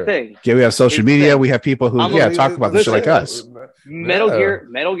 Here's the thing. Yeah, we have social media. We have people who talk about this shit like us. Metal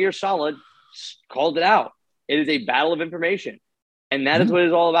Gear Solid called it out. It is a battle of information, and that is what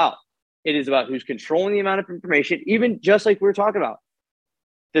it's all about. It is about who's controlling the amount of information. Even just like we were talking about.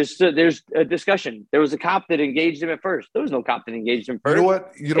 There's a discussion. There was a cop that engaged him at first. There was no cop that engaged him first.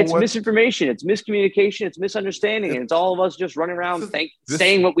 It's misinformation. It's miscommunication. It's misunderstanding. And it's all of us just running around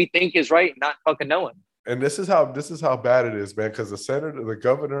saying what we think is right, not fucking knowing. And this is how bad it is, man. Because the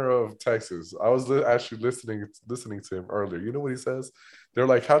governor of Texas, I was actually listening to him earlier. You know what he says? They're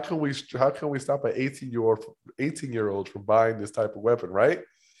like, how can we stop an 18-year-old from buying this type of weapon, right?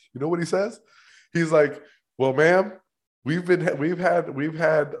 You know what he says? He's like, well, ma'am, We've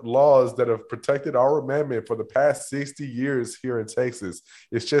had laws that have protected our amendment for the past 60 years here in Texas.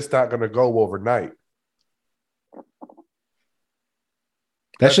 It's just not going to go overnight.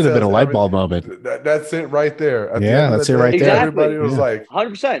 That should have been a light bulb moment. That's it right there. That's it right there. Everybody was like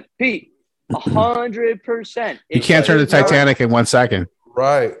 100%. Pete, 100%. You can't turn the Titanic in 1 second.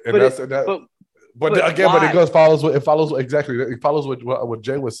 Right. But it follows what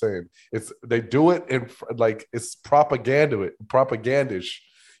Jay was saying. They do it in it's propagandish.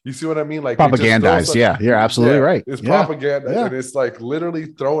 You see what I mean? Like propagandized. Yeah, you're absolutely right. It's propaganda, and it's like literally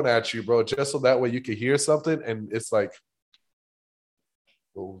thrown at you, bro, just so that way you can hear something, and it's like,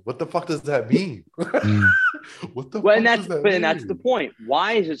 well, what the fuck does that mean? What the? Well, and that's the point.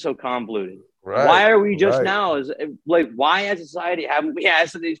 Why is it so convoluted? Right. Why are we just now why as a society haven't we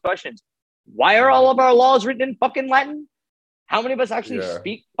asked these questions? Why are all of our laws written in fucking Latin? How many of us actually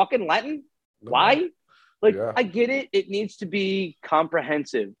speak fucking Latin? Why? I get it. It needs to be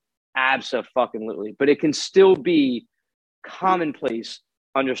comprehensive. Abso-fucking-lutely. But it can still be commonplace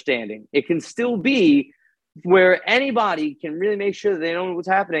understanding. It can still be where anybody can really make sure that they know what's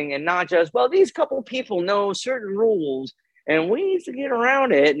happening, and not just, well, these couple people know certain rules and we need to get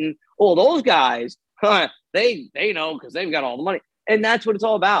around it. And, those guys, they know because they've got all the money. And that's what it's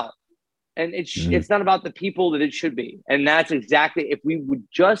all about. And it's not about the people that it should be. And that's exactly, if we would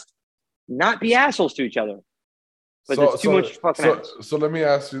just not be assholes to each other. But it's too much fucking So let me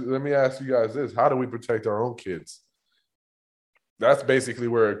ask you guys this. How do we protect our own kids? That's basically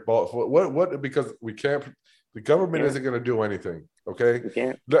where what because we can't, the government isn't going to do anything. Okay. We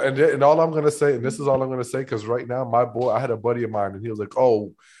can't. And all I'm going to say, and this is all I'm going to say, because right now I had a buddy of mine and he was like,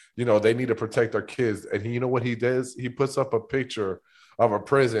 they need to protect our kids. And you know what he does? He puts up a picture of a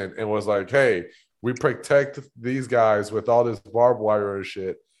prison and was like, hey, we protect these guys with all this barbed wire and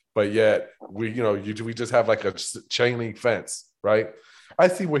shit, but yet we just have like a chain link fence, right? I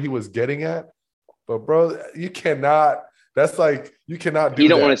see what he was getting at, but bro, you cannot do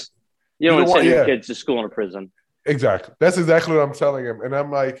that. You don't want to send your kids to school in a prison. Exactly. That's exactly what I'm telling him. And I'm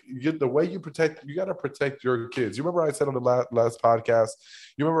like, the way you got to protect your kids. You remember I said on the last podcast,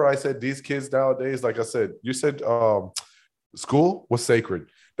 you remember I said these kids nowadays, like I said, you said school was sacred.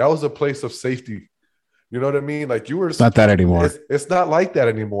 That was a place of safety. You know what I mean? Like it's not that anymore. It's not like that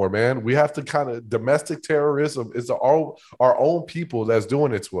anymore, man. We have to kind of domestic terrorism is our own people that's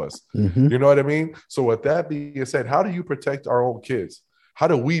doing it to us. Mm-hmm. You know what I mean? So with that being said, how do you protect our own kids? How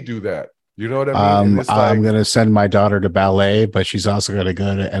do we do that? You know what I mean? I'm going to send my daughter to ballet, but she's also going to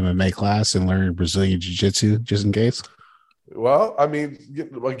go to MMA class and learn Brazilian jiu-jitsu just in case. Well, I mean,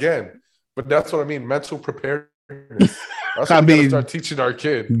 again, but that's what I mean. Mental preparedness. That's what we start teaching our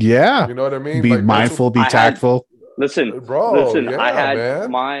kid. Yeah. You know what I mean? Be mindful, be tactful. Listen, yeah, I had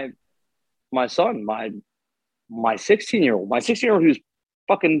man. my son, my 16-year-old, who's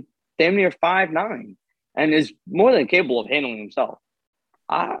fucking damn near 5'9" and is more than capable of handling himself.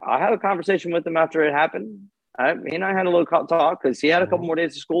 I had a conversation with him after it happened. He and I had a little talk because he had a couple more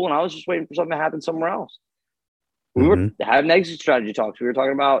days of school and I was just waiting for something to happen somewhere else. We were having exit strategy talks. We were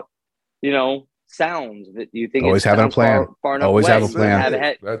talking about, sounds that you think always having a plan. Far always have a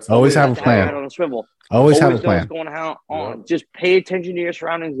plan. Always have a plan. On a swivel. Always have a plan. What's going on. Just pay attention to your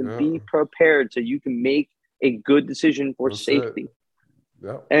surroundings and be prepared so you can make a good decision for safety.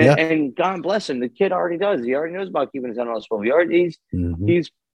 And God bless him. The kid already does. He already knows about keeping his head on a swivel.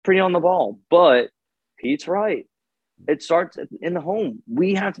 He's pretty on the ball. But Pete's right. It starts in the home.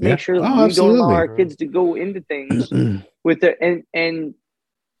 We have to make sure that we don't allow our kids to go into things with their and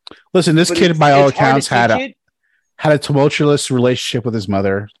listen, this kid, by all accounts, had a tumultuous relationship with his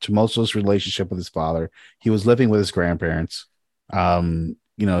mother, tumultuous relationship with his father. He was living with his grandparents.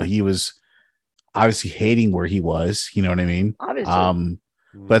 He was obviously hating where he was. You know what I mean? Obviously.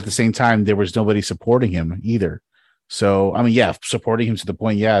 But at the same time, there was nobody supporting him either. So, I mean, supporting him to the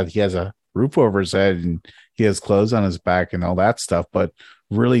point, he has a roof over his head and he has clothes on his back and all that stuff, but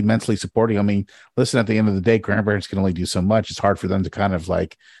really mentally supporting. I mean, listen, at the end of the day, grandparents can only do so much. It's hard for them to kind of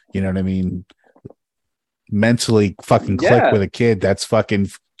like, you know what I mean, mentally fucking click with a kid that's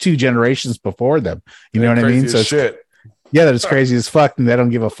fucking 2 generations before them. You know what I mean? So shit. Yeah, that is crazy as fuck, and they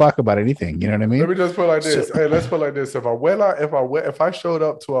don't give a fuck about anything. You know what I mean? Let me just put it like this. Let's put it like this. If I showed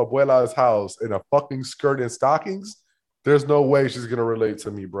up to Abuela's house in a fucking skirt and stockings, there's no way she's gonna relate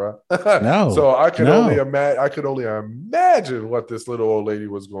to me, bro. No. So I could only imagine what this little old lady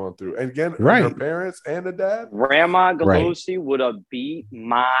was going through. And again, her parents and the dad. Grandma Galosi would have beat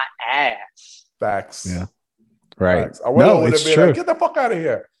my ass. Facts. Yeah. Right. Facts. It's true. Like, get the fuck out of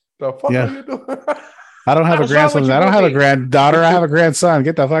here. The fuck are you doing? I don't have a grandson. I don't have a granddaughter. I have a grandson.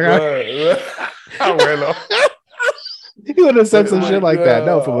 Get the fuck out. You would have said some shit like that.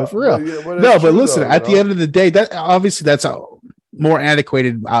 No, for real. No, but listen, at the end of the day, that obviously that's a more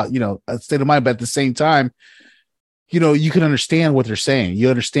antiquated, state of mind. But at the same time, you can understand what they're saying.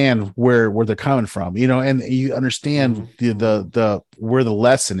 You understand where they're coming from, and you understand the where the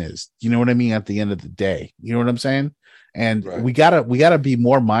lesson is. You know what I mean? At the end of the day, you know what I'm saying? And we gotta be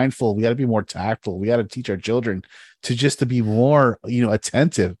more mindful. We gotta be more tactful. We gotta teach our children to be more,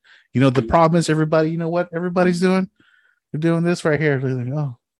 attentive. The problem is everybody, what everybody's doing? They're doing this right here. They're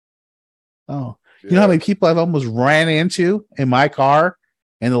like, oh. You know how many people I've almost ran into in my car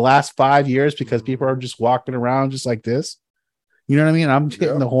in the last 5 years because people are just walking around just like this? You know what I mean? I'm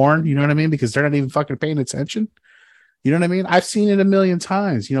hitting the horn, you know what I mean? Because they're not even fucking paying attention. You know what I mean? I've seen it a million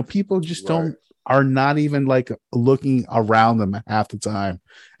times. People just are not even like looking around them half the time,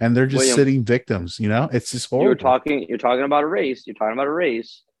 and they're just sitting victims. It's just horrible. You're talking about a race. You're talking about a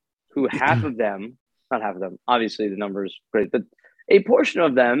race who not half of them, obviously the number is great, but a portion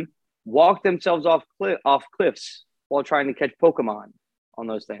of them walk themselves off cliffs while trying to catch Pokemon on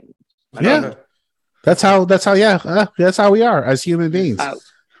those things. That's how we are as human beings.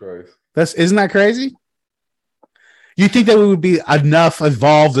 Isn't that crazy? You think that we would be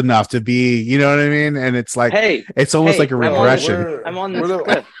evolved enough to be, you know what I mean? And it's like, it's almost like a regression. I'm on this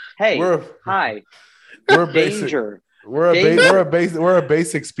cliff. Hi. We're danger. We're a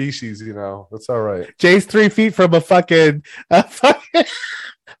basic species, That's all right. Jay's 3 feet from a fucking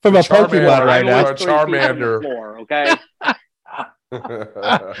from a Pokemon right now. A Charmander. Floor, okay.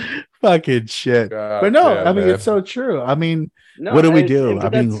 Fucking shit. God, but no, I mean, it's so true. I mean, what do we do? I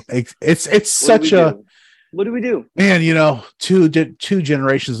mean, it's such a. What do we do? Man, 2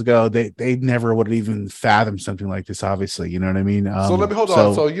 generations ago, they never would have even fathomed something like this, obviously. You know what I mean? So let me hold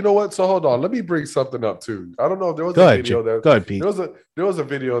on. So you know what? So hold on. Let me bring something up too. I don't know. There was a video that. Go ahead, Pete. There was a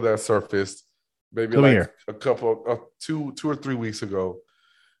video that surfaced maybe a couple of 2 or 3 weeks ago.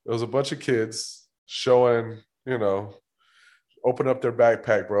 There was a bunch of kids showing, opened up their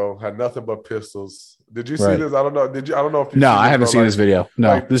backpack, bro. Had nothing but pistols. Did you see Right. this? I don't know. Did you? I don't know if you. No, seen I this, haven't bro. seen this video.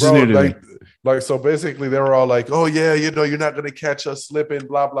 No, this is new to me. Like, so basically, they were all like, "Oh yeah, you know, you're not gonna catch us slipping."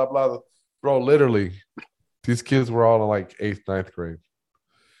 Blah blah blah. Bro, literally, these kids were all in like 8th, 9th grade.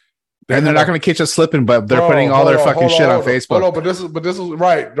 And they're not going to catch us slipping, but they're putting all their fucking shit on Facebook. Hold on, but this is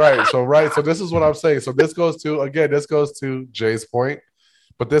right. So this is what I'm saying. So this goes to Jay's point,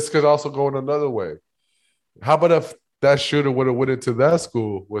 but this could also go in another way. How about if that shooter would have went into that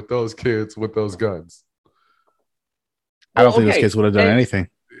school with those kids with those guns? I don't think those kids would have done anything.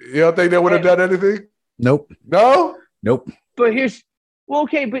 You don't think they would have done anything? Nope. No? Nope. But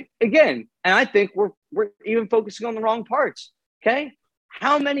but again, and I think we're even focusing on the wrong parts. Okay.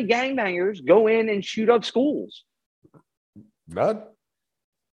 How many gangbangers go in and shoot up schools? None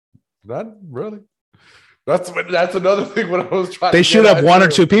really. That's another thing. When I was trying, they shoot up one or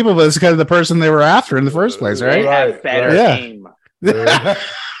two people, but it's kind of the person they were after in the first place, right? They have better aim. They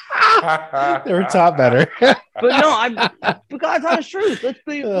were taught better. But no, but God's honest truth. Let's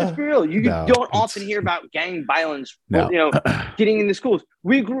be real. You don't often hear about gang violence, getting into schools.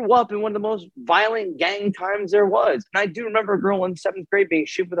 We grew up in one of the most violent gang times there was. And I do remember a girl in 7th grade being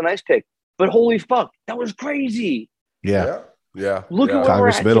shot with an ice pick. But holy fuck, that was crazy. Yeah. Look at where we're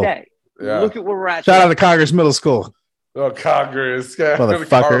at today. Yeah. Look at where we're at. Shout out to Congress Middle School. Oh, Congress.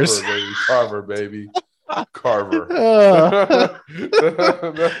 Motherfuckers. Carver, baby. Carver.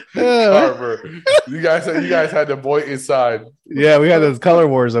 Carver. You guys had the boy inside. Yeah, we had those color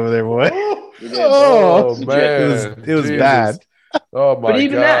wars over there, boy. Oh man. It was bad. Oh my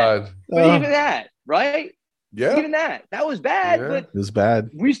God. Even that, right? Yeah. Even that was bad. Yeah. But it was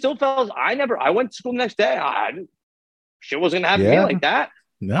bad. We still felt. I went to school the next day. Shit wasn't gonna happen to me like that.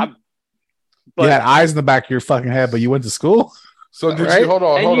 No. You had eyes in the back of your fucking head, but you went to school. So did you hold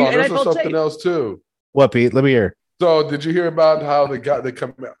on? There's something else too. What, Pete? Let me hear. So did you hear about how they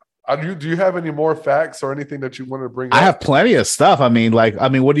come? Do you have any more facts or anything that you want to bring up? I have plenty of stuff. What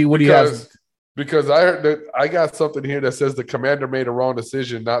do you have? Because I heard that I got something here that says the commander made a wrong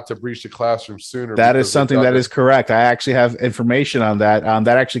decision not to breach the classroom sooner. That is something that is correct. I actually have information on that.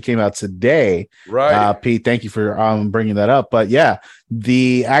 That actually came out today. Right. Pete, thank you for bringing that up. But yeah,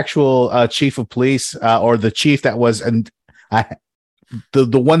 the actual chief of police or the chief that was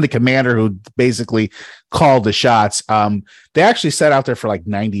the commander who basically called the shots. They actually sat out there for like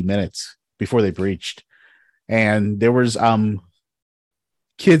 90 minutes before they breached. And there was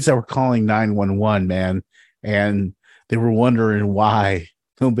kids that were calling 911, man, and they were wondering why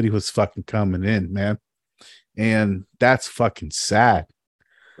nobody was fucking coming in, man. And that's fucking sad.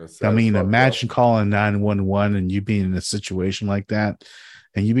 Imagine calling 911 and you being in a situation like that,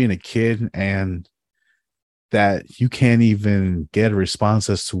 and you being a kid, and that you can't even get a response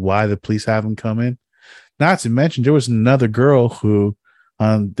as to why the police haven't come in. Not to mention, there was another girl who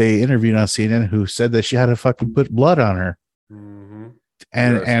they interviewed on CNN who said that she had to fucking put blood on her. Mm-hmm.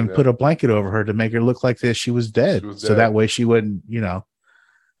 And put a blanket over her to make her look like this. She was dead. So that way she wouldn't,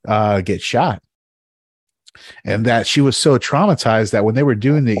 get shot. And that she was so traumatized that when they were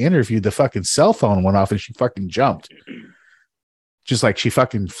doing the interview, the fucking cell phone went off and she fucking jumped. Just like she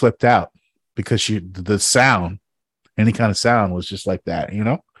fucking flipped out because the sound, any kind of sound was just like that,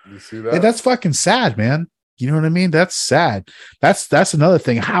 You see that? And that's fucking sad, man. You know what I mean? That's sad. That's another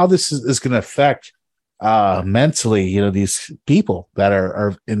thing. How this is going to affect mentally, these people that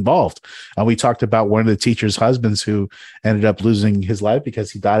are involved. We talked about one of the teacher's husbands who ended up losing his life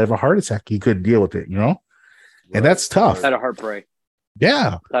because he died of a heart attack. He couldn't deal with it, and that's tough. Had a heartbreak.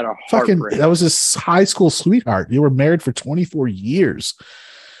 Yeah. Had a fucking heartbreak. That was his high school sweetheart. They were married for 24 years.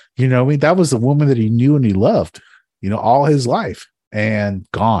 That was the woman that he knew and he loved, all his life, and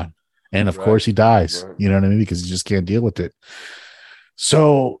gone. And of course he dies, you know what I mean? Because he just can't deal with it.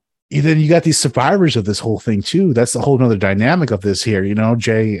 So then you got these survivors of this whole thing too. That's the whole nother dynamic of this here,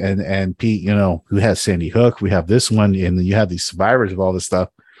 Jay and Pete, who has Sandy Hook. We have this one, and then you have these survivors of all this stuff.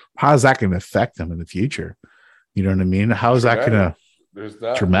 How is that going to affect them in the future? You know what I mean? How is that going to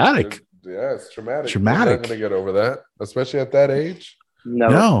traumatic? It's traumatic. Traumatic. They're not going to get over that, especially at that age.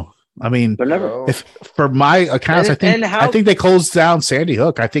 No. I mean, never. If for my accounts, I think they closed down Sandy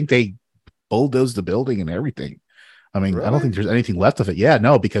Hook. I think they bulldozed the building and everything. I mean, really? I don't think there's anything left of it. Yeah,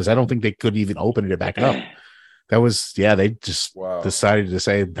 no, because I don't think they could even open it back up. That was, they just decided to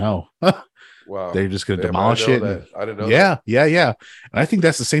say no. Wow. They're just going to demolish it. I didn't know that. Yeah. And I think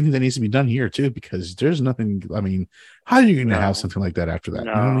that's the same thing that needs to be done here too, because there's nothing. I mean, how are you going to have something like that after that?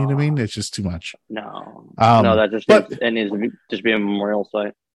 No. You know what I mean? It's just too much. No, that needs to just be a memorial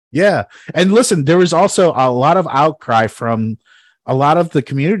site. Yeah. And listen, there was also a lot of outcry from a lot of the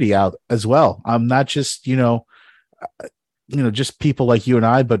community out as well. Not just, just people like you and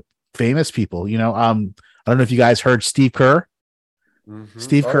I, but famous people. I don't know if you guys heard Steve Kerr. Mm-hmm.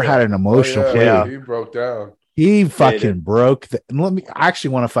 Steve Kerr had an emotional play. He broke down. He fucking broke. I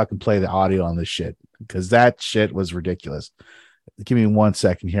actually want to fucking play the audio on this shit because that shit was ridiculous. Give me 1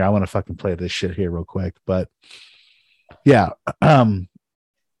 second here. I want to fucking play this shit here real quick. But yeah.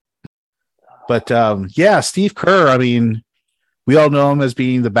 Steve Kerr, I mean, we all know him as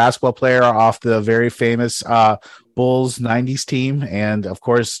being the basketball player off the very famous Bulls 90s team. And of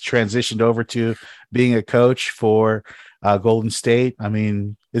course, transitioned over to being a coach for Golden State. I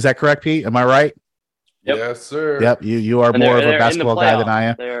mean, is that correct, Pete? Am I right? Yep. Yes, sir. Yep. You are more of a basketball guy than I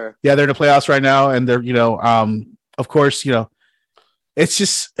am. They're in the playoffs right now. And they're, of course, it's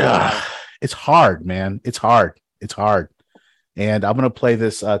just, it's hard, man. It's hard. And I'm going to play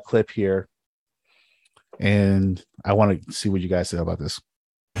this clip here. And I want to see what you guys say about this.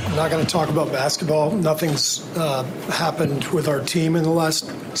 I'm not going to talk about basketball. Nothing's happened with our team in the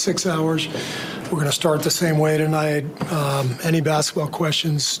last 6 hours. We're going to start the same way tonight. Any basketball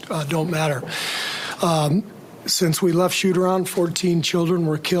questions don't matter. Since we left shoot-around, 14 children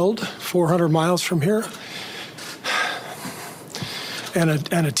were killed 400 miles from here, and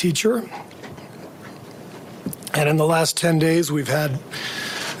a teacher. And in the last 10 days, we've had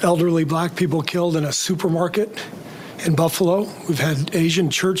elderly black people killed in a supermarket in Buffalo. We've had Asian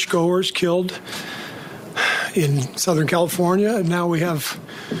churchgoers killed in Southern California, and now we have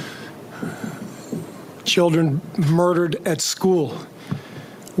children murdered at school.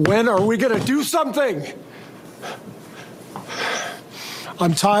 When are we going to do something?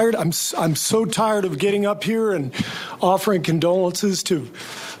 I'm tired. I'm so tired of getting up here and offering condolences to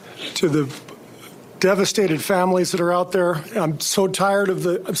the devastated families that are out there. I'm so tired of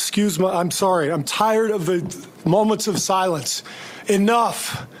I'm tired of the moments of silence.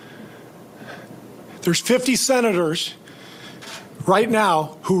 Enough. There's 50 senators right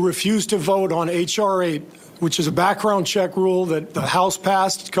now who refuse to vote on H.R. 8, which is a background check rule that the House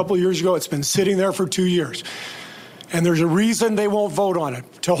passed a couple of years ago. It's been sitting there for 2 years. And there's a reason they won't vote on it,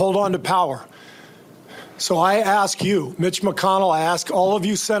 to hold on to power. So I ask you, Mitch McConnell, I ask all of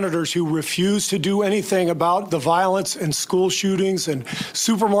you senators who refuse to do anything about the violence and school shootings and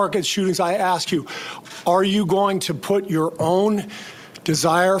supermarket shootings, I ask you, are you going to put your own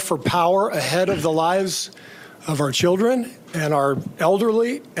desire for power ahead of the lives of our children and our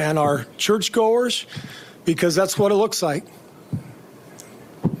elderly and our churchgoers? Because that's what it looks like.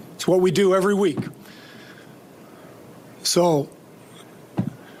 It's what we do every week. So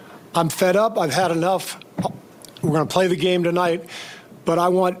I'm fed up. I've had enough. We're going to play the game tonight, but I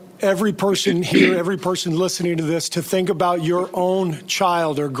want every person here, every person listening to this to think about your own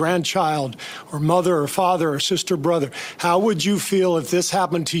child or grandchild or mother or father or sister, brother. How would you feel if this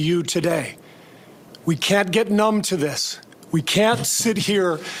happened to you today? We can't get numb to this. We can't sit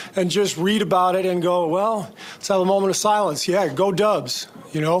here and just read about it and go, well, let's have a moment of silence. Yeah, go Dubs,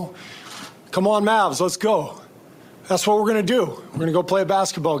 Come on, Mavs, let's go. That's what we're going to do. We're going to go play a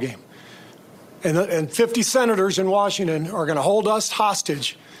basketball game. And 50 senators in Washington are going to hold us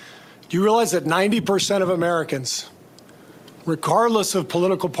hostage. Do you realize that 90% of Americans, regardless of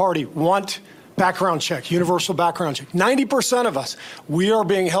political party, want background check, universal background check? 90% of us, we are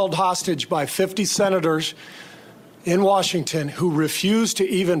being held hostage by 50 senators in Washington who refuse to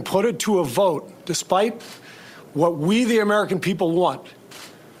even put it to a vote, despite what we, the American people, want.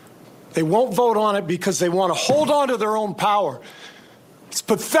 They won't vote on it because they want to hold on to their own power. It's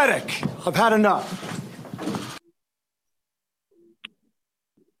pathetic. I've had enough.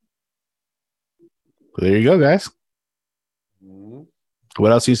 There you go, guys.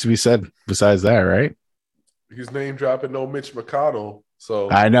 What else needs to be said besides that, right? He's name dropping no Mitch McConnell.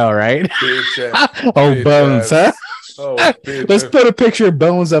 So I know, right? Bitch Bones, huh? Oh, let's put a picture of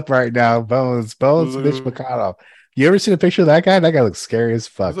Bones up right now. Bones, Mitch McConnell. You ever seen a picture of that guy? That guy looks scary as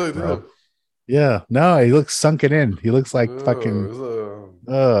fuck, bro. Yeah, no, he looks sunken in. He looks like fucking.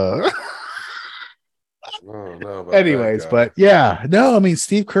 Anyways, but yeah, no, I mean,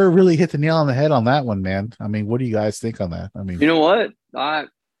 Steve Kerr really hit the nail on the head on that one, man. I mean, what do you guys think on that? I mean, you know what?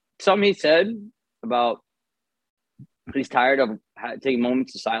 Something he said about he's tired of taking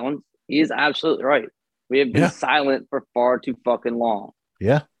moments of silence. He is absolutely right. We have been silent for far too fucking long.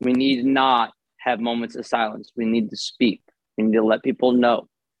 Yeah, we need to not have moments of silence. We need to speak. We need to let people know.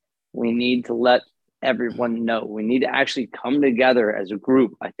 We need to let everyone know. We need to actually come together as a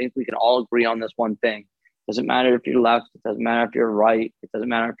group. I think we can all agree on this one thing. It doesn't matter if you're left. It doesn't matter if you're right. It doesn't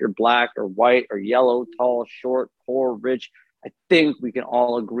matter if you're black or white or yellow, tall, short, poor, rich. I think we can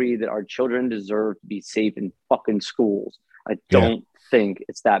all agree that our children deserve to be safe in fucking schools. I don't think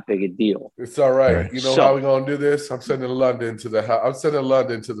it's that big a deal. It's all right. You know how we're gonna do this? I'm sending London to the house. I'm sending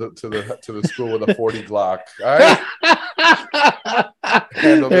London to the school with a 40 Glock. All right.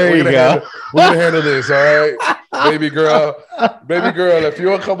 There you go. We're gonna handle this. All right, baby girl. If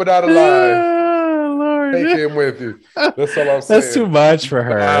you're coming out alive, take him with you. That's all I'm saying. That's too much for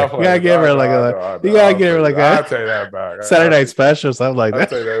her. You gotta give her like a. You gotta give her like a. I'll take that back. Saturday Night Special, something like that. I'll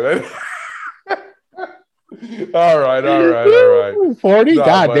take that. All right. 40?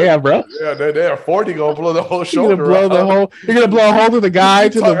 God damn, bro. Yeah, they are 40 gonna blow the whole shoulder. You're gonna blow a hole through the guy,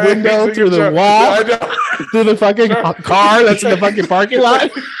 to the window, through the wall, through the fucking car that's in the fucking parking lot.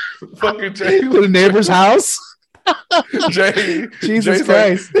 Fucking Jay. To the neighbor's house. Jesus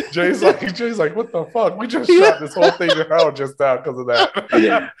Christ. Jay's like, what the fuck? We just shot this whole thing in hell just now because of that.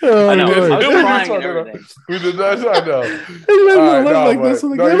 Yeah. I know. I was crying and everything. We did that. I know.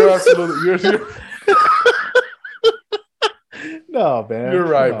 No, man. You're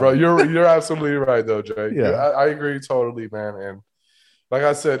right, bro. You're absolutely right, though, Jay. Yeah, I agree totally, man. And like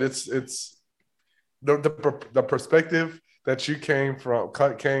I said, it's the perspective that you came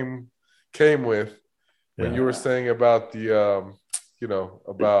with when you were saying about the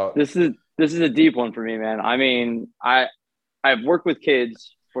about this is a deep one for me, man. I mean, I've worked with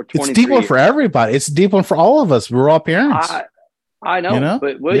kids for 23 years. It's a deep one for everybody. It's a deep one for all of us. We're all parents. I know,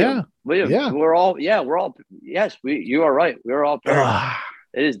 but William, yeah. we're all yes, you are right. We're all parents.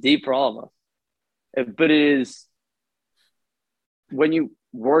 It is deep for all of us. But it is when you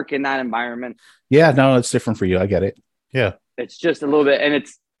work in that environment. Yeah, no, it's different for you. I get it. Yeah. It's just a little bit, and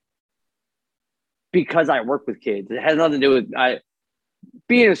it's because I work with kids. It has nothing to do with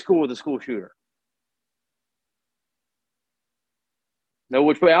being in school with a school shooter. Know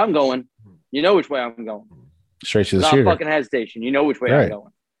which way I'm going. You know which way I'm going. Straight to the Without shooter. Fucking hesitation. You know which way I'm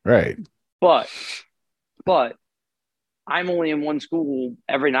going. Right. But I'm only in one school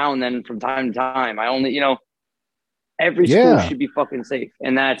every now and then from time to time. I only, every school should be fucking safe.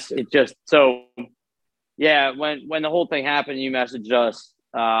 And that's it. Just so, yeah, when the whole thing happened, you messaged us.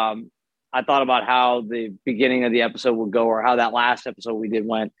 I thought about how the beginning of the episode would go, or how that last episode we did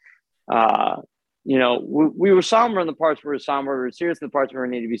went. We were somber in the parts where we were somber, we were serious in the parts where we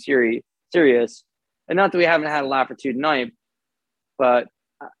need to be serious. And not that we haven't had a laugh or two tonight, but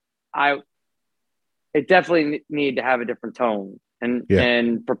it definitely needed to have a different tone.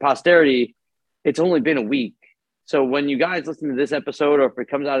 And for posterity, it's only been a week. So when you guys listen to this episode, or if it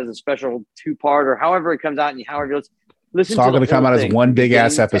comes out as a special 2-part, or however it comes out, and however you listen, it's all going to come out as one big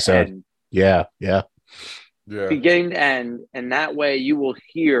ass episode. Yeah. Beginning to end, and that way you will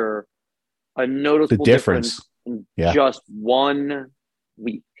hear a noticeable difference in just 1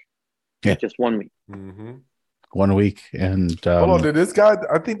 week. Yeah, just 1 week. Mm-hmm. 1 week, and hold on. Did this guy?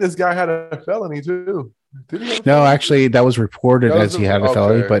 I think this guy had a felony too. Did he? No, actually, that was reported as he had a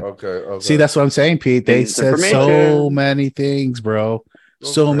felony. But see, that's what I'm saying, Pete. They said so many things, bro.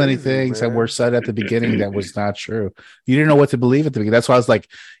 So many things that were said at the beginning that was not true. You didn't know what to believe at the beginning. That's why I was like,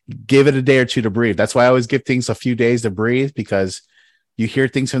 give it a day or two to breathe. That's why I always give things a few days to breathe, because you hear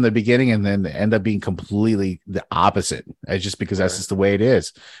things from the beginning and then end up being completely the opposite. It's just because that's just the way it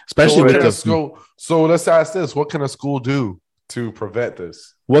is. Especially with the school. So let's ask this: what can a school do to prevent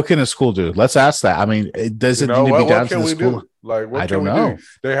this? What can a school do? Let's ask that. I mean, does it need to be down to the school? Like, what I can don't we know. do?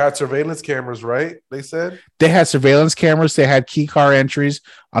 They had surveillance cameras, right? They said they had surveillance cameras. They had key car entries.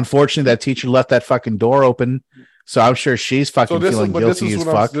 Unfortunately, that teacher left that fucking door open. So I'm sure she's fucking feeling guilty as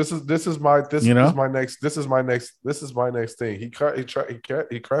fuck. This is my next thing. He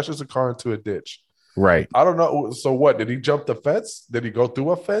crashes a car into a ditch. Right. I don't know. So what? Did he jump the fence? Did he go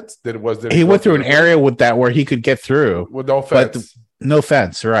through a fence? He went through an area with that where he could get through with no fence. But no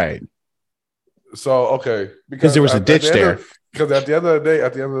fence, right? So okay, because there was a ditch there. Because at the end of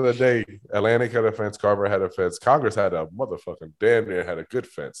the day, Atlantic had a fence, Carver had a fence, Congress had a motherfucking damn near had a good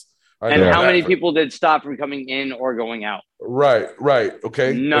fence. And how many people did stop from coming in or going out? Right.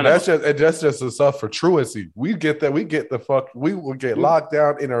 Okay. None. That's just the stuff for truancy. We get that. We will get locked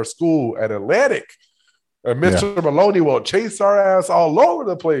down in our school at Atlantic. And Mr. Maloney will chase our ass all over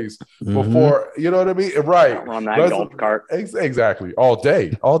the place before, you know what I mean? Right. On that golf cart. Exactly. All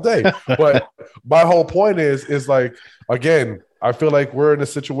day. But my whole point is like, again, I feel like we're in a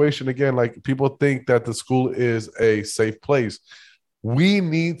situation again, like people think that the school is a safe place. We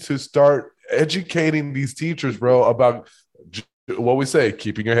need to start educating these teachers, bro, about what we say,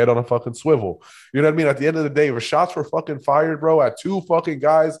 keeping your head on a fucking swivel. You know what I mean? At the end of the day, if shots were fucking fired, bro, at 2 fucking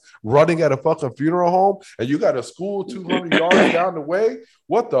guys running at a fucking funeral home, and you got a school 200 yards down the way,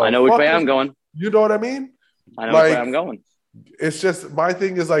 what the? I know which way I'm going. You know what I mean? I know which way I'm going. It's just my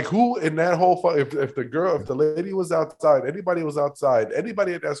thing is like, who in that whole if the lady was outside, anybody was outside,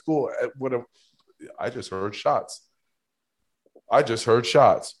 anybody at that school would have. I just heard shots.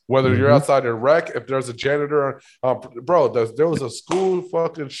 Whether you're outside in rec, if there's a janitor, bro, there was a school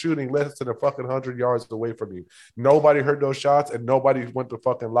fucking shooting less than a fucking 100 yards away from you. Nobody heard those shots, and nobody went to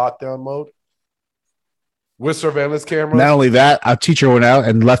fucking lockdown mode with surveillance cameras. Not only that, a teacher went out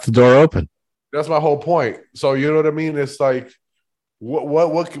and left the door open. That's my whole point. So you know what I mean? It's like, what?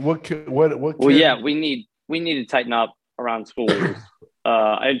 Well, yeah, we need to tighten up around schools.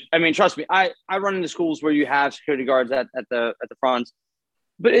 I mean, trust me, I run into schools where you have security guards at the fronts,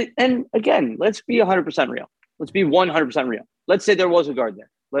 but and again, let's be 100% real. Let's be 100% real. Let's say there was a guard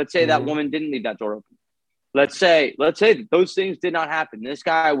there. Let's say that woman didn't leave that door open. Let's say that those things did not happen. This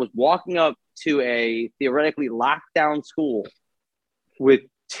guy was walking up to a theoretically locked down school with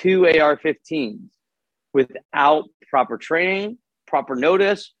 2 AR-15s without proper training, proper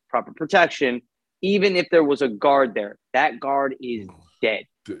notice, proper protection. Even if there was a guard there, that guard is dead.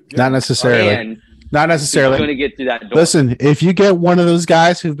 Not necessarily. Not necessarily. Going to get through that door. Listen, if you get one of those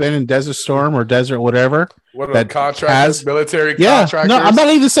guys who've been in Desert Storm or Desert whatever, that contractors, military contractors. No, I'm not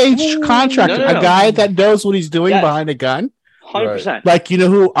even saying contractor. No. A guy that knows what he's doing behind a gun. 100%. Like, you know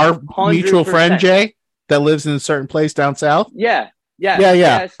who our 100%. Mutual friend Jay that lives in a certain place down south. Yeah.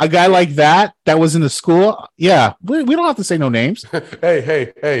 Yes. A guy like that was in the school. Yeah, we don't have to say no names.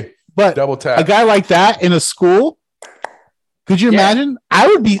 Hey. But double tap. A guy like that in a school. Could you imagine? I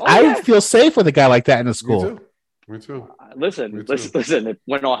would feel safe with a guy like that in a school. Me too. Listen. If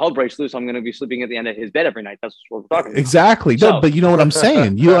when all hell breaks loose, I'm going to be sleeping at the end of his bed every night. That's what we're talking about. Exactly. No, but you know what I'm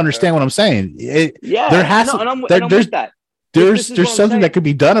saying. You understand what I'm saying. There's something that could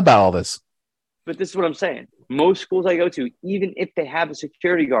be done about all this. But this is what I'm saying. Most schools I go to, even if they have a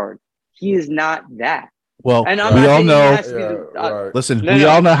security guard, he is not that. Well, we all know. Listen, we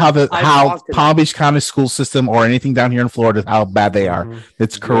all know how Palm Beach County school system or anything down here in Florida, how bad they are.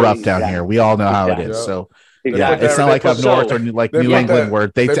 It's corrupt down here. We all know how it is. So yeah, it's not like up north or like New England where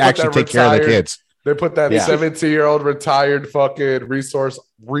they actually take care of the kids. They put that 17-year-old retired fucking resource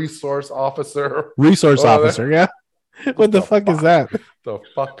officer. Yeah. What the fuck is that? The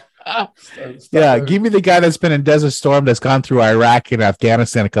fuck? Yeah, give me the guy that's been in Desert Storm, that's gone through Iraq and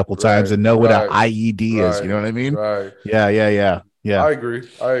Afghanistan a couple times and know what an IED is. You know what I mean? Right. Yeah. I agree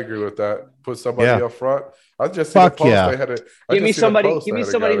with that. Put somebody up front. I just seen a post. They had give me somebody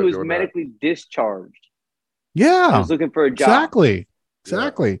who's medically discharged. Yeah, who's looking for a job.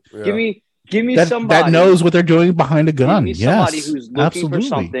 Exactly. Yeah. Give me that, somebody that knows what they're doing behind a gun. Give me somebody who's looking for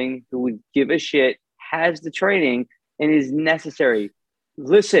something, who would give a shit, has the training, and is necessary.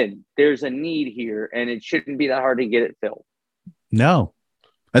 Listen, there's a need here, and it shouldn't be that hard to get it filled. No,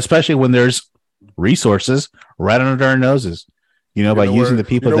 especially when there's resources right under our noses. By using the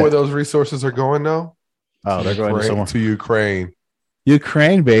people. Where those resources are going now? Oh, they're going to Ukraine.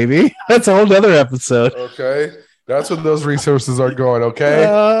 Ukraine, baby. That's a whole other episode. Okay, that's where those resources are going. Okay.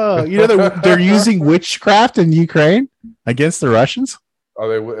 They're using witchcraft in Ukraine against the Russians. Are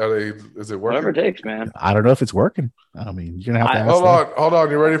they? Is it working? Whatever it takes, man. I don't know if it's working. I mean, you're gonna have to ask hold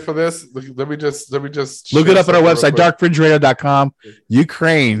on. You ready for this? Let me just look it up on our website, darkfringeradio.com.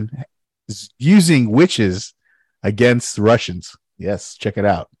 Ukraine is using witches against Russians. Yes, check it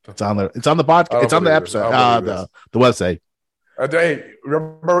out. It's on the podcast. It's on the episode. The website. Hey,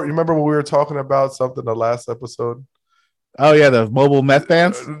 remember when we were talking about something the last episode? Oh yeah, the mobile meth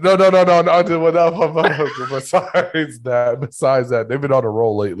bands. No. Besides that, they've been on a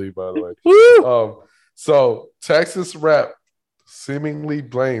roll lately. By the way, so Texas rap seemingly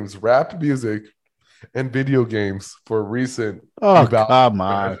blames rap music and video games for recent. Oh, come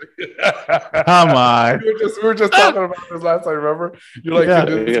on. Come on. We were just talking about this last time. Remember? You're like,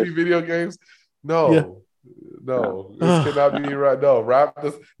 you didn't see video games? No. This cannot be right. No, rap.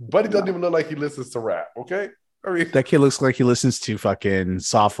 Buddy doesn't even look like he listens to rap. Okay. I mean, that kid looks like he listens to fucking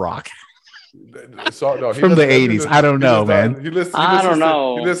soft rock from the 80s. I don't know, man. I don't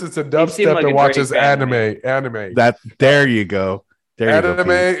know. He listens to dubstep and watches anime. There you go.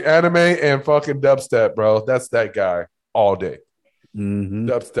 Anime and fucking dubstep, bro. That's that guy all day. Mm-hmm.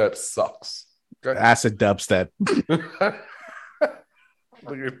 Dubstep sucks. Okay? Acid dubstep.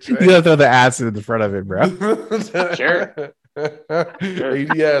 You gotta throw the acid in the front of it, bro. Sure.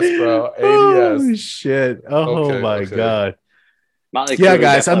 ADS, bro. ADS. Oh shit! My god. Yeah,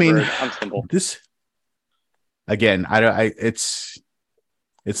 guys. I mean, this again. It's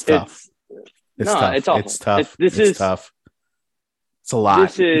tough. It's tough. It's awful. It's tough. It's tough. It's a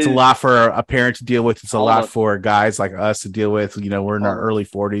lot. It's a lot for a parent to deal with. It's a lot for guys like us to deal with. We're in our early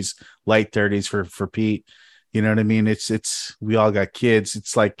 40s, late 30s for Pete. You know what I mean? It's we all got kids.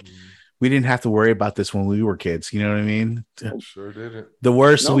 It's like we didn't have to worry about this when we were kids. You know what I mean? Sure didn't. The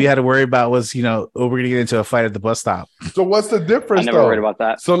worst we had to worry about was, we're gonna get into a fight at the bus stop. So what's the difference? I never worried about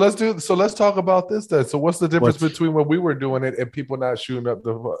that. So let's talk about this then. So what's the difference between when we were doing it and people not shooting up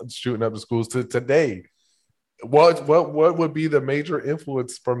the schools to today? What would be the major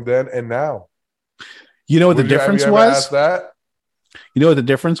influence from then and now? You know what the difference was? That? You know what the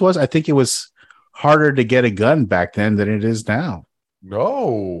difference was? I think it was harder to get a gun back then than it is now.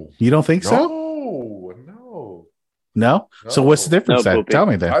 No. You don't think so? No? So what's the difference then? Tell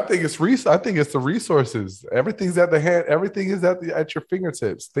me that. I think it's the resources. Everything's at the hand. Everything is at your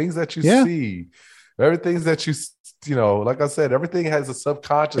fingertips. Things that you see. Everything that you like I said, everything has a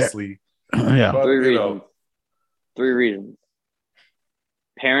subconsciously. Yeah. But, Three reasons.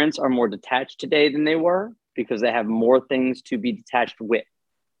 Parents are more detached today than they were because they have more things to be detached with,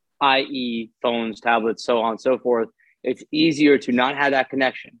 i.e. phones, tablets, so on and so forth. It's easier to not have that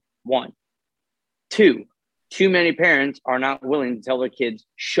connection. 1. 2, too many parents are not willing to tell their kids,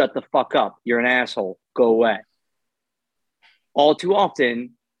 shut the fuck up. You're an asshole. Go away. All too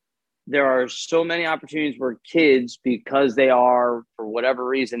often, there are so many opportunities where kids, because they are, for whatever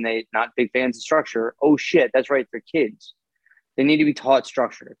reason, they not big fans of structure. Oh shit, that's right, they're kids. They need to be taught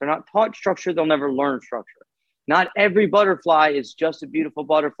structure. If they're not taught structure, they'll never learn structure. Not every butterfly is just a beautiful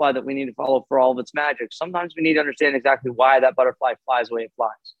butterfly that we need to follow for all of its magic. Sometimes we need to understand exactly why that butterfly flies the way it flies.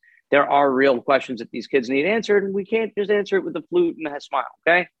 There are real questions that these kids need answered, and we can't just answer it with a flute and a smile,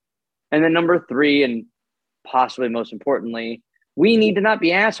 okay? And then number 3, and possibly most importantly, we need to not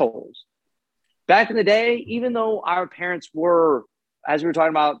be assholes. Back in the day, even though our parents were, as we were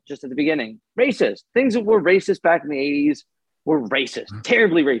talking about just at the beginning, racist, things that were racist back in the 80s were racist,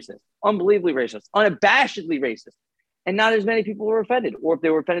 terribly racist, unbelievably racist, unabashedly racist. And not as many people were offended. Or if they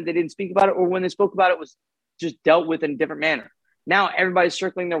were offended, they didn't speak about it. Or when they spoke about it, it was just dealt with in a different manner. Now everybody's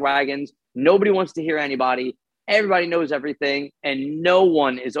circling their wagons. Nobody wants to hear anybody. Everybody knows everything. And no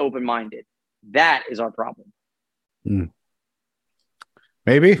one is open-minded. That is our problem.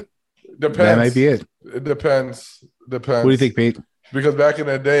 Maybe. Depends. That might be it. It depends. What do you think, Pete? Because back in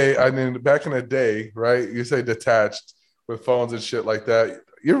the day, right? You say detached with phones and shit like that.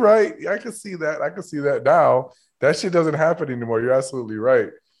 You're right. I can see that. I can see that now. That shit doesn't happen anymore. You're absolutely right.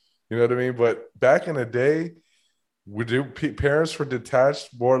 You know what I mean? But back in the day, parents were detached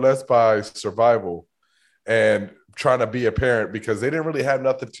more or less by survival and trying to be a parent because they didn't really have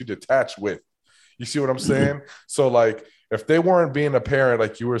nothing to detach with. You see what I'm saying? So like, if they weren't being a parent,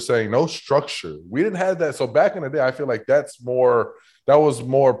 like you were saying, no structure, we didn't have that. So back in the day, I feel like that was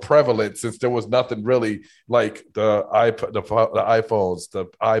more prevalent since there was nothing really like the iPhones, the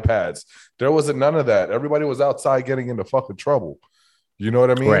iPads. There wasn't none of that. Everybody was outside getting into fucking trouble. You know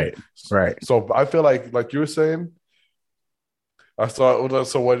what I mean? Right. So I feel like you were saying, I saw.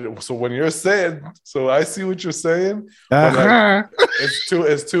 So when you're saying, so I see what you're saying. Like, it's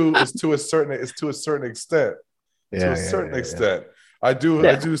to a certain extent. To a certain extent. I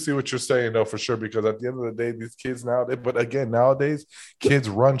do see what you're saying though, for sure, because at the end of the day, these kids nowadays, kids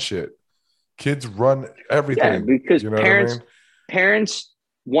run shit. Kids run everything. Yeah, because parents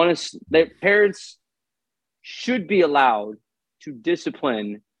should be allowed to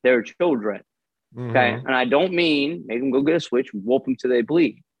discipline their children. Okay. And I don't mean make them go get a switch, whoop them till they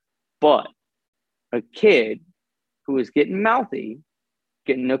bleed. But a kid who is getting mouthy,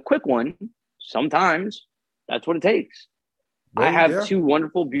 getting a quick one, sometimes that's what it takes. Well, I have 2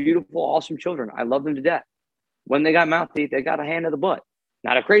 wonderful, beautiful, awesome children. I love them to death. When they got mouthy, they got a hand to the butt.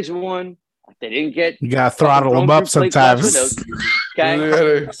 Not a crazy one. They didn't get. You got to throttle them up sometimes.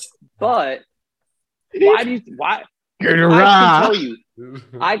 Okay. But why?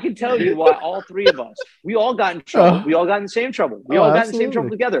 I can tell you why all 3 of us, we all got in trouble. We all got in the same trouble. We all got in the same trouble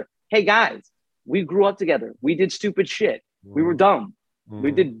together. Hey, guys, we grew up together. We did stupid shit. We were dumb.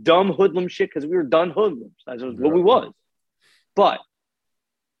 We did dumb hoodlum shit because we were done hoodlums. That's what we was. But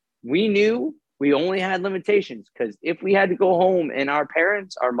we knew we only had limitations because if we had to go home and our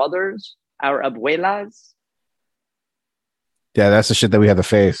parents, our mothers, our abuelas. Yeah, that's the shit that we had to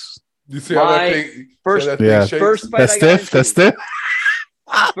face. You see how that thing? First fight that's stiff. That's stiff.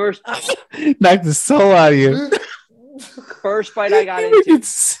 First, knocked the soul out of you. First fight I got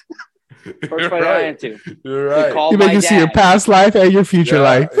into. You're right. You make you see your past life and your future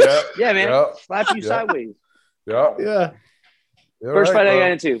life. Yeah, man. Slap you sideways. Yeah. First fight I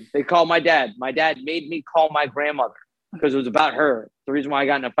got into. They called my dad. My dad made me call my grandmother because it was about her. The reason why I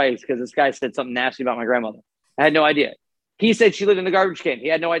got in a fight is because this guy said something nasty about my grandmother. I had no idea. He said she lived in the garbage can. He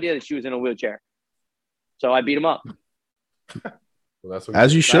had no idea that she was in a wheelchair. So I beat him up. Well, that's what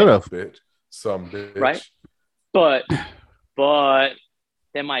as you should have. Bitch. Some bitch. Right? But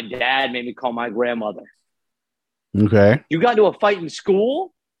then my dad made me call my grandmother. Okay. You got into a fight in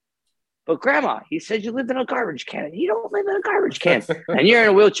school? But grandma, he said you lived in a garbage can. You don't live in a garbage can. And you're in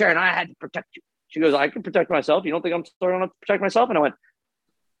a wheelchair and I had to protect you. She goes, I can protect myself. You don't think I'm starting to protect myself? And I went,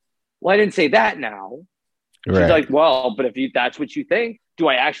 well, I didn't say that now. She's like, well, but if that's what you think, do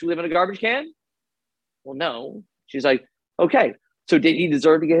I actually live in a garbage can? Well, no. She's like, okay. So did he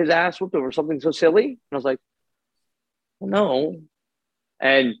deserve to get his ass whooped over something so silly? And I was like, well, no.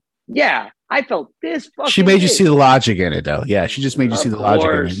 And yeah, I felt this fucking She made you big. see the logic in it, though. Yeah, she just made you see the logic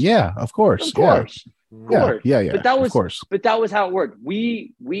in it. Yeah, of course. Of course. Yeah. Yeah. But that was, of course. But that was how it worked.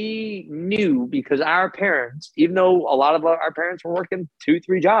 We knew because our parents, even though a lot of our parents were working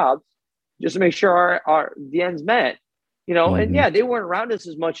 2-3 jobs just to make sure our the ends met, you know, and yeah, they weren't around us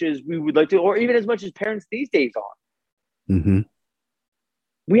as much as we would like to, or even as much as parents these days are. Mm-hmm.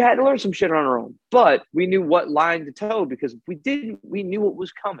 We had to learn some shit on our own, but we knew what line to toe because if we didn't, we knew what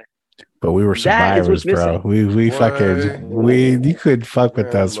was coming. But we were survivors, bro. You couldn't fuck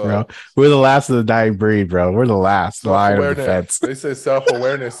with us, bro. We're the last of the dying breed, bro. We're the last line of defense. They say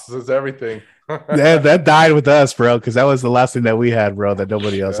self-awareness is everything. that died with us, bro, because that was the last thing that we had, bro, that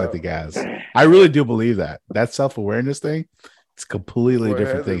nobody else I think has. I really do believe that self-awareness thing, it's a completely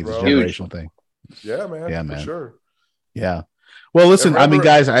different thing. It's a generational thing. Yeah, man. Yeah, man. For sure. Yeah. Well, listen, I mean,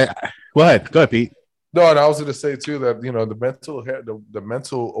 guys, go ahead, Pete. No, and I was going to say too that the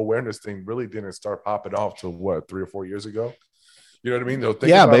mental awareness thing really didn't start popping off till 3 or 4 years ago. You know what I mean?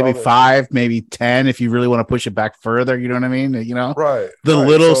 Yeah, maybe 5, maybe 10 if you really want to push it back further. You know what I mean? You know, right?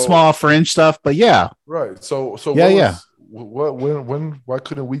 The small fringe stuff, but yeah, right. So yeah. Why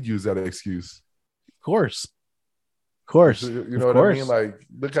couldn't we use that excuse? Of course. You know what I mean? Like,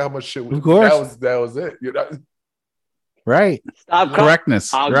 look how much shit. Of course, that was it. You know? Right. Stop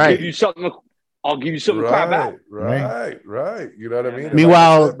correctness. I'll right. give you something. I'll give you something to crap out. Right. You know what I mean?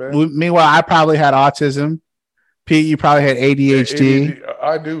 Meanwhile, I probably had autism. Pete, you probably had ADHD.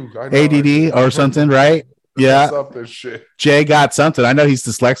 I do. ADD or something, right? Yeah. Something shit. Jay got something. I know he's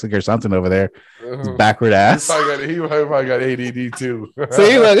dyslexic or something over there. Backward ass. He probably got ADD too.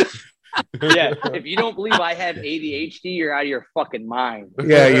 See, look. Yeah, if you don't believe I have ADHD, you're out of your fucking mind.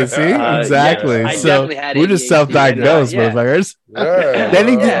 Yeah, you see, exactly. Yeah, so we're just self-diagnosed, motherfuckers. They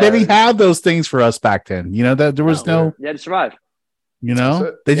didn't have those things for us back then. You know that there was no. You had to survive. You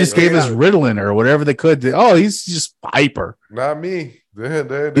know, they just gave us Ritalin or whatever they could. Oh, he's just hyper. Not me.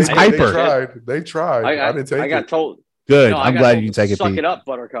 He's hyper. They tried. I didn't take it. I got told. Good. I'm glad you take it. Suck it up,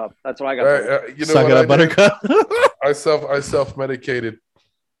 Buttercup. That's what I got. Suck it up, Buttercup. I self-medicated.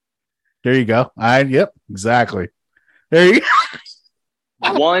 There you go. Yep, exactly. There you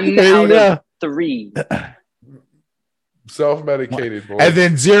go. 1 out of 3. Self-medicated, boy. And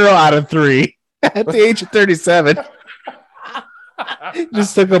then 0 out of 3 at the age of 37.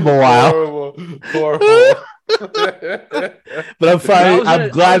 Just took him a while. Horrible. But I'm finally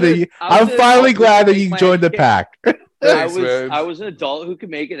glad that you joined the pack. I was an adult who could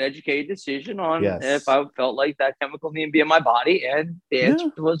make an educated decision on if I felt like that chemical needed to be in my body, and the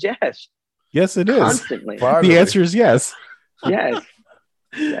answer was yes. Yes, it is. Constantly. The answer is yes. Yes.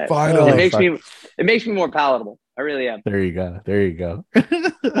 Finally. It makes me more palatable. I really am. There you go.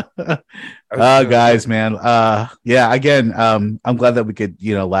 Guys, man. Again, I'm glad that we could,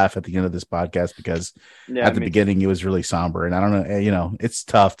 laugh at the end of this podcast because at the beginning it was really somber, and I don't know, it's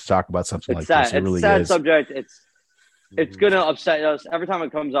tough to talk about something like this. It really it's a sad is. Subject. It's going to upset us every time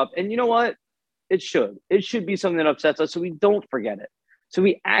it comes up. And you know what? It should be something that upsets us so we don't forget it. So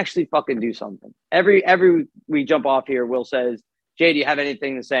we actually fucking do something. Every we jump off here, Will says, Jay, do you have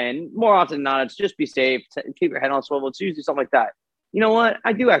anything to say? And more often than not, it's just be safe, keep your head on swivel. It's usually something like that. You know what?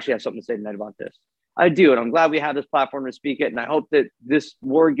 I do actually have something to say tonight about this. I do. And I'm glad we have this platform to speak it. And I hope that this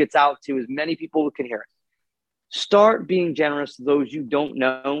word gets out to as many people who can hear it. Start being generous to those you don't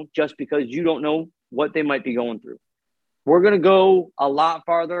know just because you don't know what they might be going through. We're going to go a lot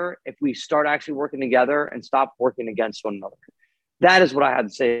farther if we start actually working together and stop working against one another. That is what I had to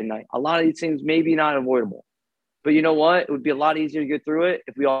say tonight. A lot of these things may be not avoidable. But you know what? It would be a lot easier to get through it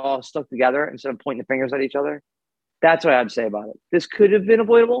if we all stuck together instead of pointing the fingers at each other. That's what I had to say about it. This could have been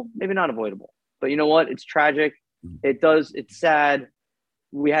avoidable, maybe not avoidable. But you know what? It's tragic. It's sad.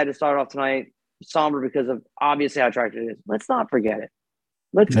 We had to start off tonight somber because of obviously how tragic it is. Let's not forget it.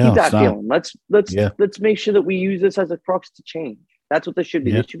 Let's keep that feeling. Let's make sure that we use this as a crux to change. That's what this should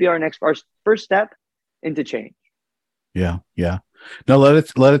be. Yeah. This should be our first step into change. Yeah. No, let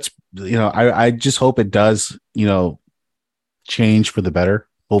it. I just hope it does. Change for the better.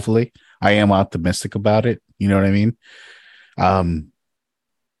 Hopefully, I am optimistic about it. You know what I mean? I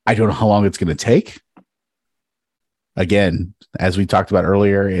don't know how long it's going to take. again, as we talked about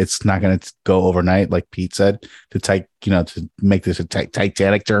earlier, it's not going to go overnight, like Pete said, to make this a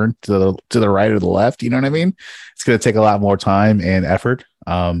Titanic turn to the right or the left. You know what I mean? It's going to take a lot more time and effort.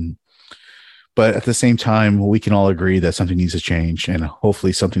 But at the same time, we can all agree that something needs to change, and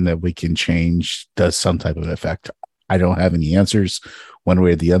hopefully something that we can change does some type of effect. I don't have any answers one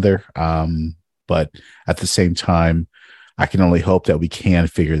way or the other. But at the same time, I can only hope that we can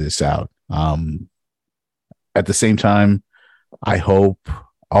figure this out. At the same time, I hope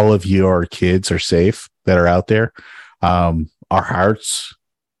all of your kids are safe that are out there. Our hearts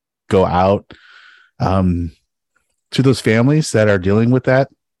go out to those families that are dealing with that.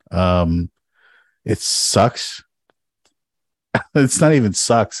 It sucks. It's not even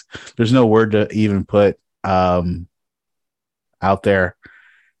sucks. There's no word to even put out there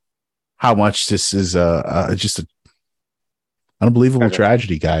how much this is just an unbelievable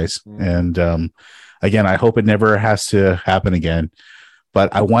tragedy, guys. And again, I hope it never has to happen again.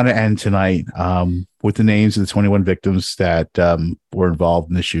 But I want to end tonight with the names of the 21 victims that were involved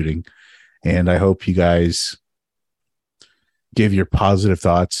in the shooting. And I hope you guys give your positive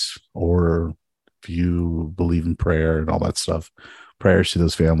thoughts, or if you believe in prayer and all that stuff, prayers to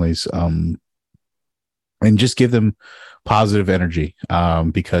those families, and just give them positive energy,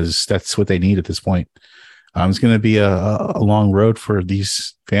 because that's what they need at this point. It's going to be a long road for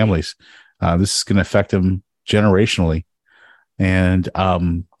these families. This is going to affect them generationally. And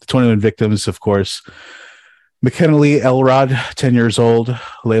the 21 victims, of course, McKenna Lee Elrod, 10 years old,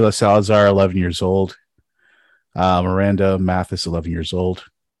 Layla Salazar, 11 years old, Miranda Mathis, 11 years old,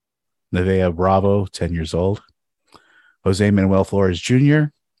 Nevaeh Bravo, 10 years old, Jose Manuel Flores Jr.,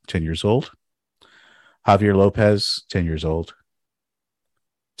 10 years old, Javier Lopez, 10 years old,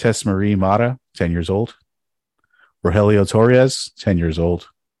 Tess Marie Mata, 10 years old, Rogelio Torres, 10 years old,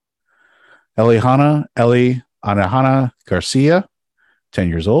 Eliana Garcia, 10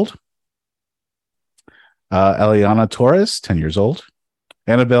 years old, Eliana Torres, 10 years old,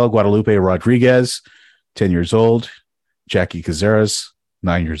 Annabelle Guadalupe Rodriguez, 10 years old, Jackie Cazares,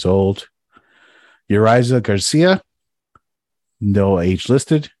 9 years old, Uriza Garcia, no age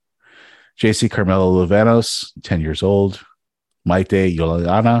listed, JC Carmelo Luvanos, 10 years old, Maite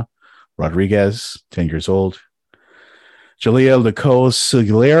Yolanda Rodriguez, 10 years old, Jalea Licole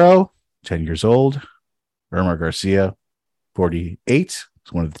Sigilero, 10 years old, Irma Garcia, 48, is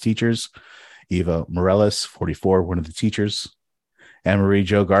one of the teachers, Eva Morales, 44, one of the teachers, Anne-Marie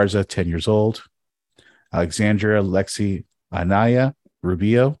Jo Garza, 10 years old, Alexandra Lexi Anaya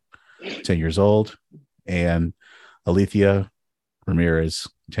Rubio, 10 years old, and Alethea Ramirez,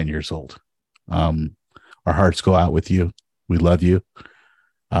 10 years old. Our hearts go out with you. We love you.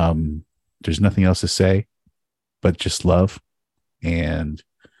 There's nothing else to say but just love. And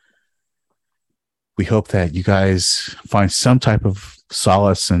we hope that you guys find some type of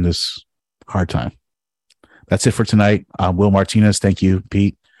solace in this hard time. That's it for tonight. I'm Will Martinez. Thank you,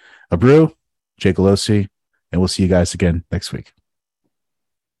 Pete Abreu, Jay Galosi, and we'll see you guys again next week.